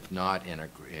 if not in an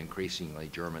increasingly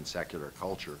German secular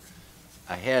culture,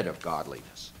 ahead of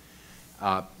godliness.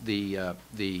 The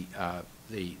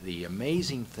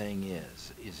amazing thing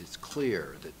is it's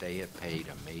clear that they have paid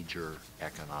a major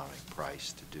economic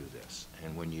price to do this.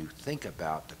 And when you think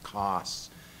about the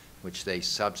costs, which they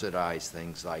subsidize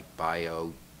things like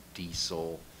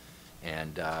biodiesel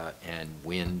and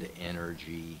wind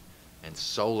energy and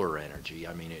solar energy.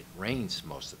 I mean, it rains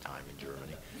most of the time in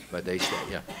Germany, but they say,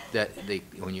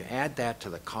 when you add that to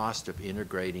the cost of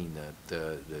integrating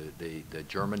the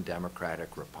German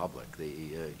Democratic Republic,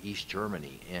 East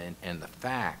Germany, and the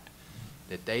fact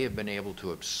that they have been able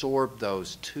to absorb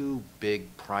those two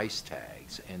big price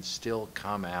tags and still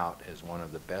come out as one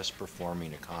of the best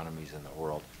performing economies in the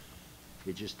world,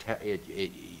 it just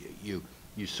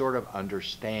you sort of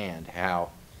understand how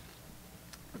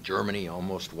Germany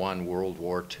almost won World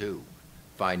War II,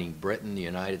 fighting Britain, the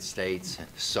United States, and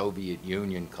the Soviet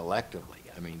Union collectively.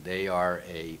 I mean, they are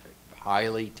a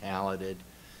highly talented,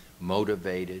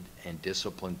 motivated, and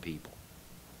disciplined people.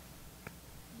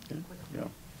 Okay. Yeah.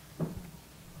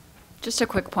 Just a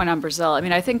quick point on Brazil. I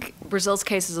mean, I think Brazil's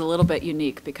case is a little bit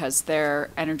unique because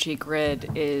their energy grid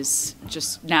is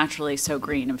just naturally so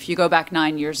green. If you go back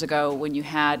 9 years ago when you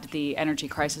had the energy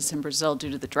crisis in Brazil due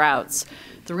to the droughts,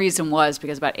 the reason was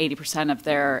because about 80% of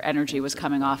their energy was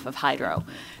coming off of hydro.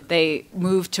 They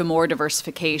moved to more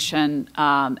diversification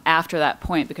after that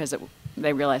point because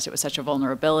they realized it was such a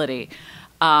vulnerability.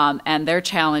 And their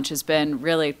challenge has been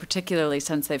really, particularly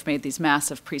since they've made these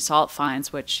massive pre-salt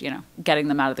finds, which, you know, getting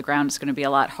them out of the ground is going to be a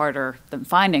lot harder than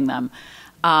finding them.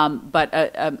 But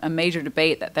a major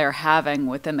debate that they're having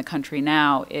within the country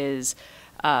now is,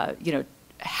 you know,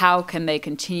 how can they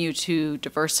continue to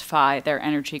diversify their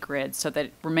energy grid so that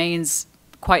it remains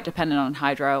quite dependent on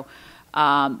hydro,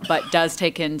 but does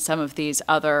take in some of these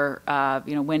other,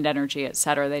 you know, wind energy, et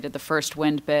cetera. They did the first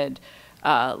wind bid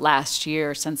last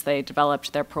year since they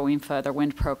developed their ProInfa, their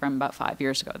wind program, about 5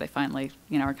 years ago. They finally,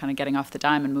 you know, are kind of getting off the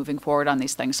dime and moving forward on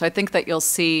these things. So I think that you'll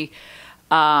see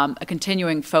a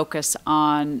continuing focus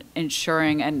on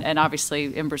ensuring, and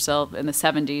obviously in Brazil in the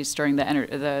 70s during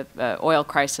the oil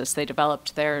crisis, they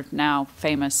developed their now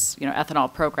famous, you know,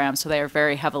 ethanol program. So they are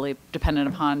very heavily dependent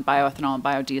upon bioethanol and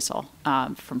biodiesel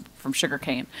from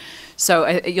sugarcane. So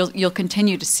you'll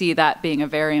continue to see that being a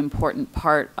very important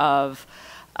part of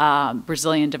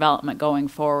Brazilian development going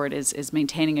forward is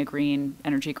maintaining a green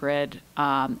energy grid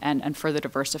and further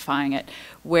diversifying it.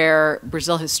 Where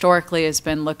Brazil historically has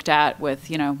been looked at with,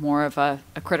 you know, more of a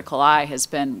critical eye has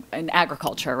been in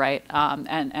agriculture, right?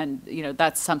 And you know,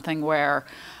 that's something where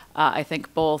I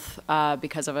think both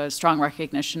because of a strong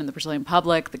recognition in the Brazilian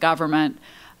public, the government,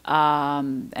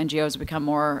 NGOs have become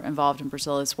more involved in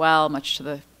Brazil as well, much to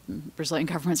the Brazilian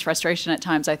government's frustration at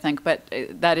times, I think, but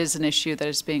that is an issue that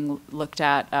is being looked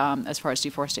at as far as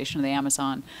deforestation of the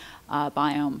Amazon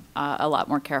biome a lot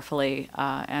more carefully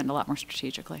and a lot more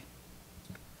strategically.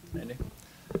 Andy?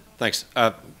 Thanks.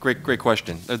 Great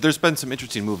question. There's been some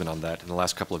interesting movement on that in the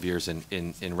last couple of years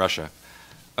in Russia.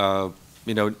 You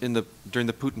know, during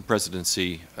the Putin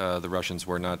presidency, the Russians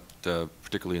were not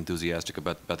particularly enthusiastic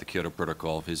about the Kyoto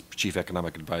Protocol. His chief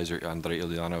economic advisor, Andrei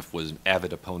Ilyanov, was an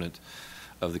avid opponent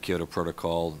of the Kyoto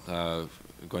Protocol,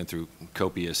 going through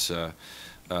copious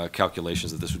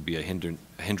calculations that this would be a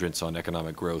hindrance on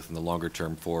economic growth in the longer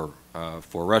term for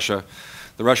Russia.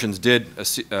 The Russians did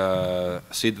accede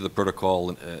to the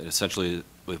protocol essentially,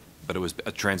 but it was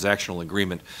a transactional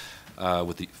agreement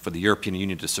for the European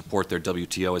Union to support their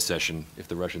WTO accession if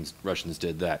the Russians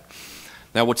did that.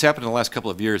 Now, what's happened in the last couple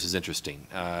of years is interesting,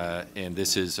 and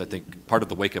this is, I think, part of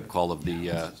the wake-up call of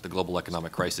the global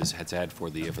economic crisis has had for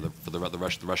the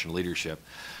Russian leadership.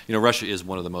 You know, Russia is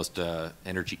one of the most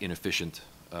energy inefficient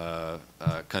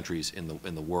countries in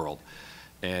the world,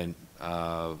 and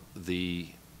the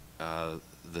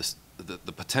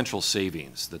potential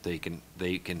savings that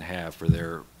they can have for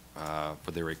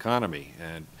their economy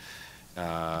and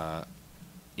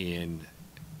in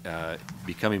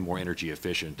becoming more energy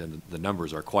efficient, and the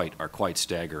numbers are quite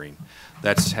staggering.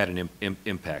 That's had an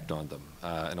impact on them,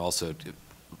 and also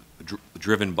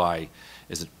driven by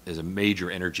as a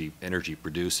major energy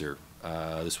producer.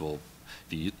 This will,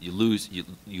 if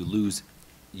you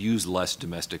use less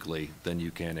domestically, then you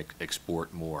can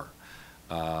export more.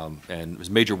 And it was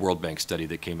a major World Bank study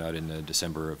that came out in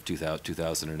December of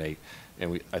 2008,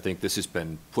 and I think this has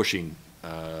been pushing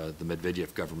the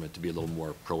Medvedev government to be a little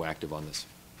more proactive on this.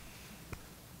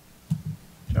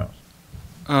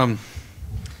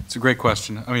 It's a great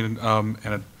question. I mean,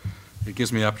 and it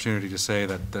gives me the opportunity to say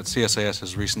that CSIS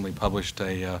has recently published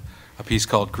a piece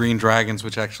called Green Dragons,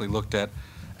 which actually looked at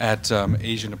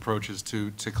Asian approaches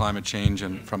to climate change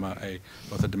and from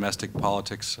both a domestic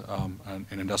politics and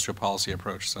industrial policy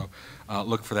approach. So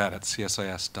look for that at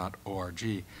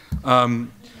csis.org.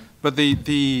 But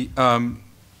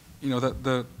you know,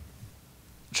 the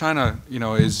China, you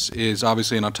know, is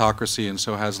obviously an autocracy, and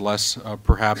so has less,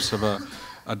 perhaps, of a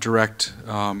direct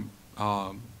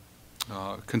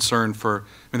concern for. I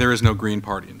mean, there is no Green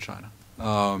Party in China,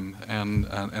 and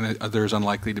there's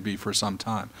unlikely to be for some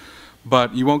time.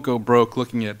 But you won't go broke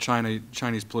looking at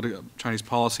Chinese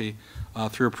policy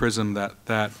through a prism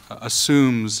that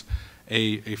assumes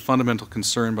a fundamental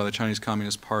concern by the Chinese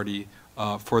Communist Party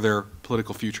for their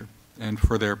political future and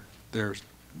for their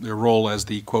role as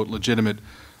the, quote, legitimate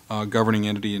governing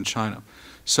entity in China.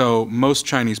 So most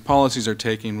Chinese policies are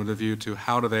taken with a view to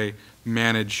how do they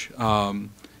manage, how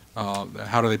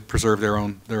do they preserve their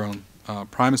own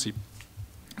primacy.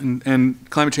 And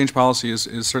climate change policy is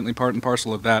certainly part and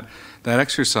parcel of that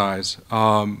exercise.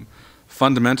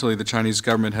 Fundamentally, the Chinese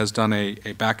government has done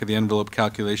a back-of-the-envelope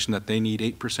calculation that they need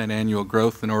 8% annual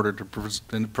growth in order to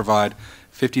provide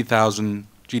 50,000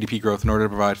 GDP growth in order to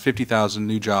provide 50,000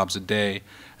 new jobs a day,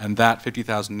 and that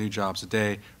 50,000 new jobs a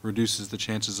day reduces the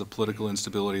chances of political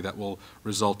instability that will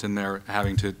result in their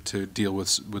having to deal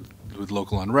with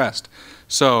local unrest.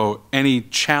 So any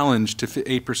challenge to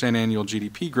 8% annual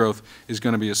GDP growth is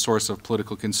going to be a source of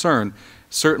political concern.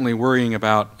 Certainly worrying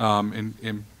about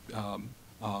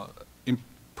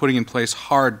putting in place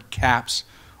hard caps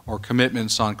or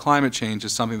commitments on climate change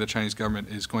is something the Chinese government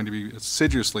is going to be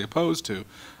assiduously opposed to,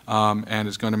 and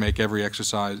is going to make every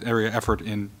effort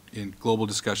in global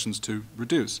discussions to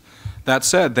reduce. That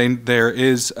said, there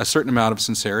is a certain amount of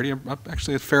sincerity,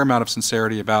 actually a fair amount of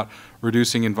sincerity about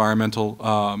reducing environmental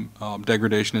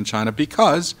degradation in China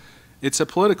because it's a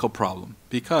political problem,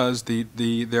 because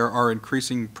there are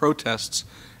increasing protests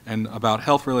and about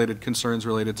health-related concerns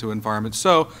related to environment.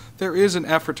 So there is an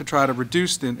effort to try to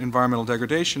reduce the environmental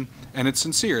degradation, and it's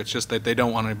sincere. It's just that they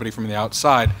don't want anybody from the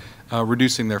outside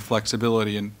reducing their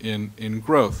flexibility in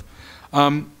growth.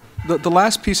 The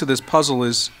last piece of this puzzle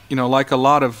is, like a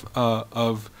lot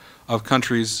of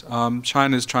countries,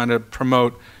 China is trying to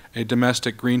promote a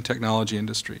domestic green technology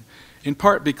industry, in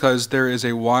part because there is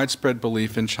a widespread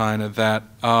belief in China that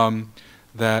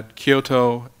that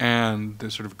Kyoto and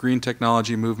the sort of green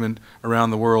technology movement around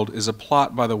the world is a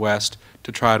plot by the West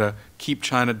to try to keep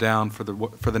China down for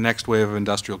the next wave of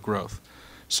industrial growth.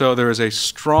 So there is a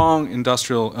strong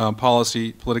industrial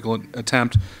political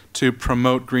attempt to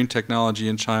promote green technology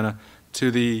in China to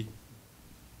the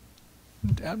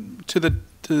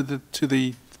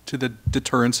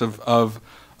deterrence of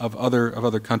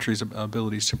other countries'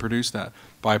 abilities to produce that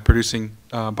by producing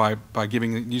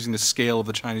using the scale of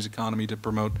the Chinese economy to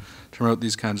promote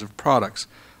these kinds of products.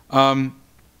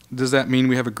 Does that mean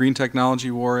we have a green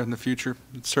technology war in the future?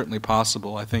 It's certainly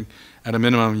possible. I think at a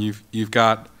minimum you've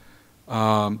got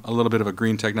a little bit of a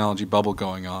green technology bubble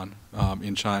going on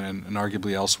in China and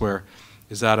arguably elsewhere.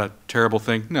 Is that a terrible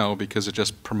thing? No, because it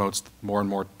just promotes more and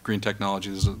more green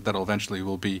technologies that eventually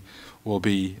will be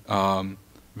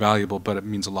valuable, but it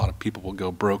means a lot of people will go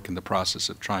broke in the process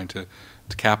of trying to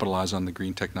capitalize on the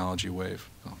green technology wave.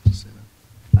 I'll just say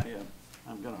that.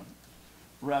 I'm going to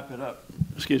wrap it up.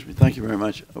 Excuse me. Thank you very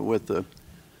much. With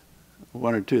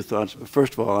one or two thoughts.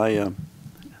 First of all, I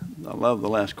love the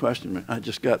last question. I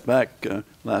just got back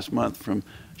last month from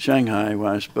Shanghai,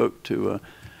 where I spoke to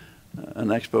an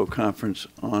expo conference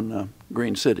on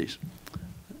green cities.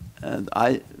 And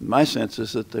my sense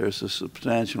is that there's a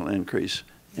substantial increase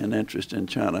in interest in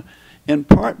China, in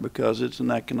part because it's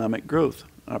an economic growth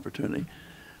opportunity.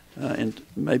 And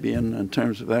maybe in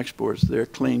terms of exports, their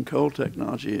clean coal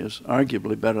technology is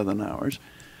arguably better than ours.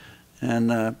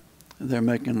 And they're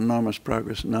making enormous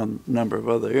progress in a number of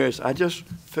other areas. I just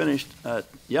finished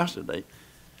yesterday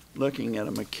looking at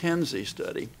a McKinsey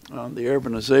study on the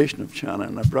urbanization of China,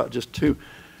 and I brought just two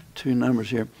numbers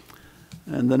here.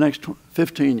 In the next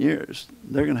 15 years,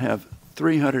 they're going to have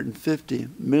 350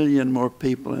 million more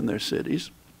people in their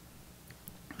cities.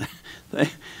 They're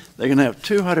going to have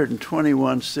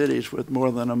 221 cities with more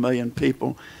than 1 million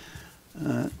people.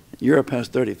 Europe has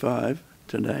 35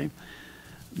 today.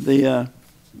 The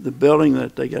building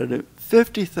that they got to do,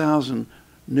 50,000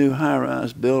 new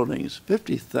high-rise buildings,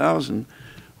 50,000,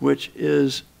 which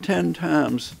is 10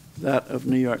 times that of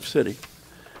New York City.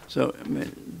 So I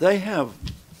mean, they have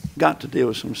got to deal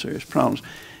with some serious problems.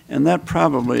 And that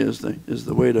probably is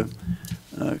the way to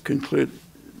conclude.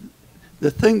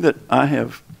 The thing that I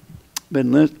have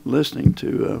been listening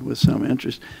to with some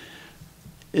interest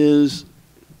is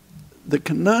the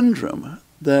conundrum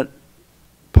that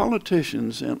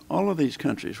politicians in all of these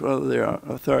countries, whether they are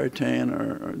authoritarian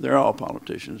or they're all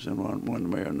politicians in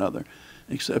one way or another,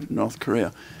 except North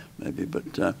Korea, maybe.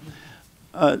 But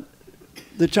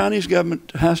the Chinese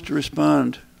government has to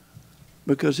respond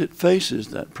because it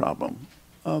faces that problem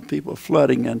of people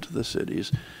flooding into the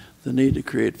cities, the need to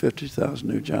create 50,000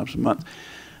 new jobs a month.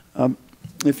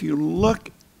 If you look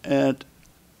at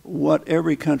what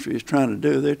every country is trying to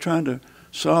do, they're trying to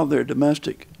solve their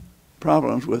domestic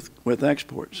problems with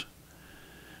exports.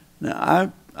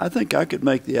 Now, I think I could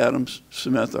make the Adam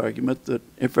Smith argument that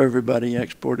if everybody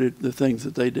exported the things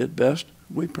that they did best,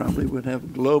 we probably would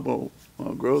have global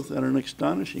growth at an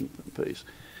astonishing pace.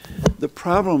 The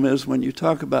problem is when you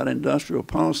talk about industrial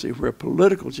policy where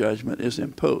political judgment is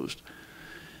imposed,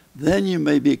 then you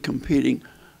may be competing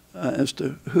as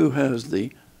to who has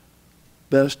the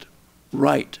best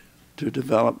right to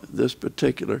develop this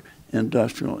particular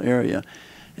industrial area.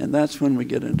 And that's when we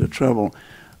get into trouble.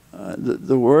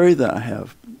 The worry that I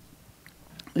have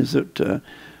is that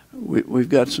we've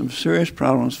got some serious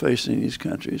problems facing these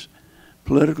countries.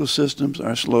 Political systems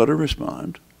are slow to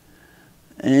respond.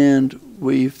 And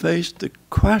we faced the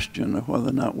question of whether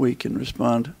or not we can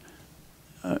respond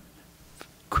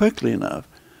quickly enough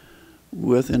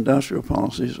with industrial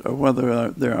policies, or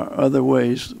whether there are other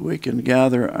ways we can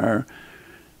gather our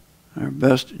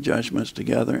best judgments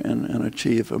together and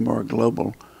achieve a more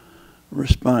global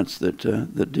response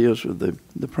that deals with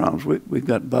the problems. We've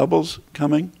got bubbles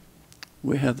coming.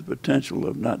 We have the potential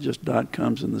of not just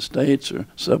dot-coms in the States or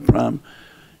subprime.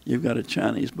 You've got a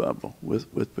Chinese bubble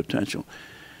with potential.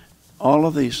 All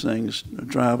of these things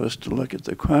drive us to look at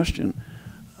the question,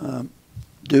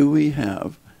 do we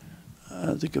have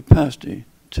the capacity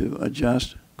to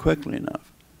adjust quickly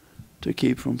enough to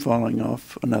keep from falling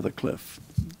off another cliff?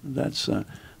 That's a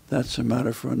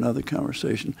matter for another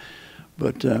conversation.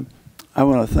 But I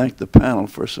want to thank the panel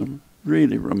for some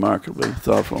really remarkably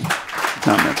thoughtful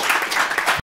comments.